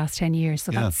in for the last 10 years,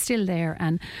 so that's still there,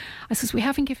 and I suppose we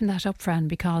haven't given that up, Fran,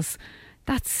 because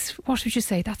that's, what would you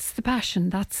say, that's the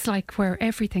passion, that's like where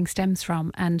everything stems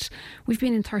from. And we've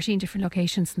been in 13 different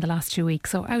locations in the last 2 weeks,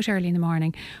 so out early in the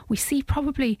morning we see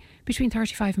probably between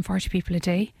 35 and 40 people a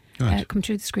day come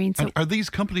through the screen. So, are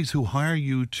these companies who hire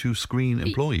you to screen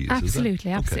employees? Absolutely,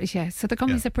 absolutely, yeah. So the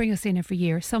companies that bring us in every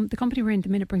year, the company we're in at the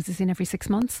minute brings us in every 6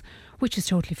 months, which is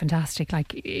totally fantastic.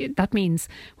 Like, that means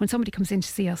when somebody comes in to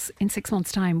see us in 6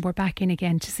 months' time, we're back in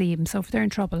again to see them. So if they're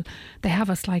in trouble, they have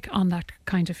us like on that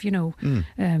kind of,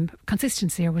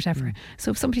 consistency or whatever. So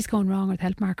if somebody's going wrong or the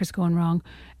health marker's going wrong,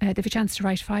 they have a chance to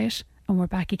rectify it. And we're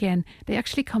back again. They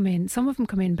actually come in, some of them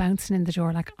come in bouncing in the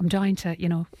door like, I'm dying to,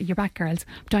 you're back, girls,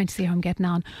 I'm dying to see how I'm getting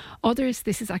on. Others,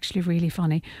 this is actually really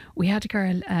funny. We had a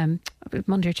girl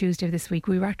Monday or Tuesday of this week.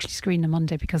 We were actually screening on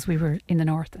Monday because we were in the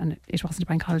north and it wasn't a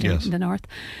bank holiday in the north,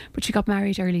 but she got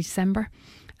married early December.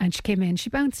 And she came in, she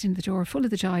bounced in the door full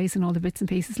of the joys and all the bits and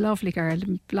pieces. Lovely girl,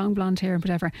 long blonde hair and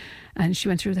whatever. And she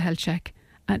went through the health check.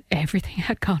 And everything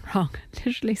had gone wrong,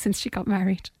 literally, since she got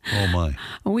married. Oh, my.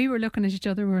 And we were looking at each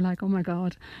other and we were like, oh, my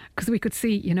God. Because we could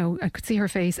see, I could see her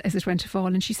face as it went to fall.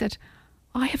 And she said,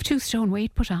 I have 2 stone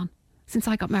weight put on since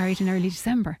I got married in early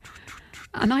December.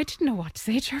 And I didn't know what to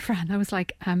say to her friend. I was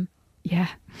like, yeah.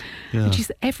 And she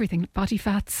said everything, body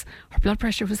fats, her blood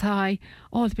pressure was high,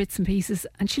 all the bits and pieces.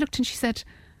 And she looked and she said,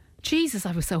 Jesus,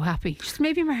 I was so happy. She said,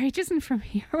 maybe marriage isn't for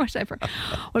me or whatever.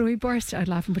 Well, we burst out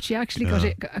laughing, but she actually got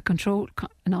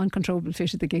an uncontrollable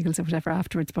fit of the giggles or whatever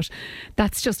afterwards. But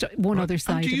that's just one other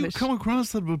side of it. Do you come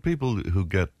across that with people who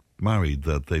get married,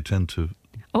 that they tend to...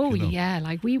 Oh, yeah,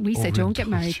 like we say don't get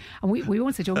married. And we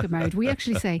won't say don't get married. We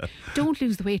actually say don't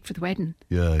lose the weight for the wedding.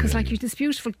 Because you're this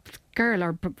beautiful girl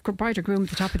or bride or groom at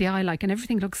the top of the aisle, like, and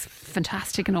everything looks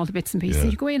fantastic and all the bits and pieces.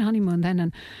 You go in honeymoon then,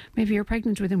 and maybe you're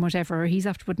pregnant with him, whatever, or he's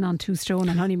after putting on 2 stone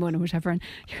on honeymoon or whatever, and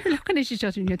you're looking at each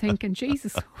other and you're thinking,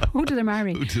 Jesus, who did I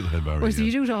marry? Who did I marry? Whereas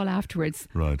you do it all afterwards,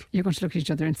 right? You're going to look at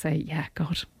each other and say, yeah,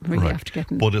 God, really after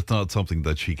getting... But it's not something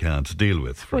that she can't deal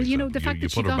with, for example. The fact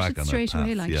that she got it straight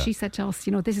away, like she said to us,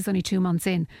 this is only 2 months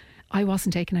in. I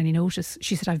wasn't taking any notice.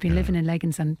 She said, I've been living in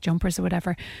leggings and jumpers or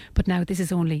whatever, but now this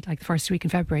is only like the first week in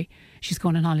February. She's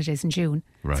going on holidays in June.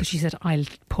 Right. So she said, I'll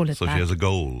pull it back. So she has a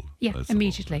goal. Yeah,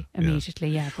 immediately,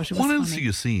 yeah. But it was what else are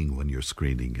you seeing when you're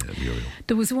screening, Muriel?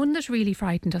 There was one that really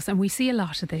frightened us, and we see a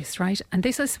lot of this, right? And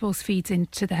this, I suppose, feeds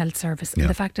into the health service, and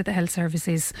the fact that the health service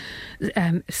is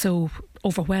so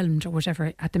overwhelmed or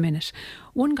whatever at the minute.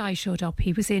 One guy showed up,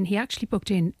 he actually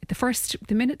booked in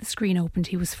the minute the screen opened,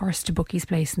 he was first to book his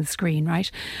place in the screen, right?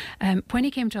 When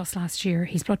he came to us last year,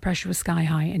 his blood pressure was sky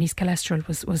high and his cholesterol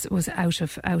was out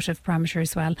of parameter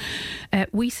as well.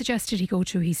 We suggested he go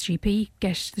to his GP,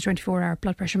 get the 24-hour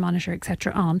blood pressure monitor,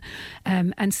 etc. on,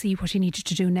 and see what he needed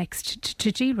to do next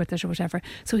to deal with it or whatever.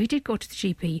 So he did go to the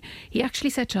GP. He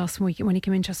actually said to us when he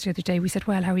came in to us the other day, we said,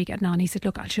 well, how are you getting on? He said,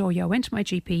 look, I'll show you. I went to my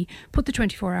GP, put the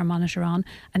 24-hour monitor on,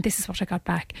 and this is what I got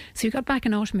back. So he got back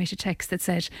an automated text that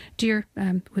said, dear,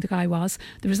 who the guy was,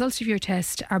 the results of your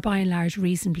test are by and large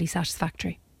reasonably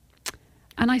satisfactory.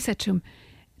 And I said to him,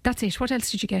 that's it, what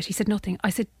else did you get? He said, nothing. I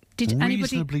said, did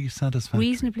anybody...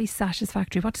 Reasonably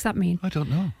satisfactory. What does that mean? I don't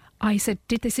know. I said,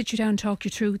 did they sit you down and talk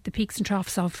you through the peaks and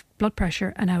troughs of blood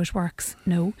pressure and how it works?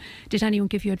 No. Did anyone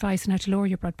give you advice on how to lower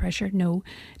your blood pressure? No.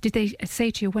 Did they say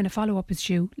to you when a follow-up is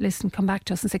due, listen, come back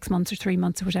to us in 6 months or 3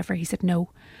 months or whatever? He said, no.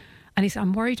 And he said,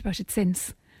 I'm worried about it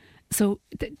since. So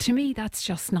to me, that's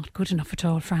just not good enough at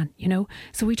all, Fran, you know.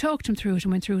 So we talked him through it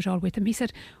and went through it all with him. He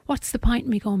said, what's the point in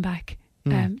me going back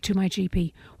to my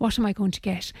GP? What am I going to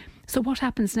get? So what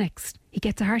happens next? He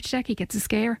gets a heart attack, he gets a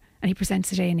scare, and he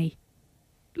presents at A&E.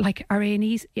 Like, our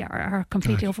A&Es are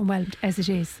completely overwhelmed as it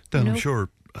is. Then you know? I'm sure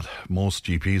most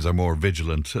GPs are more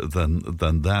vigilant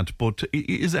than that. But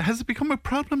has it become a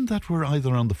problem that we're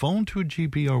either on the phone to a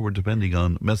GP or we're depending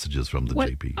on messages from the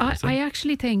GP? I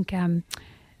actually think...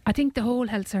 I think the whole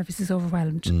health service is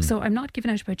overwhelmed. So I'm not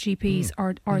giving out about GPs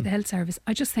or the health service.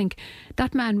 I just think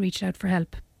that man reached out for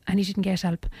help and he didn't get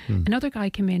help. Another guy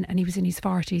came in and he was in his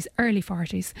 40s, early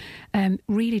 40s,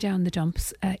 really down the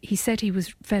dumps. He said he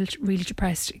felt really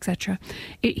depressed, etc.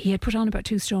 He had put on about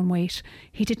 2 stone weight.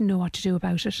 He didn't know what to do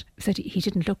about it. Said he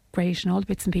didn't look great and all the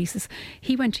bits and pieces.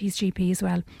 He went to his GP as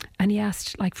well and he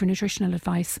asked for nutritional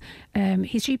advice.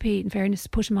 His GP, in fairness,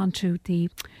 put him onto the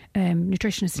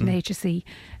nutritionist in HSE.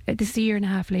 This is a year and a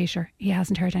half later. He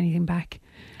hasn't heard anything back.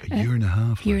 A year and a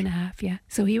half? Year and a half, yeah.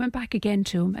 So he went back again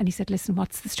to him and he said, listen,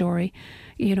 what's the story?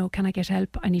 You know, can I get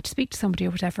help? I need to speak to somebody or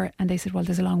whatever. And they said, well,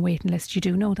 there's a long waiting list. You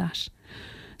do know that.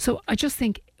 So I just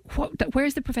think,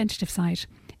 where's the preventative side?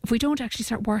 If we don't actually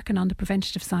start working on the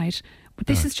preventative side,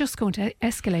 this is just going to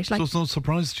escalate. So it's no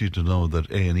surprise to you to know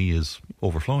that A&E is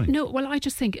overflowing? No, well, I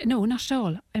just think, no, not at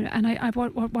all. And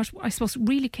what I suppose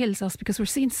really kills us, because we're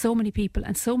seeing so many people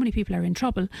and so many people are in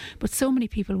trouble, but so many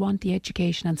people want the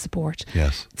education and support.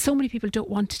 Yes. So many people don't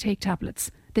want to take tablets.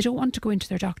 They don't want to go into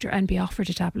their doctor and be offered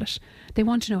a tablet. They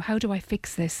want to know, how do I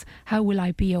fix this? How will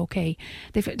I be okay?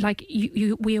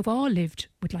 We have all lived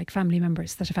with family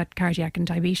members that have had cardiac and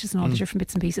diabetes and all the different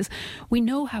bits and pieces. We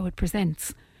know how it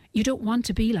presents. You don't want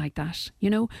to be like that, you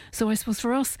know. So I suppose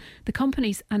for us, the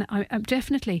companies, and I'm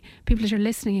definitely people that are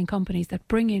listening in companies that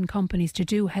bring in companies to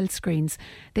do health screens,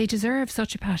 they deserve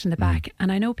such a pat on the back. And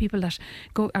I know people that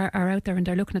are out there and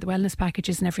they're looking at the wellness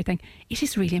packages and everything. It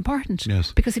is really important.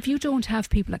 Yes. Because if you don't have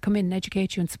people that come in and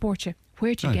educate you and support you,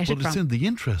 where do you get it from? Well, it's in the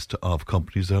interest of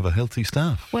companies to have a healthy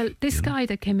staff. Well, this guy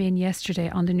that came in yesterday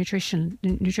on the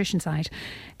nutrition side,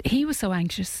 he was so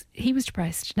anxious, he was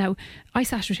depressed. Now, I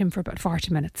sat with him for about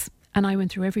 40 minutes and I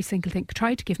went through every single thing,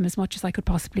 tried to give him as much as I could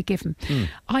possibly give him.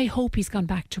 I hope he's gone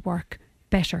back to work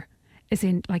better. As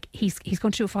in, he's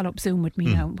going to do a follow-up Zoom with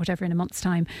me now, whatever, in a month's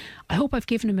time. I hope I've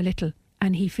given him a little,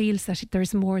 and he feels that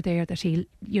there's more there, that he'll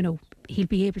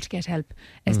be able to get help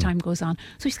as time goes on.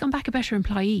 So he's gone back a better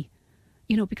employee.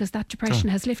 You know, because that depression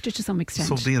has lifted to some extent.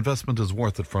 So the investment is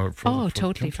worth it for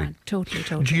totally, Fran.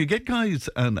 Totally. Do you get guys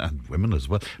and women as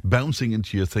well bouncing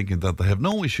into you thinking that they have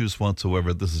no issues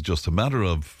whatsoever, this is just a matter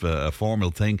of a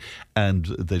formal thing and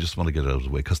they just want to get it out of the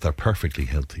way because they're perfectly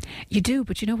healthy? You do,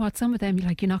 but you know what? Some of them,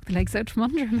 you knock the legs out from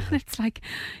under them. It's like,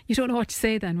 you don't know what to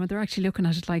say then when they're actually looking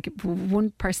at it. Like, one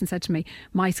person said to me,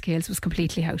 my scales was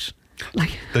completely out.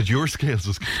 That your scales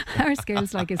was our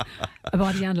scales is a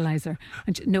body analyzer,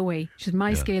 and no way. She said,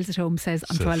 my scales at home says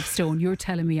I'm 12 stone. You're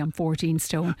telling me I'm 14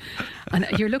 stone, and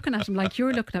you're looking at him like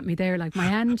you're looking at me there. Like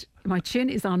my chin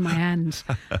is on my hand,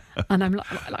 and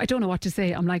I don't know what to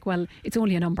say. I'm like, well, it's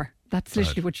only a number. That's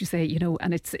literally what you say, you know,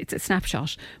 and it's a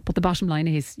snapshot. But the bottom line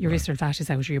is your visceral fat is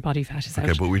out or your body fat is out.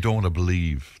 Okay, but we don't want to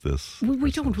believe this.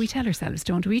 We don't. We tell ourselves,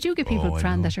 don't we? We do get people,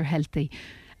 Fran, that are healthy.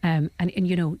 And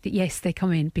you know, yes, they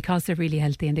come in because they're really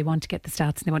healthy and they want to get the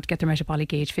stats and they want to get their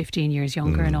metabolic age 15 years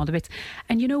younger and all the bits.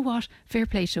 And you know what? Fair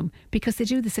play to them, because they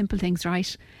do the simple things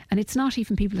right. And it's not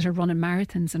even people that are running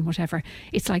marathons and whatever.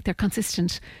 It's like they're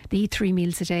consistent. They eat 3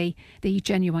 meals a day. They eat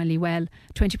genuinely well.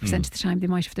 20% of the time they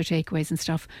might have their takeaways and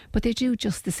stuff. But they do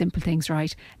just the simple things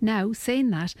right. Now, saying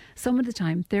that, some of the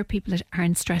time they're people that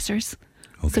aren't stressors.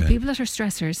 Okay. So people that are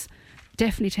stressors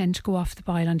definitely tend to go off the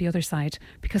bile on the other side,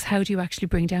 because how do you actually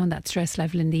bring down that stress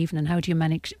level in the evening? How do you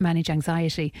manage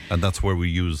anxiety? And that's where we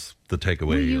use the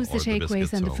takeaway. We use the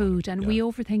takeaways and the food, and we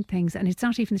overthink things. And it's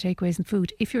not even the takeaways and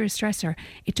food. If you're a stressor,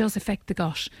 it does affect the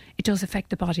gut, it does affect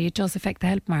the body, it does affect the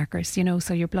health markers, you know,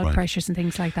 so your blood pressures and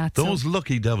things like that. Those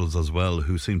lucky devils as well,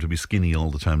 who seem to be skinny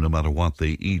all the time no matter what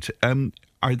they eat,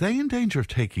 are they in danger of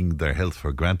taking their health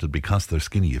for granted because they're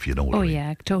skinny, if you know what I mean?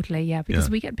 Yeah, totally, yeah. Because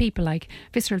we get people like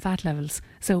visceral fat levels.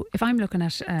 So if I'm looking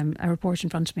at a report in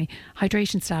front of me,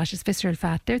 hydration status, visceral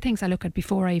fat, they're things I look at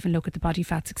before I even look at the body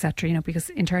fats, etc. You know,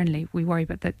 because internally we worry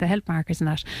about the health markers and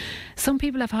that. Some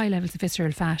people have high levels of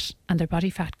visceral fat and their body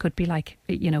fat could be like,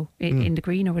 you know, in the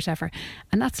green or whatever.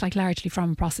 And that's like largely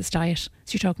from a processed diet.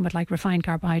 So you're talking about like refined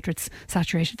carbohydrates,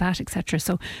 saturated fat, etc.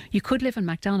 So you could live in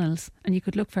McDonald's and you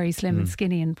could look very slim and skinny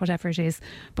skinny and whatever it is,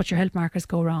 but your health markers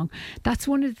go wrong. That's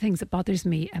one of the things that bothers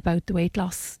me about the weight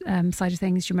loss side of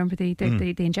things. Do you remember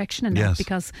the injection and that?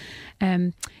 Because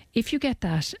if you get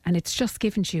that and it's just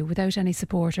given to you without any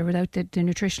support or without the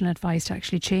nutritional advice to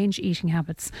actually change eating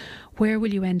habits, where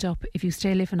will you end up if you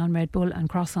stay living on Red Bull and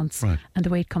croissants and the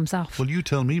weight comes off? Well, you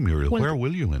tell me, Muriel, where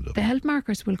will you end up? The health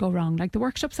markers will go wrong. Like the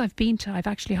workshops I've been to, I've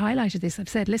actually highlighted this. I've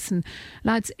said, listen,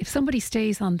 lads, if somebody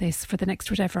stays on this for the next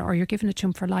whatever, or you're giving it to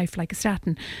them for life like a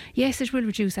statin, yes, it will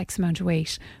reduce X amount of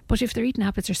weight, but if their eating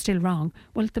habits are still wrong,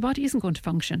 well, the body isn't going to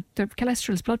function. Their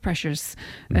cholesterol, blood pressures,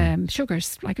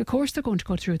 sugars, like of course they're going to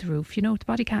go through the roof. You know, the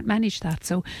body can't manage that.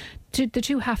 So the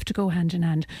two have to go hand in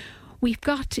hand. We've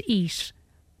got to eat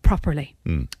properly.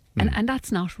 And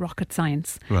that's not rocket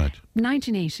science. Right.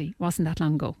 1980 wasn't that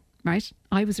long ago, right?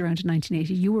 I was around in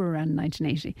 1980. You were around in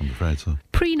 1980. I'm afraid so.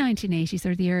 Pre-1980s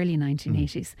or the early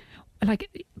 1980s,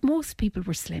 like most people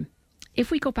were slim. If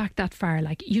we go back that far,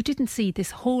 like you didn't see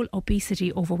this whole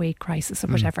obesity, overweight crisis or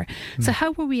whatever. So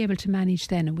how were we able to manage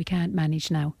then and we can't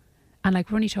manage now? And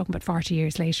like we're only talking about 40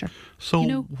 years later. So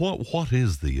what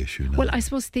is the issue now? Well, I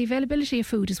suppose the availability of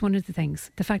food is one of the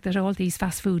things. The fact that all these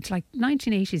fast foods, like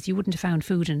 1980s, you wouldn't have found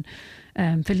food in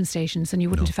filling stations, and you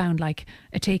wouldn't have found like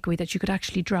a takeaway that you could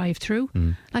actually drive through.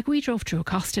 Like we drove through a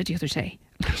Costa the other day.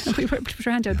 We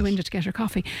ran out the window to get our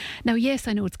coffee. Now, yes,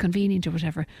 I know it's convenient or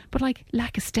whatever, but like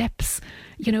lack of steps,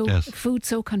 you know, food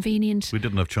so convenient. We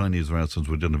didn't have Chinese restaurants,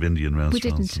 we didn't have Indian restaurants.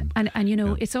 We didn't. And you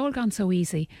know, it's all gone so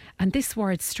easy. And this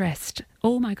word stressed,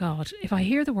 oh my God, if I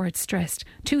hear the word stressed,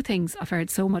 two things I've heard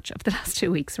so much of the last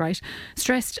 2 weeks, right?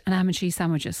 Stressed and ham and cheese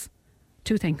sandwiches.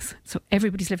 Two things. So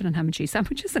everybody's living on ham and cheese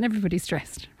sandwiches and everybody's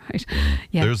stressed, right?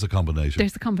 Yeah. There's a combination.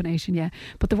 There's a combination, yeah.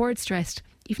 But the word stressed,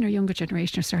 even our younger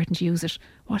generation are starting to use it.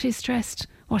 What is stressed?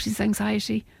 What is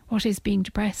anxiety? What is being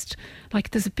depressed?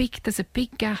 Like there's a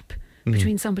big gap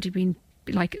between somebody being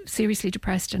like seriously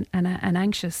depressed and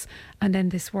anxious, and then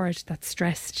this word that's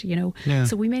stressed, you know.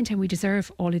 So we maintain we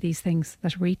deserve all of these things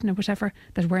that we're eating or whatever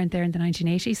that weren't there in the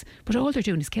 1980s, but all they're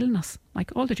doing is killing us.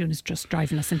 Like all they're doing is just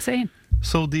driving us insane.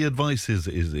 So the advice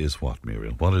is what,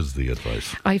 Muriel? What is the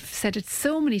advice? I've said it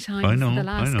so many times in the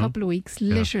last couple of weeks.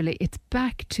 Literally, it's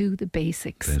back to the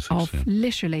basics of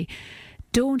literally.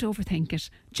 Don't overthink it.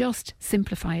 Just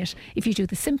simplify it. If you do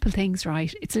the simple things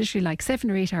right, it's literally like 7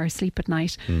 or 8 hours sleep at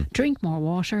night. Drink more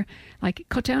water. Like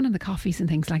cut down on the coffees and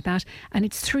things like that. And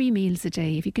it's 3 meals a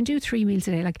day. If you can do 3 meals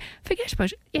a day, like forget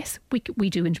about. Yes, we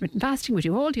do intermittent fasting. We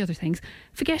do all the other things.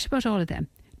 Forget about all of them.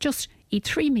 Just eat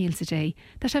 3 meals a day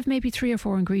that have maybe 3 or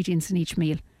 4 ingredients in each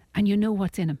meal. And you know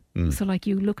what's in them. So like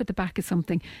you look at the back of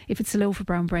something. If it's a loaf of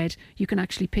brown bread, you can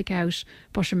actually pick out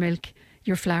buttermilk,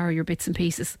 your flour, your bits and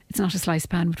pieces. It's not a sliced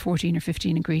pan with 14 or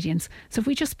 15 ingredients. So if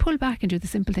we just pull back and do the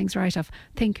simple things right off,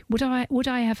 think, would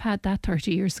I have had that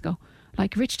 30 years ago?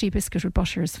 Like rich tea biscuit with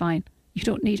butter is fine. You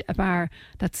don't need a bar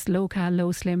that's low cal,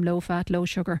 low slim, low fat, low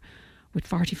sugar with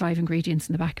 45 ingredients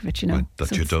in the back of it, you know. Right,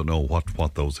 that you don't know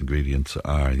what those ingredients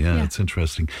are. Yeah, it's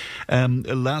interesting.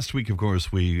 Last week, of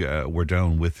course, we were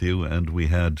down with you and we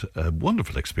had a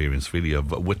wonderful experience, really,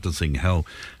 of witnessing how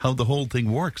the whole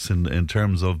thing works in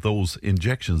terms of those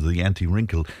injections, the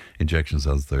anti-wrinkle injections,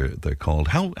 as they're called.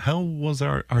 How was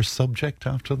our subject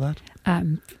after that?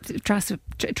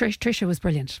 Tricia was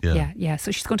brilliant. Yeah.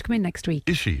 So she's going to come in next week.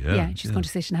 Is she? Yeah, she's going to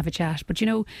sit and have a chat. But you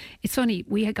know, it's funny,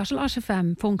 we had got a lot of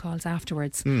phone calls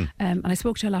afterwards, and I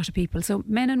spoke to a lot of people, so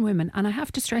men and women, and I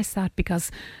have to stress that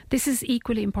because this is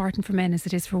equally important for men as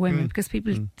it is for women, because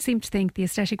people seem to think the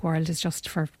aesthetic world is just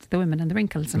for the women and the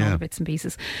wrinkles and all the bits and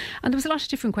pieces. And there was a lot of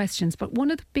different questions, but one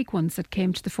of the big ones that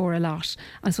came to the fore a lot,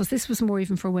 I suppose this was more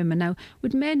even for women. Now,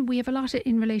 with men, we have a lot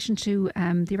in relation to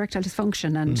the erectile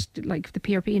dysfunction and like the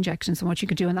PRP injections and what you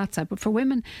can do on that side. But for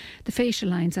women, the facial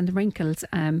lines and the wrinkles,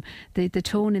 the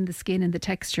tone in the skin and the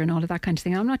texture and all of that kind of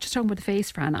thing. And I'm not just talking about the face,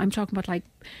 Fran. I'm talking about like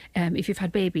if you've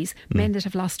had babies, men that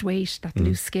have lost weight, that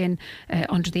loose skin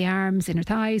under the arms, inner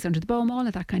thighs, under the bum, all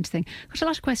of that kind of thing. Got a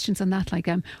lot of questions on that, like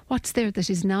what's there that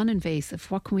is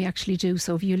non-invasive? What can we actually do?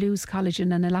 So if you lose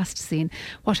collagen and elasticine,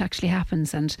 what actually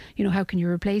happens? And you know, how can you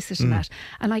replace it and that?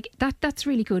 And like that's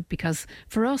really good, because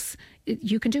for us,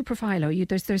 you can do Profilo.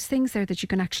 There's things there that you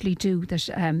can actually do that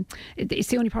it's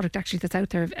the only product actually that's out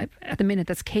there at the minute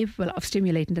that's capable of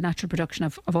stimulating the natural production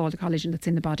of all the collagen that's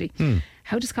in the body.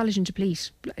 How does collagen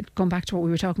deplete? Going back to what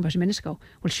we were talking about a minute ago,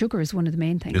 well, sugar is one of the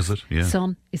main things. Is it? Yeah.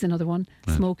 Sun is another one.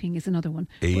 Smoking is another one.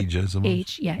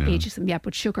 Ageism, yeah.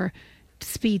 But sugar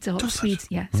speeds all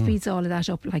of that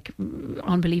up like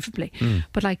unbelievably.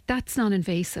 But like that's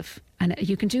non-invasive, And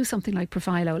you can do something like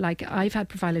Profilo. Like I've had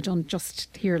Profilo done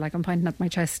just here, like I'm pointing at my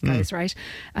chest, guys, right?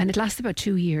 And it lasts about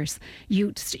 2 years.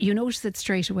 You notice it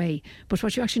straight away, but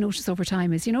what you actually notice over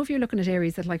time is, if you're looking at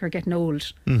areas that like are getting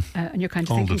old, and you're kind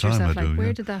of thinking to yourself, like,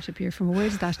 where did that appear from? Where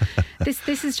did that?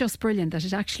 This is just brilliant that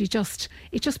it actually just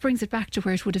brings it back to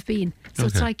where it would have been. So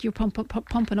it's like you're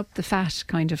pumping up the fat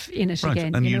kind of in it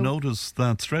again. And you notice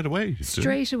that straight away.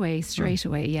 Straight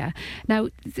away, yeah. Now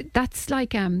that's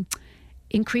like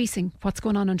increasing what's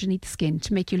going on underneath the skin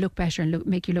to make you look better and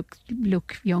make you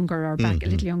look younger or back a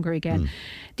little younger again.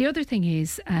 The other thing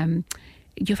is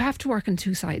you have to work on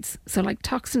two sides. So like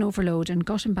toxin overload and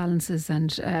gut imbalances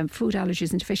and food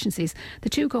allergies and deficiencies, the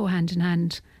two go hand in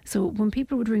hand. So when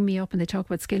people would ring me up and they talk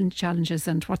about skin challenges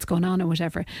and what's going on or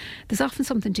whatever, there's often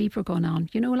something deeper going on.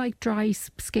 Like dry,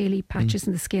 scaly patches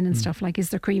in the skin and stuff. Like, is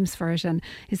there creams for it and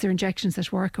is there injections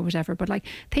at work or whatever? But like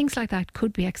things like that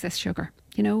could be excess sugar.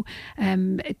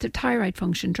 The thyroid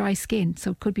function, dry skin,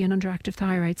 so it could be an underactive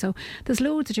thyroid. So there's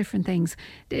loads of different things.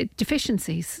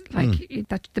 Deficiencies, like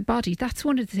that, the body, that's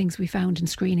one of the things we found in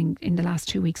screening in the last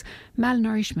 2 weeks.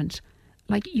 Malnourishment.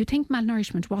 Like, you think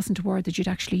malnourishment wasn't a word that you'd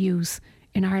actually use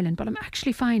in Ireland, but I'm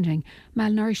actually finding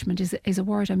malnourishment is a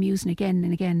word I'm using again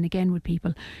and again and again with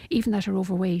people, even that are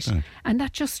overweight, and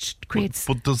that just creates.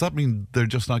 But does that mean they're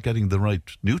just not getting the right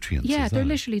nutrients? Yeah, they're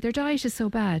literally, their diet is so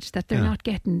bad that they're not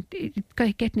getting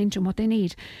into what they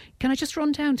need. Can I just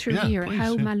run down through here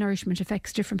how malnourishment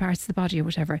affects different parts of the body or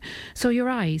whatever? So your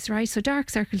eyes, right? So dark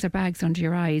circles or bags under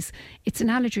your eyes. It's an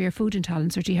allergy or food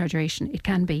intolerance or dehydration. It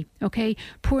can be. Okay,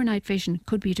 poor night vision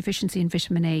could be a deficiency in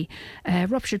vitamin A.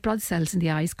 Ruptured blood cells in the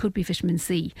eyes could be vitamin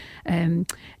C. The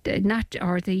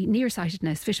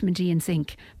nearsightedness, vitamin D and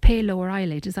zinc. Pale lower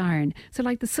eyelid is iron. So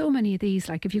like there's so many of these.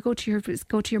 Like if you go to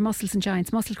your muscles and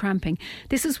giants, muscle cramping.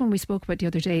 This is when we spoke about the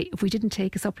other day. If we didn't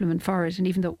take a supplement for it, and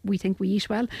even though we think we eat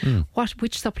well,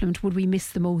 which supplement would we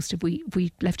miss the most if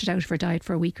we left it out of our diet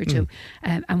for a week or two?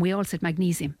 And we all said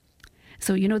magnesium.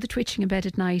 So the twitching in bed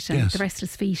at night and the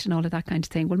restless feet and all of that kind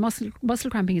of thing. Well, muscle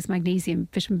cramping is magnesium,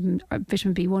 vitamin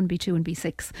B1, B2 and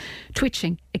B6.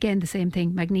 Twitching, again the same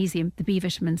thing, magnesium, the B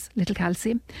vitamins, little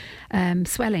calcium.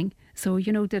 Swelling, so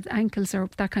the ankles or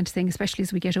that kind of thing, especially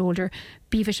as we get older.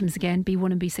 B vitamins again,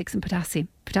 B1 and B6 and potassium.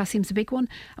 Potassium's a big one,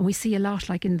 and we see a lot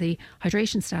like in the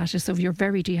hydration status. So if you're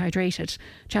very dehydrated,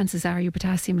 chances are your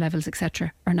potassium levels,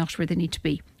 etc., are not where they need to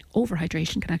be.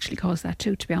 Overhydration can actually cause that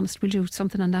too, to be honest. We'll do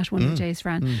something on that one of the days,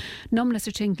 Fran. Numbness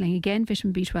or tingling, again,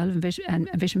 vitamin B12 and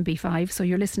vitamin B5. So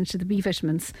you're listening to the B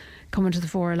vitamins coming to the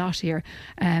fore a lot here.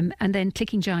 And then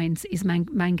clicking giants is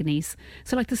manganese.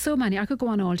 So like there's so many, I could go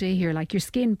on all day here. Like your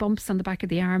skin bumps on the back of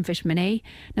the arm, vitamin A.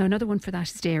 Now another one for that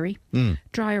is dairy.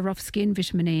 Dry or rough skin,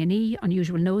 vitamin A and E.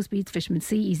 Unusual nosebleeds, vitamin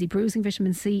C. Easy bruising,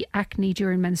 vitamin C. Acne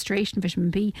during menstruation, vitamin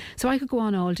B. So I could go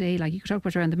on all day. Like you could talk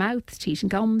about around the mouth, teeth and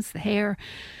gums, the hair.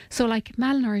 So like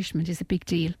malnourishment is a big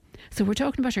deal. So we're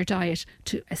talking about our diet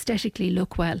to aesthetically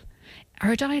look well.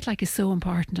 Our diet is so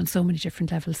important on so many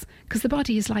different levels, because the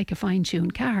body is like a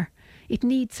fine-tuned car. It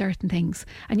needs certain things.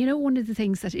 And one of the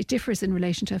things that it differs in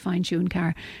relation to a fine-tuned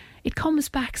car, it comes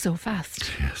back so fast.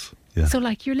 Yes. Yeah. So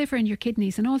like your liver and your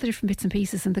kidneys and all the different bits and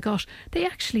pieces in the gut, they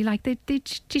actually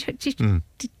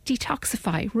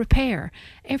detoxify, repair.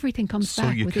 Everything comes back.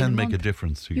 So you can make a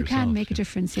difference to yourself. You can make a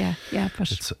difference, yeah.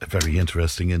 But it's very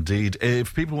interesting indeed.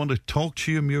 If people want to talk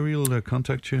to you, Muriel, or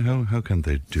contact you, how can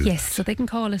they do that? Yes, so they can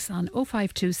call us on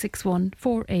 05261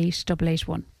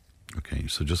 48881. Okay,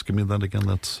 so just give me that again.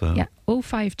 That's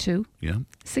 052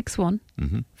 61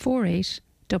 48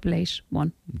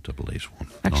 881. 881.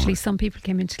 Actually, some people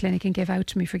came into clinic and gave out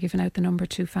to me for giving out the number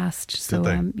too fast. So,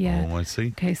 yeah. Oh, I see.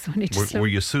 Okay, so I need to were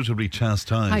you suitably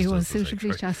chastised? I was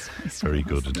suitably chastised. Very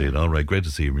good indeed. All right, great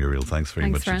to see you, Muriel. Thanks very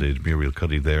much indeed. Muriel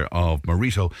Cuddy there of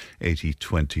Marito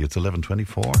 8020. It's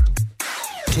 11:24.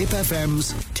 Tip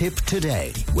FM's Tip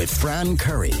Today with Fran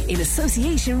Curry. In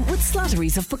association with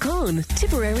Slattery's of Pecan,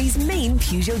 Tipperary's main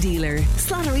Peugeot dealer.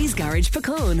 Slattery's Garage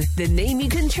Pecan, the name you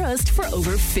can trust for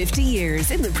over 50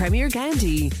 years in the Premier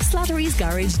County.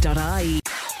 Slattery'sGarage.ie.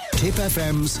 Tip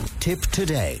FM's Tip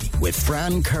Today with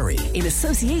Fran Curry. In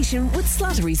association with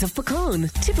Slattery's of Pecan,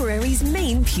 Tipperary's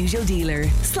main Peugeot dealer.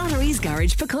 Slattery's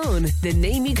Garage Pecan, the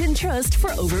name you can trust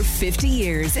for over 50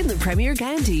 years in the Premier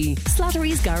County.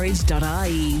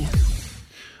 Slattery'sGarage.ie.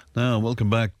 Now, welcome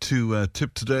back to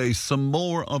Tip Today. Some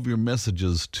more of your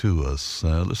messages to us.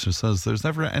 Listener says, there's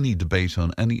never any debate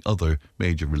on any other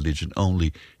major religion,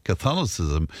 only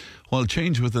Catholicism. While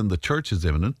change within the church is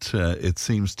imminent, it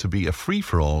seems to be a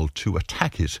free-for-all to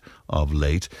attack it of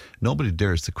late. Nobody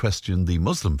dares to question the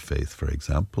Muslim faith, for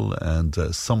example, and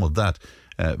some of that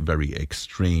very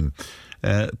extreme.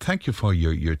 Thank you for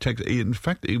your text. In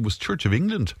fact, it was Church of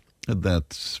England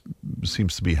that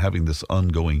seems to be having this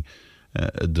ongoing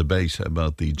debate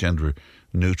about the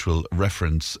gender-neutral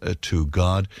reference to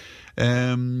God.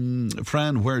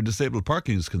 Fran, where disabled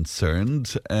parking is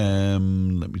concerned, let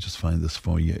me just find this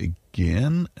for you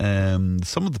again.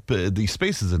 Some of the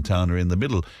spaces in town are in the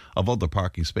middle of other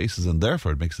parking spaces, and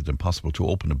therefore it makes it impossible to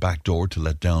open a back door to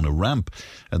let down a ramp.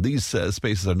 And these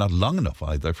spaces are not long enough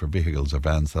either for vehicles or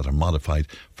vans that are modified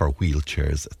for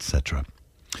wheelchairs, etc.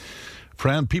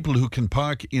 Fran, people who can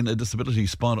park in a disability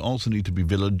spot also need to be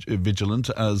vigilant,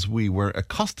 as we were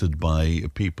accosted by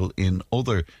people in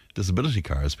other disability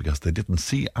cars because they didn't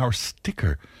see our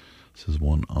sticker. This is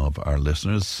one of our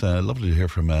listeners. Lovely to hear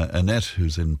from Annette,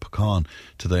 who's in Pecan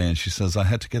today, and she says, I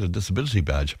had to get a disability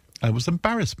badge. I was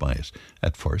embarrassed by it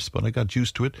at first, but I got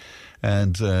used to it,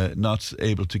 and not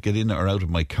able to get in or out of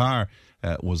my car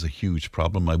was a huge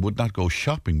problem. I would not go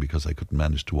shopping because I couldn't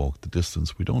manage to walk the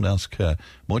distance. We don't ask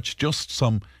much, just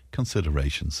some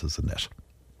considerations, says Annette.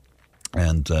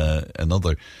 And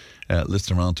another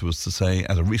listener on to us to say,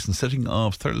 at a recent sitting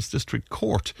of Thurles District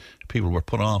Court, people were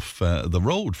put off the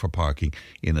road for parking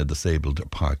in a disabled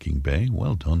parking bay.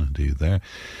 Well done indeed there.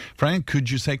 Frank, could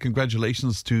you say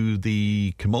congratulations to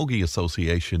the Camogie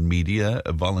Association Media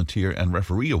Volunteer and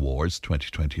Referee Awards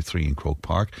 2023 in Croke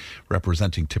Park,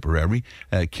 representing Tipperary,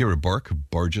 Ciara Burke of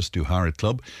Burgess Duhara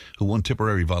Club, who won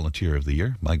Tipperary Volunteer of the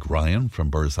Year, Mike Ryan from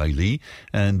Burseye Lee,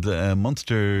 and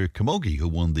Munster Camogie, who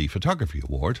won the Photography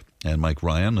Award, and Mike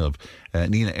Ryan of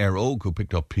Nina Air Oak, who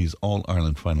picked up his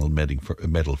All-Ireland final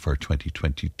medal for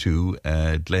 2022,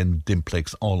 Glenn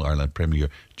Dimplex All-Ireland Premier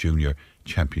Junior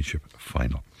Championship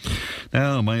final.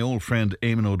 Now, my old friend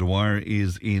Eamon O'Dwyer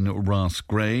is in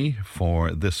Rossgrey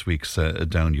for this week's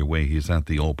Down Your Way. He's at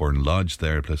the Auburn Lodge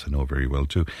there, a place I know very well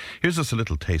too. Here's just a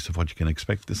little taste of what you can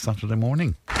expect this Saturday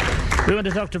morning. We want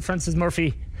to talk to Francis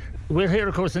Murphy. We're here,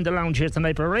 of course, in the lounge here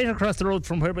tonight, but right across the road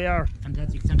from where we are, and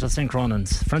that's the extent of St.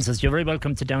 Cronan's. Francis, you're very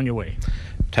welcome to Down Your Way.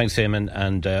 Thanks, Eamon,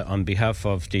 and on behalf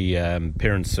of the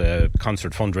Parents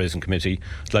Concert Fundraising Committee,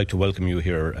 I'd like to welcome you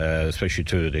here, especially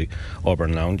to the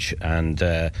Auburn Lounge, and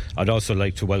I'd also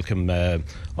like to welcome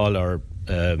all our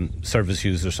service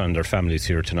users and their families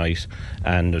here tonight,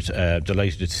 and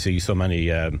delighted to see so many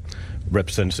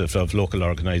representatives of local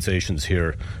organisations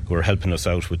here who are helping us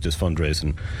out with this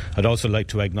fundraising. I'd also like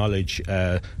to acknowledge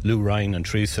Lou Ryan and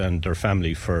Teresa and their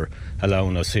family for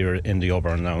allowing us here in the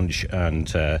Auburn Lounge,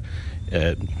 and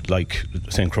like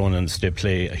St. Cronan's, they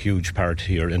play a huge part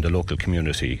here in the local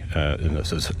community.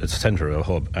 It's a centre, a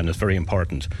hub, and it's very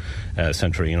important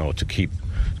centre, to keep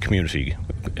community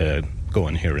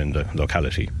going here in the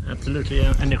locality. Absolutely,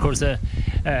 yeah. And of course a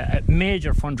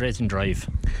major fundraising drive.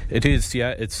 It is,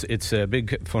 yeah. It's a big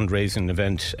fundraising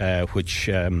event which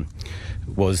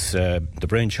was the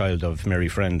brainchild of Mary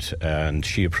Friend, and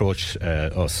she approached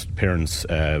us parents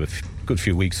a good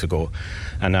few weeks ago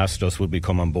and asked us would we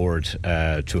come on board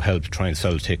to help try and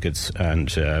sell tickets and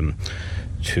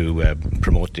to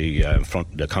promote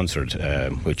the concert,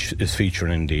 which is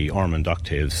featuring the Ormond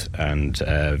Octaves and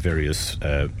various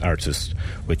artists,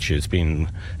 which is being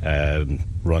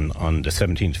run on the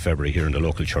 17th of February here in the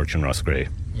local church in Rossgrey.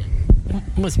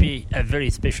 Must be a very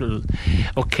special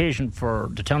occasion for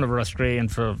the town of Rossgrey and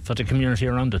for the community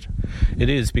around it. It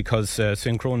is, because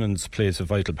St. Cronan's plays a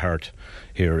vital part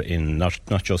here in not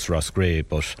just Rossgrey,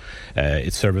 but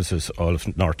it services all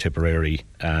of North Tipperary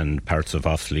and parts of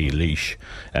Offaly, Laois.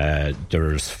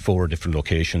 There's 4 different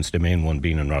locations, the main one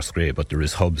being in Rossgrey, but there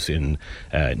is hubs in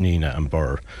Nina and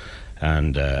Burr.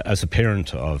 And as a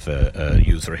parent of a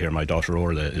user here, my daughter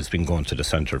Orla has been going to the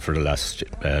centre for the last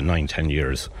 9-10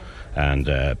 years, and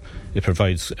it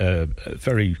provides a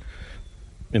very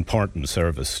important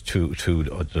service to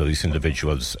these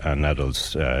individuals and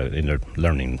adults in their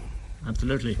learning.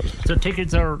 Absolutely. So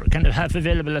tickets are kind of half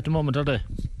available at the moment, are they?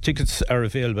 Tickets are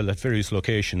available at various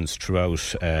locations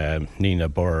throughout Nina,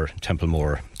 Burr,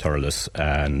 Templemore, Thurles,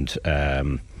 and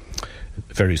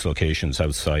various locations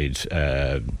outside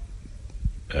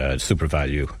Super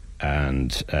Value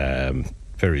and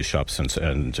various shops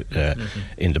and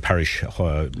in the parish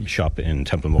shop in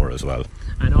Templemore as well.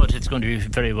 I know it's going to be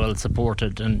very well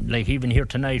supported, and like even here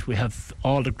tonight we have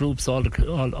all the groups, all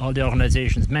the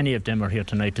organisations, many of them are here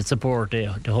tonight to support the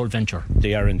whole venture.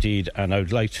 They are indeed, and I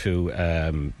would like to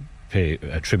pay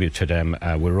a tribute to them.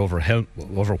 We're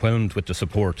overwhelmed with the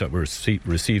support that we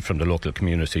received from the local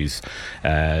communities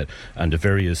and the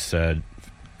various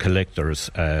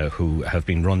collectors who have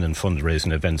been running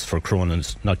fundraising events for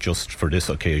Cronin's, not just for this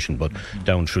occasion, but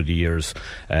down through the years.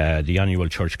 The annual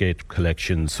Churchgate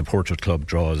collection, supporter club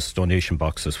draws, donation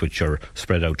boxes, which are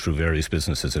spread out through various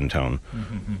businesses in town.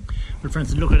 Well,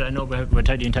 Francis, look at, I know we're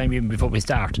tidying time even before we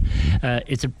start.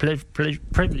 It's a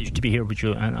privilege to be here with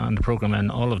you on the programme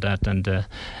and all of that, and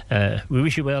we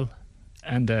wish you well,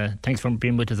 and thanks for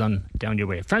being with us on Down Your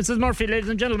Way. Francis Murphy, ladies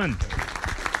and gentlemen.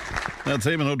 That's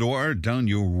Eamon O'Dwyer, Down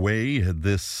Your Way,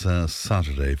 this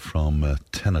Saturday from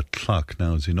 10 o'clock.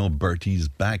 Now, as you know, Bertie's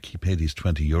back. He paid his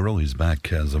 €20. He's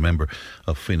back as a member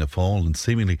of Fianna Fáil. And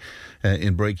seemingly,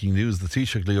 in breaking news, the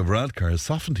Taoiseach Leo Varadkar has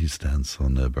softened his stance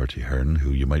on Bertie Ahern, who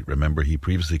you might remember he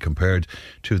previously compared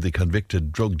to the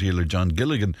convicted drug dealer John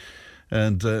Gilligan.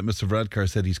 And Mr Varadkar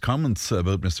said his comments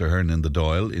about Mr Ahern in the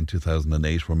Dáil in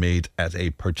 2008 were made at a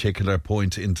particular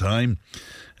point in time,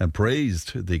 and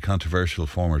praised the controversial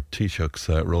former Taoiseach's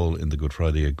role in the Good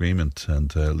Friday Agreement.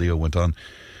 And Leo went on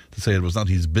to say it was not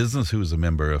his business who was a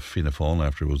member of Fianna Fáil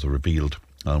after it was revealed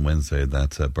on Wednesday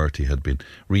that Bertie had been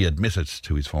readmitted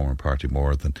to his former party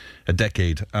more than a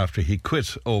decade after he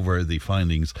quit over the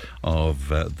findings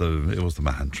of it was the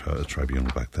Mahon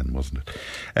Tribunal back then, wasn't it?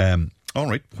 All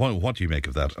right, what do you make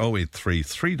of that? 083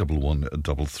 311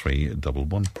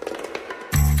 3311.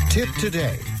 Tip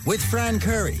Today with Fran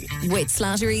Curry. With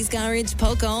Slattery's Garage,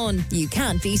 Puckane. You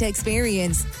can't beat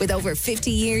experience. With over 50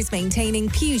 years maintaining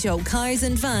Peugeot cars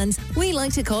and vans, we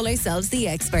like to call ourselves the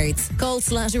experts. Call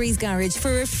Slattery's Garage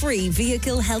for a free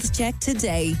vehicle health check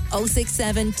today.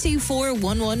 067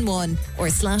 24111 or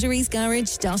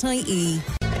slatterysgarage.ie.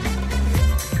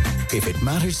 If it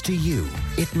matters to you,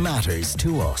 it matters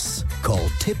to us. Call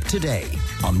Tip Today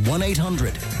on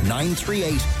 1800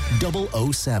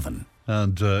 938 007.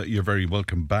 And you're very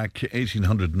welcome back.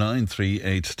 1800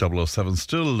 938 007.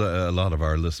 Still a lot of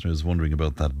our listeners wondering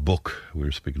about that book we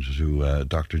were speaking to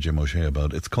Dr. Jim O'Shea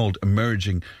about. It's called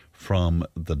Emerging from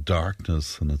the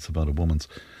Darkness, and it's about a woman's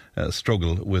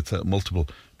struggle with multiple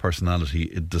personality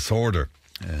disorder.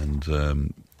 And,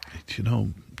 you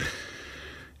know,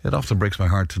 it often breaks my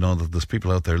heart to know that there's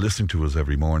people out there listening to us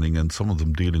every morning, and some of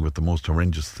them dealing with the most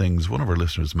horrendous things. One of our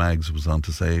listeners, Mags, was on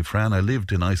to say, Fran, I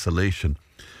lived in isolation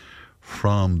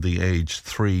from the age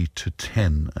 3 to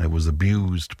 10. I was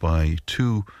abused by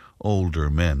 2 older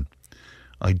men.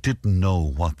 I didn't know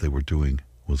what they were doing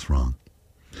was wrong.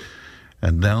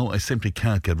 And now I simply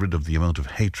can't get rid of the amount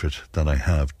of hatred that I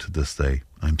have to this day.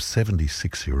 I'm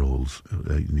 76 year old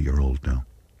now.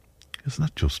 Isn't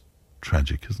that just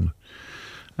tragic, isn't it?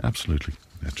 Absolutely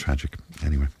tragic.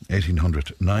 Anyway,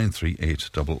 1800 938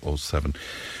 007.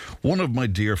 One of my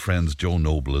dear friends, Joe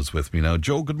Noble, is with me now.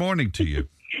 Joe, good morning to you.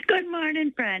 Good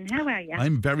morning, Fran. How are you?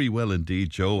 I'm very well indeed,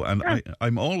 Joe. And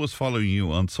I'm always following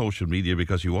you on social media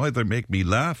because you either make me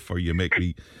laugh or you make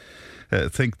me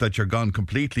think that you're gone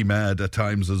completely mad at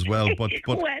times as well. But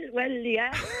well,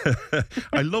 yeah.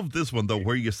 I love this one, though,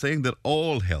 where you're saying that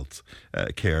all health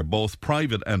care, both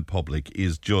private and public,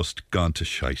 is just gone to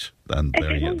shite. And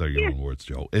there your own words,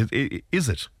 Joe. Is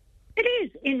it? It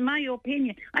is, in my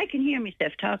opinion. I can hear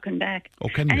myself talking back. Oh,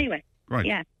 can you? Anyway. Right.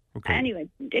 Yeah. Okay. Anyway,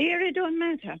 here it don't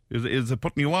matter. Is it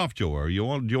putting you off, Joe? Or do you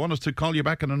want us to call you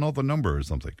back on another number or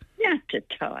something? Not at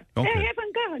all. Okay. I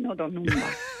haven't got another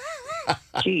number.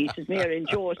 Jesus, Mary and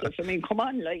Joseph. I mean, come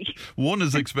on, like. One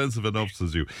is expensive enough,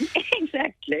 says you.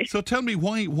 Exactly. So tell me,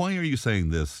 why are you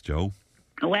saying this, Joe?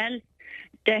 Well,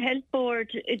 the health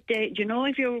board, you know,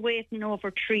 if you're waiting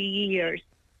over 3 years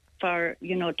for,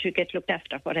 you know, to get looked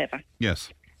after, whatever. Yes.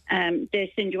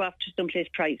 They send you off to someplace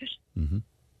private. Mm-hmm.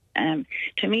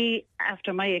 To me,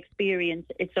 after my experience,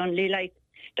 it's only like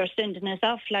they're sending us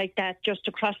off like that just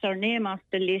to cross our name off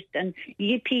the list. And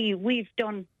yippee, we've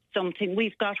done something.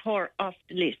 We've got her off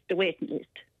the list, the waiting list.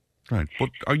 Right. But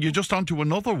are you just onto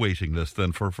another waiting list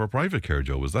then for private care,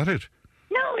 Joe? Is that it?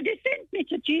 No, they sent me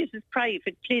to Jesus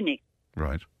Private Clinic.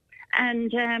 Right.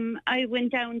 And I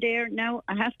went down there. Now,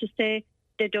 I have to say,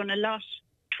 they've done a lot.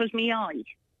 It was me eye.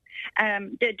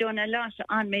 They'd done a lot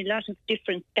on me, a lot of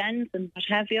different scans and what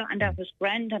have you, and that was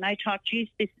grand. And I thought, geez,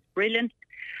 this is brilliant.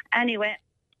 Anyway,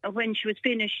 when she was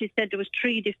finished, she said there was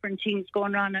 3 different things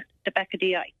going on at the back of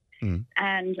the eye. Mm.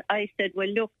 And I said, well,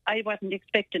 look, I wasn't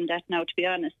expecting that now, to be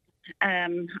honest.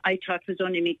 I thought it was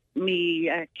only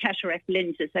me cataract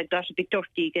lenses. I got a bit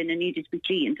dirty again and needed to be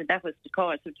cleaned, and that was the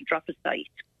cause of the drop of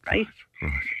sight, right?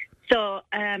 So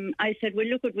I said, well,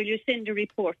 look, will you send a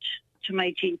report to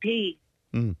my GP?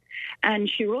 Mm. And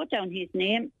she wrote down his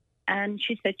name, and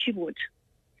she said she would.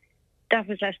 That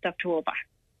was last October.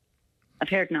 I've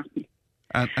heard nothing.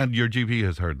 And your GP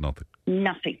has heard nothing?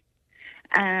 Nothing.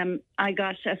 I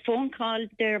got a phone call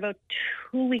there about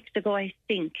 2 weeks ago, I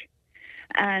think.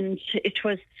 And it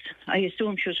was, I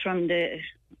assume she was from the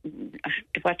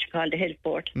health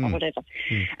board or whatever.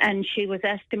 And she was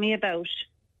asking me about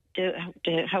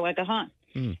how I got on.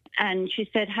 And she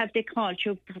said, have they called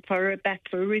you back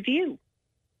for a review?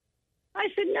 I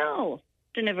said, no.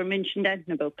 They never mentioned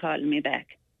anything about calling me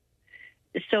back.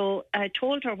 So I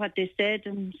told her what they said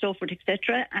and so forth,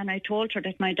 etc. And I told her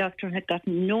that my doctor had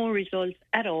gotten no results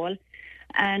at all.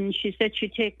 And she said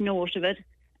she'd take note of it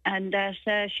and that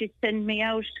she'd send me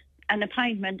out an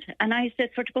appointment. And I said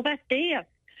for to go back there.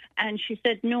 And she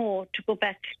said no, to go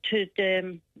back to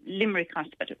the Limerick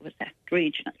Hospital, was that,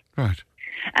 regional. Right.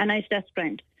 And I said, that's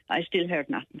grand. I still heard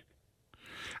nothing.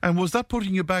 And was that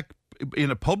putting you back in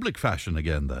a public fashion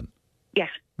again then? Yeah.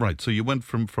 Right, so you went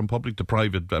from public to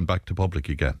private and back to public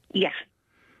again? Yeah.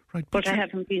 Right, but I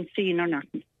haven't been seen or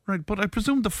nothing. Right, but I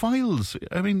presume the files,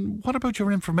 I mean, what about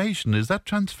your information? Is that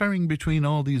transferring between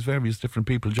all these various different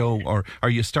people, Joe, or are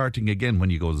you starting again when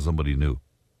you go to somebody new?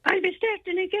 I'll be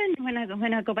starting again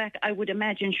when I go back, I would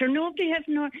imagine. Sure, nobody have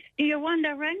the one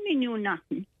that rang me knew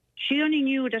nothing. She only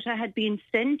knew that I had been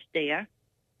sent there,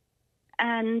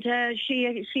 and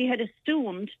she had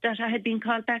assumed that I had been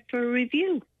called back for a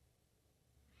review.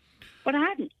 But I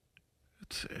hadn't.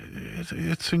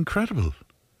 It's incredible.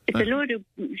 It's a load of...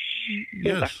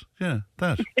 Yes, yeah,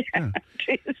 that. Yeah.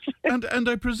 And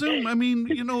I presume, I mean,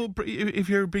 you know, if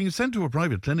you're being sent to a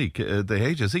private clinic, the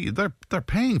HSE, they're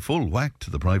paying full whack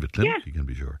to the private clinic, you can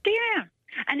be sure. They are.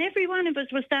 And every one of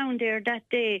us was down there that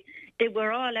day. They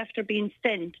were all after being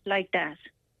sent like that.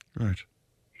 Right.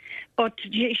 But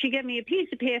she gave me a piece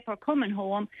of paper coming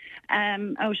home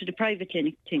out of the private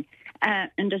clinic thing.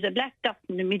 And there's a black dot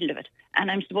in the middle of it.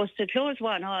 And I'm supposed to close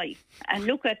one eye and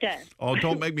look at that. Oh,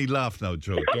 don't make me laugh now,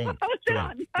 Joe. Don't. I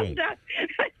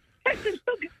have to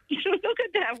look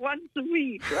at that once a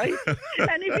week, right?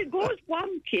 And if it goes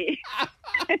wonky,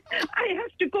 I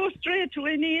have to go straight to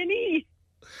an A&E.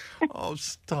 Oh,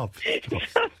 stop. I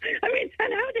mean,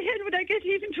 and how the hell would I get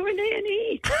even to an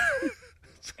A&E?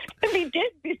 I'd be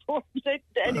dead before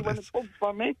anyone would come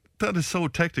for me. That is so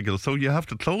technical. So you have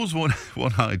to close one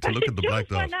eye to look at the black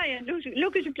dot. One eye and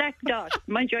look at the black dot.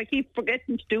 Mind you, I keep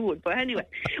forgetting to do it. But anyway,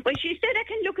 well, she said I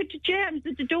can look at the jambs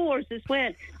at the doors as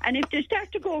well. And if they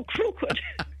start to go crooked,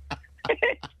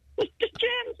 the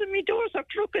jambs in my doors are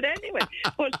crooked anyway.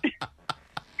 But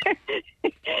I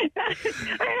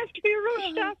have to be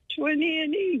rushed off to an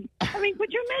A&E. I mean,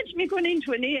 could you imagine me going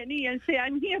into an A&E and say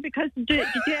I'm here because the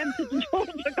jams at the doors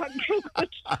are gone crooked?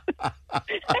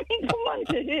 I mean, come on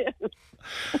to hell.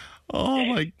 Oh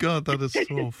my God, that is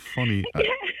so funny.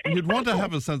 You'd want to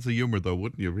have a sense of humour, though,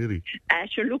 wouldn't you? Really?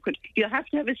 Sure. Look, you have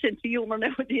to have a sense of humour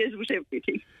nowadays with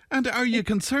everything. And are you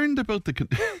concerned about the?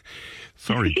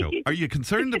 Sorry, Joe. Are you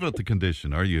concerned about the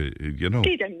condition? Are you? You know?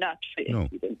 Indeed, I'm not. No.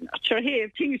 I'm not. Sure. Hey,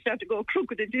 if things start to go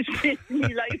crooked at this place in my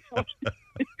life,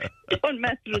 don't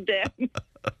mess with them.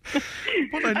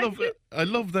 But I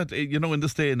love that, you know, in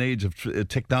this day and age of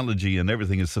technology and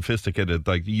everything is sophisticated,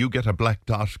 like you get a black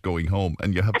dot going home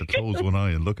and you have to close one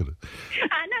eye and look at it.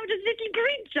 And now there's little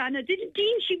grids on it, little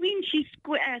teensy-weensy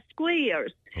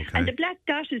squares. Okay. And the black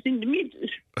dot is in the middle.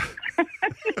 I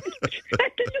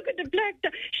have to look at the black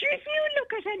dot. Sure, if you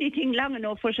look at anything long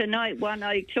enough with one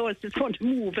eye closed, it's going to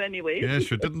move anyway. Yeah,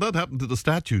 sure. Didn't that happen to the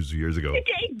statues years ago?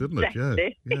 Exactly. Didn't it? Yeah.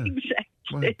 Exactly.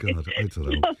 My God, I don't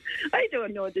know. No, I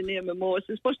don't know the name of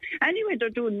Moses, but anyway, they're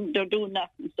doing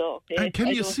nothing. So, and can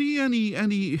you see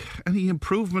any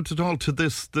improvement at all to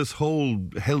this whole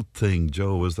health thing,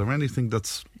 Joe? Is there anything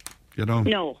that's, you know?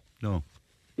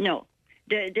 No.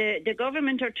 The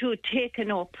government are too taken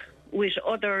up with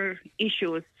other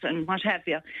issues and what have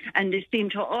you, and they seem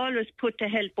to always put the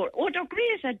health board. Oh, they're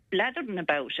great at blathering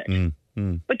about it,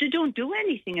 but they don't do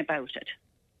anything about it.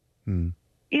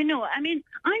 You know, I mean,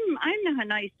 I'm not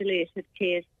an isolated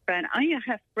case, Fran. I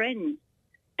have friends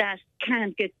that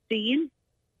can't get seen.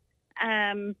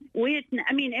 Waiting.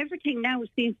 I mean, everything now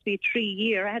seems to be 3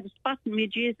 years. I had a spot in my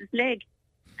Jesus leg,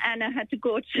 and I had to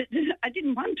go I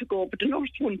didn't want to go, but the nurse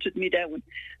wanted me down.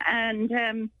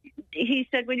 And he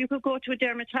said, well, you could go to a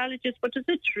dermatologist, but it's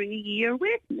a 3-year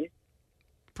waiting list.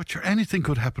 But anything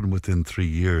could happen within 3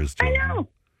 years, Joe. I know.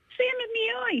 Same with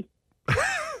me eye.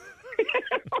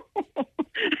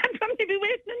 I'm going to be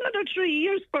waiting another 3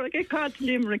 years before I get called to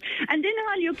Limerick. And then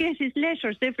all you get is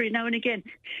letters every now and again.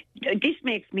 This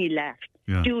makes me laugh.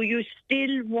 Yeah. Do you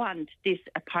still want this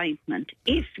appointment?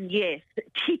 If yes,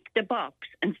 tick the box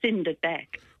and send it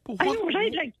back. I know what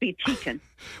I'd like to be ticking.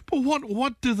 But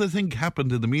what do they think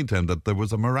happened in the meantime? That there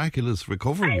was a miraculous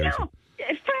recovery? I know.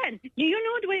 Fran, do you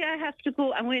know the way I have to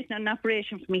go? I'm waiting on an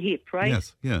operation for my hip, right?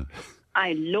 Yes, yeah.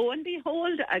 Lo and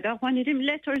behold, I got one of them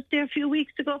letters there a few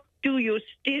weeks ago. Do you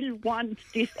still want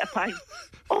this appointment?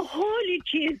 Oh, holy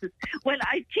Jesus. Well,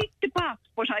 I ticked the box,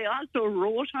 but I also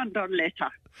wrote on the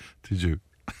letter. Did you?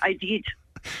 I did.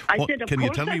 I said, of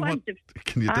course I want it.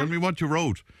 Can you tell me what you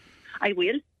wrote? I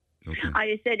will. Okay.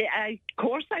 I said, of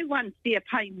course I want the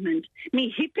appointment.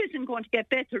 Me hip isn't going to get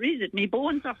better, is it? Me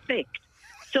bones are fixed.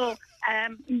 So,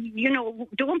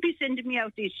 don't be sending me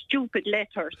out these stupid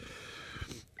letters.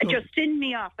 Just send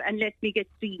me off and let me get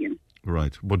seen.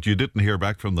 Right. But you didn't hear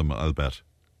back from them, I'll bet.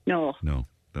 No.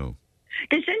 They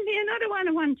sent me another one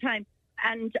at one time,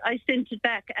 and I sent it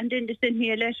back, and then they sent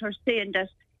me a letter saying that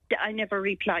I never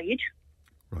replied.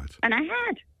 Right. And I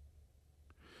had.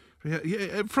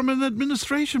 Yeah, from an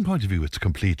administration point of view, it's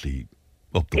completely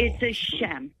up the wall. It's a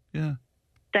sham. Yeah.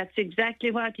 That's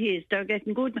exactly what it is. They're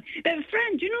getting good. But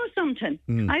friend, you know something?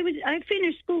 I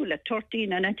finished school at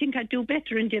 13, and I think I'd do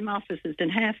better in them offices than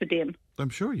half of them. I'm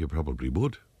sure you probably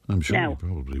would.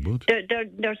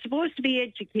 They're supposed to be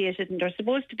educated, and they're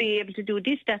supposed to be able to do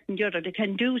this, that, and the other. They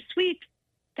can do sweet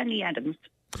Danny Adams.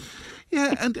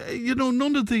 Yeah, and,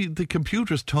 none of the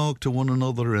computers talk to one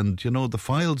another, and, the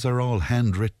files are all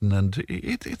handwritten, and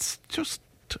it's just...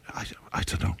 I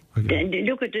don't know.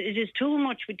 Look, it is too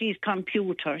much with these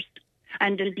computers,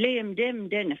 and they'll blame them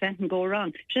then if anything go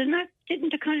wrong. So it's not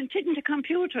didn't the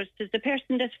computers, it's the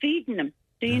person that's feeding them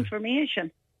the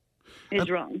information is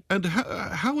wrong. And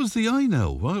how is the eye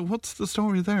now? What's the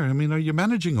story there? I mean, are you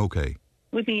managing okay?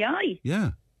 With my eye?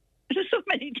 Yeah. There's so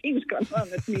many things going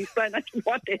on with me, so I'm not sure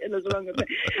what the hell is wrong with me.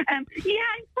 I'm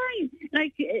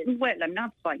fine. I'm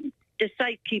not fine. The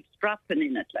sight keeps dropping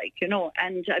in it,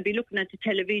 and I'd be looking at the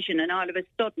television, and all of a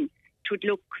sudden it would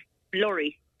look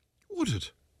blurry. Would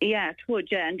it? Yeah, it would,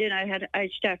 yeah. And then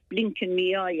I'd start blinking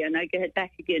my eye, and I'd get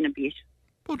back again a bit.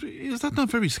 But is that not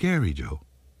very scary, Joe?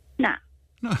 Nah.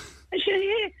 No.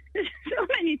 So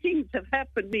many things have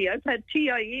happened to me. I've had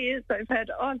TIAs, I've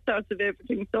had all sorts of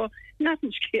everything, so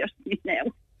nothing scares me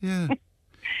now. Yeah.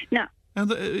 No. And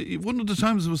one of the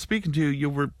times I was speaking to you, you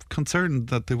were concerned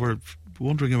that they were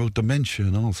wondering about dementia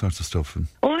and all sorts of stuff.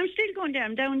 Oh, I'm still going there.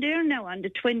 I'm down there now on the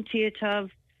 20th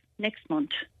of next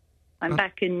month. I'm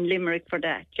back in Limerick for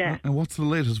that, yeah. And what's the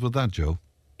latest with that, Joe?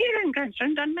 Yeah, I'm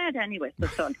gone mad anyway, so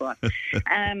so what.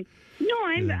 No,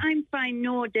 I'm fine.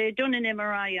 No, they done an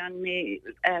MRI on me,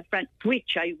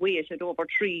 which I waited over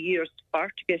 3 years for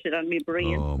to get it on my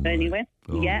brain. Anyway,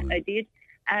 I did.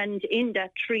 And in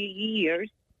that 3 years,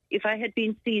 if I had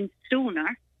been seen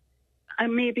sooner,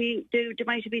 maybe they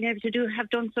might have been able to have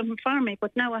done something for me.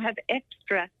 But now I have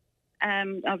extra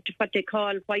of what they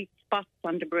call white spots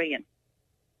on the brain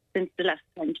since the last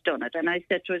time it's done it. And I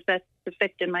said to her, that's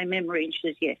affecting my memory. And she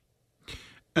says, yes.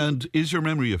 And is your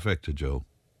memory affected, Joe?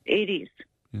 It is.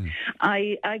 Yeah.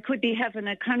 I could be having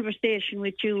a conversation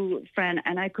with you, Fran,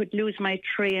 and I could lose my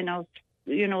train of,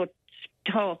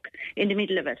 talk in the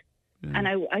middle of it. Yeah. And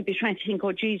I'd be trying to think,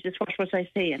 oh, Jesus, what was I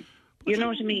saying? You know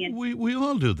what I mean? We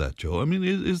all do that, Joe. I mean,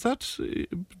 is that...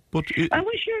 I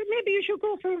wish maybe you should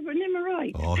go for an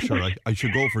MRI. Oh, sure. I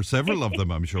should go for several of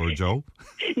them, I'm sure, Joe.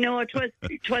 No, it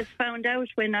was found out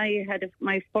when I had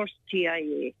my first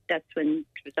TIA. That's when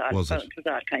it was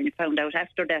all kind of found out.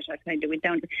 After that, I kind of went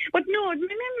down. But no, my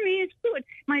memory is good.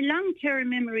 My long-term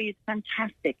memory is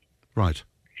fantastic. Right.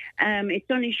 It's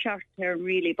only short-term,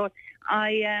 really. But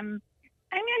I'm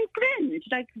grand,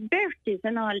 like birthdays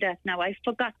and all that now. I've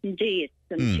forgotten dates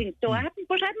and things, so I haven't,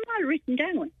 but I have them all written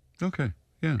down. Okay,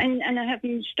 yeah. And I have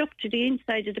them stuck to the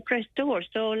inside of the press door.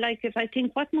 So, like, if I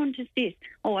think, what month is this?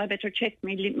 Oh, I better check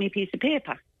my piece of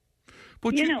paper.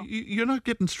 But you're not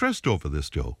getting stressed over this,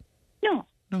 Joe? No.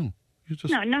 No.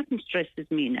 No, nothing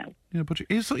stresses me now. Yeah, but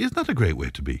isn't that a great way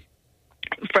to be?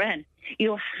 Fran,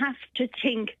 you have to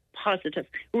think positive,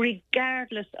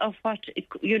 regardless of what,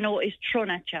 is thrown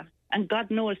at you. And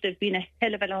God knows there's been a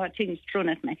hell of a lot of things thrown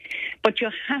at me. But you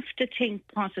have to think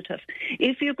positive.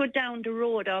 If you go down the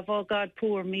road of, oh, God,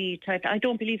 poor me, type, I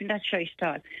don't believe in that shite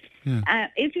style. Yeah.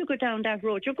 If you go down that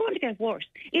road, you're going to get worse.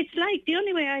 It's like, the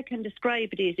only way I can describe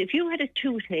it is, if you had a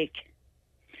toothache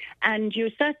and you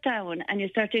sat down and you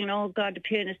start thinking, oh, God, the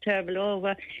pain is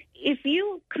terrible, if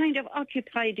you kind of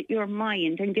occupied your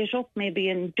mind and get up maybe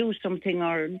and do something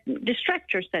or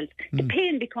distract yourself, the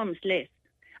pain becomes less.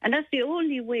 And that's the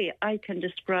only way I can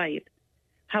describe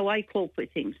how I cope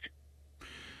with things.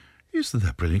 Isn't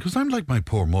that brilliant? Because I'm like my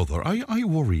poor mother. I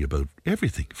worry about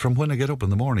everything from when I get up in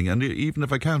the morning. And even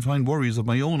if I can't find worries of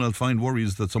my own, I'll find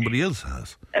worries that somebody else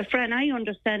has. Fran, I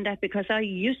understand that because I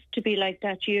used to be like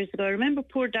that years ago. I remember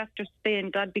poor Dr.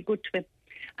 Spain, God be good to him.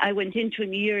 I went into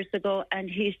him years ago, and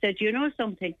he said, you know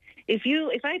something,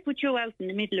 if I put you out in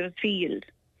the middle of a field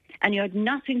and you had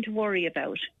nothing to worry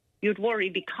about, you'd worry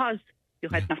because you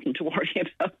had nothing to worry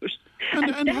about.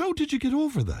 And how did you get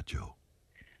over that, Jo?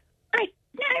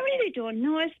 I really don't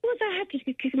know. I suppose I had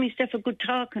to give myself a good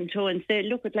talking to and say,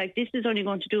 look, this is only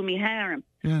going to do me harm.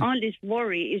 Yeah. All this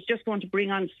worry is just going to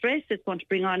bring on stress. It's going to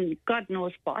bring on God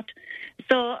knows what.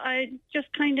 So I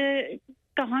just kind of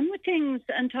got on with things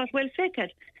and thought, well, feck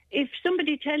it. If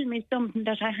somebody tells me something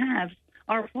that I have,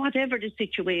 or whatever the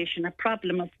situation, a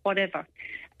problem of whatever,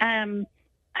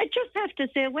 I just have to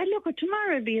say, well, look,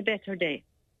 tomorrow will be a better day.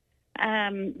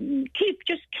 Keep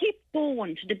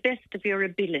going to the best of your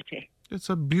ability. It's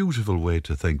a beautiful way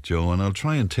to think, Jo, and I'll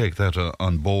try and take that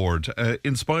on board.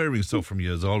 Inspiring stuff from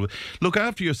you as always. Look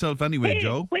after yourself anyway,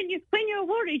 Jo. When you're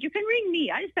worried, you can ring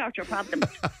me. I'll start your problem.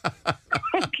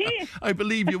 Okay. I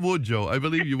believe you would, Jo. I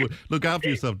believe you would. Look after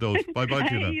yourself, Dose. Bye-bye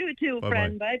to you now. You too,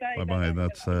 friend. Bye-bye. Bye-bye.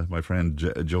 That's my friend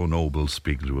Jo Noble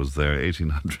speaking to us there.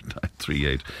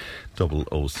 1800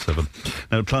 007.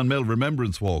 Now, Clonmel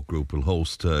Remembrance Walk Group will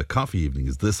host coffee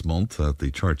evenings this month at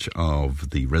the Church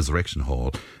of the Resurrection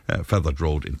Hall, Feathered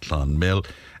Road in Clonmel.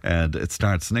 And it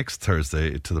starts next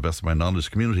Thursday, to the best of my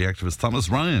knowledge. Community activist Thomas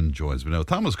Ryan joins me now.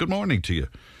 Thomas, good morning to you.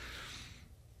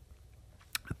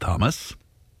 Thomas?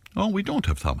 Oh, we don't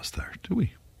have Thomas there, do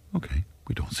we? Okay.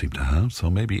 We don't seem to have. So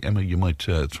maybe, Emma, you might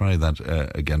try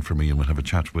that again for me, and we'll have a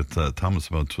chat with Thomas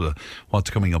about what's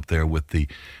coming up there with the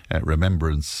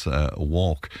Remembrance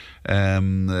Walk.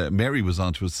 Mary was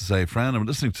on to us to say, Fran, I'm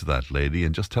listening to that lady,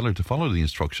 and just tell her to follow the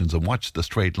instructions and watch the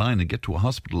straight line and get to a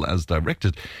hospital as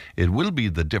directed. It will be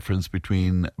the difference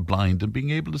between blind and being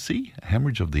able to see. A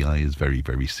hemorrhage of the eye is very,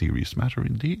 very serious matter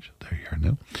indeed. There you are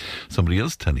now. Somebody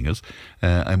else telling us,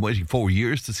 I'm waiting 4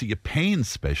 years to see a pain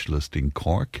specialist in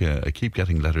Cork. I keep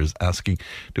getting letters asking,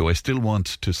 do I still want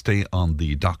to stay on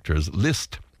the doctor's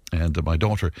list? And my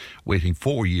daughter waiting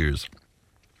 4 years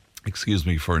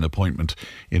for an appointment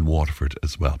in Waterford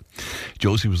as well.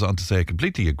 Josie was on to say, I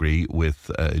completely agree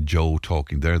with Jo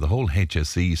talking there. The whole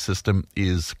HSE system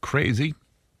is crazy.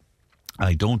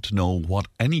 I don't know what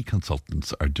any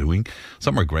consultants are doing.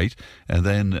 Some are great, and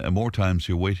then more times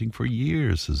you're waiting for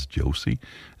years, says Josie.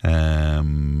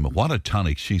 What a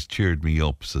tonic. She's cheered me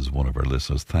up, says one of our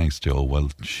listeners. Thanks, Jo. Well,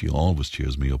 she always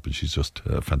cheers me up, and she's just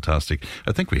fantastic.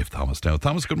 I think we have Thomas now.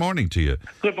 Thomas, good morning to you.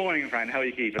 Good morning, Fran. How are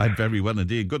you keeping? I'm very well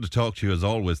indeed. Good to talk to you as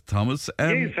always, Thomas.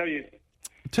 Yes, how are you?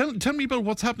 Tell me about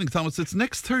what's happening, Thomas. It's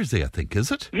next Thursday, I think,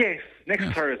 is it? Yes, next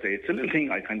Thursday. It's a little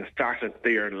thing I kind of started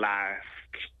there last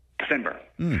December.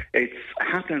 It's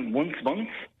happening once a month.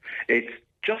 It's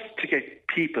just to get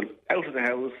people out of the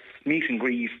house, meet and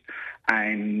greet,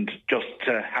 and just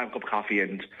to have a cup of coffee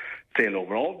and say hello.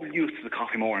 We're all used to the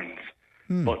coffee mornings,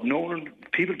 but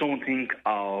people don't think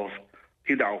of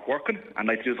people that are working and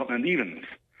like to do something in the evenings.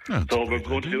 So we're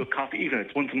going to do a coffee evening.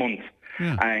 It's once a month.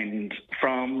 And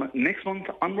from next month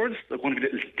onwards, there are going to be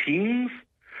little teams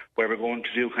where we're going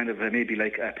to do kind of maybe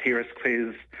like a Paris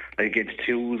quiz, like against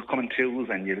common twos,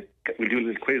 and we'll do a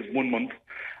little quiz 1 month.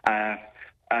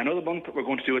 Another month, we're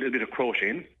going to do a little bit of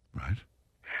crocheting. Right.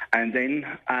 And then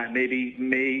maybe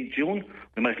May, June,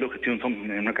 we might look at doing something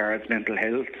in regards to mental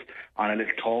health, on a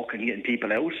little talk and getting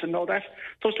people out and all that.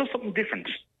 So it's just something different.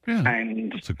 Yeah,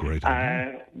 and that's a great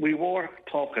idea. We were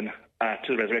talking to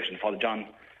the Resurrection, Father John,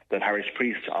 the parish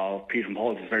priest of Peter and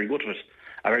Paul's, is very good to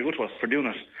us for doing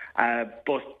it.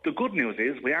 But the good news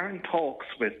is we are in talks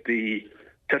with the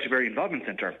Celtic Involvement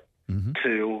Centre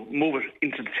to move it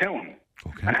into the town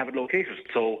and have it located.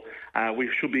 So we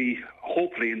should be,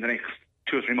 hopefully in the next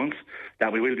 2 or 3 months,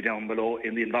 that we will be down below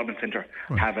in the Involvement Centre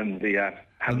having the...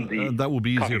 that will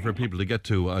be easier for people to get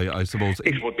to, I suppose.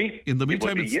 It would be. In the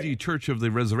meantime, it's the Church of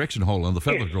the Resurrection Hall on the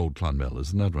Feathered Road, Clonmel,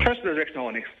 isn't that right? Church of the Resurrection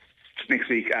Hall next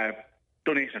week.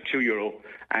 Donation of €2,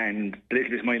 and the little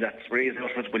bit of money that's raised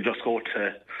out of it will just go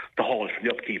to the hall for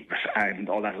the upkeep and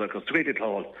all that. Because it's a great little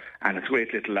hall, and it's a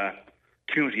great little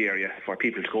community area for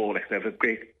people to go. Like, they have a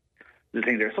great little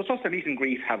thing there. So it's just a meet and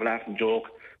greet, have a laugh and joke,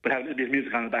 but have a little bit of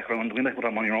music on in the background. We might put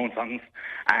on one of your own songs,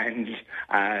 and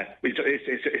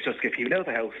it's just get people out of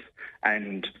the house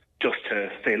and just to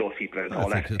say hello to people and all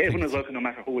that. Everyone is welcome, no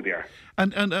matter who they are.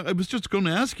 And I was just going to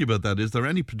ask you about that. Is there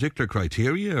any particular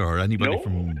criteria, or anybody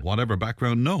from whatever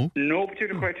background? No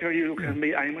particular criteria. You can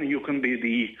be anyone. You can be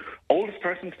the oldest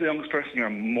person to the youngest person.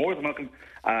 You're more than welcome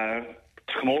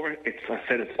to come over. It's, as I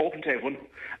said, it's open to everyone,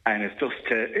 and it's just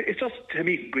to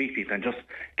meet and greet people and just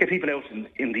get people out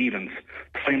in the evenings.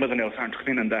 Time whether else aren't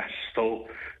coming in and that, so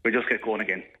we just get going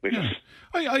again.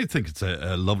 I think it's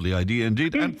a lovely idea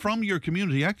indeed. And from your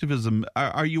community activism,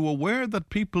 are you aware that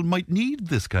people might need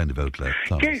this kind of outlet,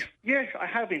 Thomas? Yes, I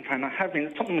have been, Fran. I have been.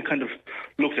 It's something we kind of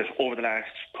looked at over the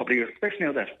last couple of years, especially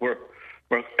now that we're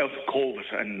out of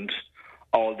COVID and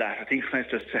all that. I think it's nice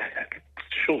just to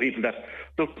show people that,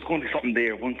 look, there's going to be something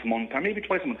there once a month, or maybe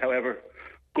twice a month, however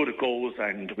good it goes,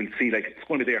 and we'll see, like, it's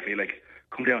going to be there for you, like,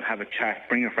 come down, have a chat,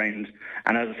 bring a friend.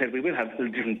 And as I said, we will have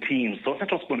different teams, so it's not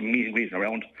just going to be meeting, greeting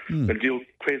around. We'll do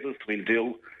quizzes, we'll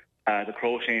do the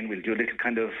crocheting, we'll do little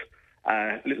kind of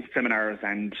little seminars,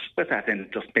 and with that then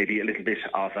just maybe a little bit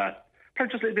of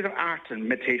perhaps just a little bit of art and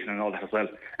meditation and all that as well,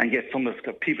 and get some of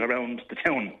the people around the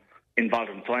town involved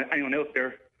in. So anyone out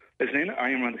there listening, or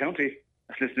anyone around the county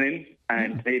that's listening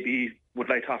and maybe would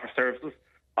like to offer services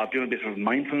of doing a bit of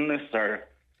mindfulness, or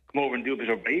come over and do a bit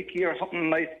of Reiki or something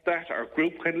like that, or a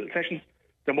group kind of session,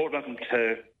 they're more welcome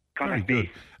to contact me.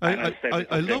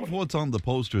 I love what's on the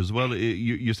poster as well.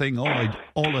 You're saying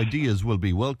all ideas will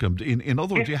be welcomed. In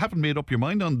other words, you haven't made up your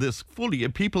mind on this fully.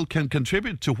 People can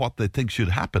contribute to what they think should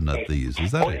happen at these.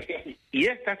 Is that it?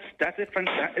 Yes, that's it, friends.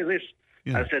 That is it.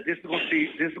 Yeah. As I said, this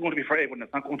is going to be for everyone.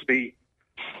 It's not going to be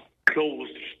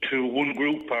closed to one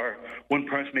group or one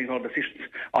person making all decisions.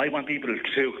 I want people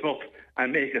to come up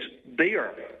and make it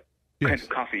their kind of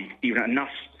coffee, even, and not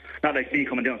like me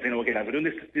coming down and saying, okay, we're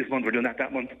doing this month, we're doing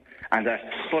that month, and that.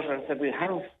 But as I said, we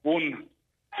have one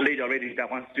lady already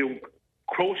that wants to do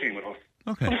crocheting with us.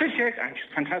 Okay. So and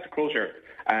she's a fantastic crocheter.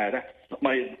 That's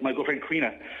my good friend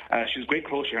Karina. She's a great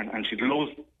crocheter, and she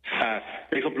loves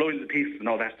makes up loads of pieces and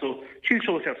all that. So she'll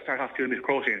show herself to start off doing this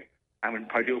crocheting, and we'll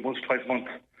probably do it once or twice a month.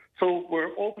 So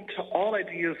we're open to all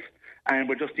ideas, and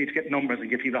we just need to get numbers and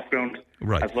get people off the ground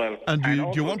as well. And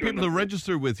do you want people to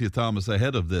register with you, Thomas,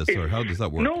 ahead of this, or how does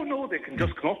that work? No, they can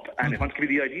just come up, and if they want to give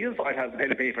me the ideas, I have the pen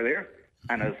and paper there,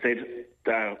 and as I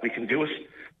said, we can do it.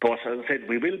 But as I said,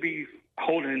 we will be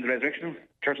holding in the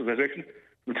Church of the Resurrection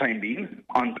for the time being,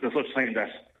 on such time that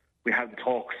we have the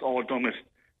talks all done with,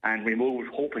 and we move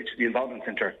hopefully to the Involvement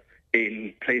Centre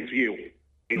in Place View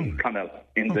in Clonmel,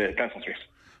 in the Glasgow Street.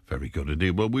 Very good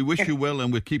indeed. Well, we wish you well,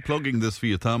 and we'll keep plugging this for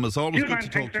you, Thomas. Always good to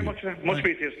talk to you. Much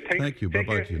appreciated. Thank you.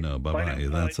 Bye-bye to you now. Bye-bye.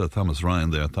 That's Thomas Ryan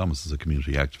there. Thomas is a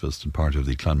community activist and part of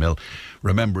the Clonmel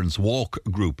Remembrance Walk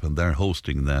group, and they're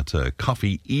hosting that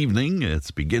coffee evening.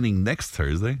 It's beginning next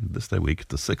Thursday, this day week,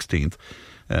 the 16th.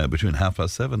 Between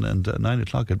 7:30 and 9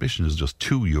 o'clock. Admission is just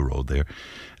 €2 there,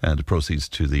 and it proceeds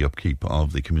to the upkeep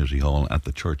of the community hall at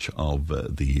the Church of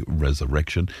the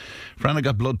Resurrection. Fran, I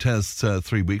got blood tests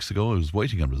 3 weeks ago. I was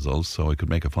waiting on results so I could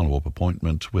make a follow-up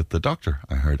appointment with the doctor.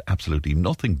 I heard absolutely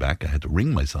nothing back. I had to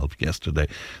ring myself yesterday.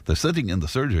 They're sitting in the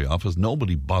surgery office.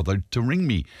 Nobody bothered to ring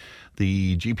me.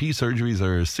 The GP surgeries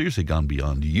are seriously gone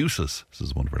beyond useless. This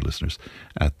is one of our listeners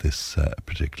at this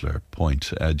particular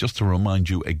point. Just to remind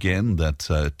you again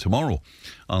that tomorrow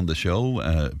on the show,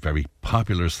 a very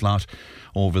popular slot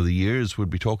over the years, we'll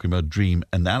be talking about dream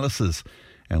analysis,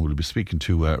 and we'll be speaking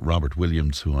to Robert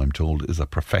Williams, who I'm told is a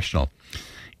professional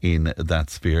in that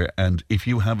sphere. And if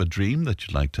you have a dream that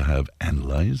you'd like to have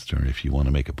analysed, or if you want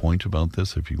to make a point about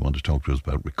this, if you want to talk to us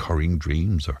about recurring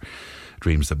dreams or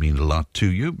dreams that mean a lot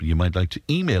to you, you might like to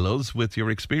email us with your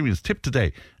experience. Tip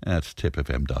today at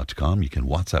tipfm.com. You can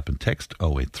WhatsApp and text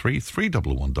 083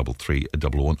 311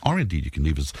 3311, or indeed you can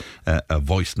leave us a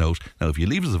voice note. Now, if you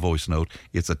leave us a voice note,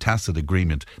 it's a tacit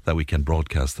agreement that we can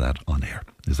broadcast that on air.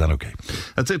 Is that okay?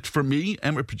 That's it for me.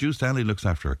 Emma produced, Ali looks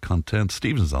after our content.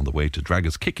 Stephen's on the way to drag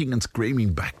us kicking and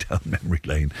screaming back down memory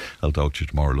lane. I'll talk to you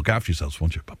tomorrow. Look after yourselves,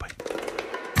 won't you? Bye-bye.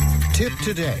 Tip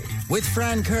today with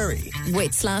Fran Curry.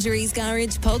 With Slattery's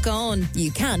Garage, Puckane.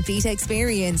 You can't beat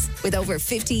experience. With over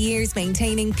 50 years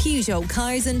maintaining Peugeot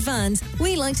cars and vans,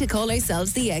 we like to call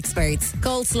ourselves the experts.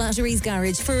 Call Slattery's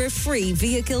Garage for a free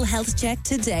vehicle health check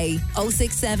today.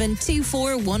 067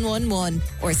 24111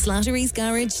 or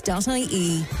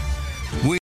slatterysgarage.ie.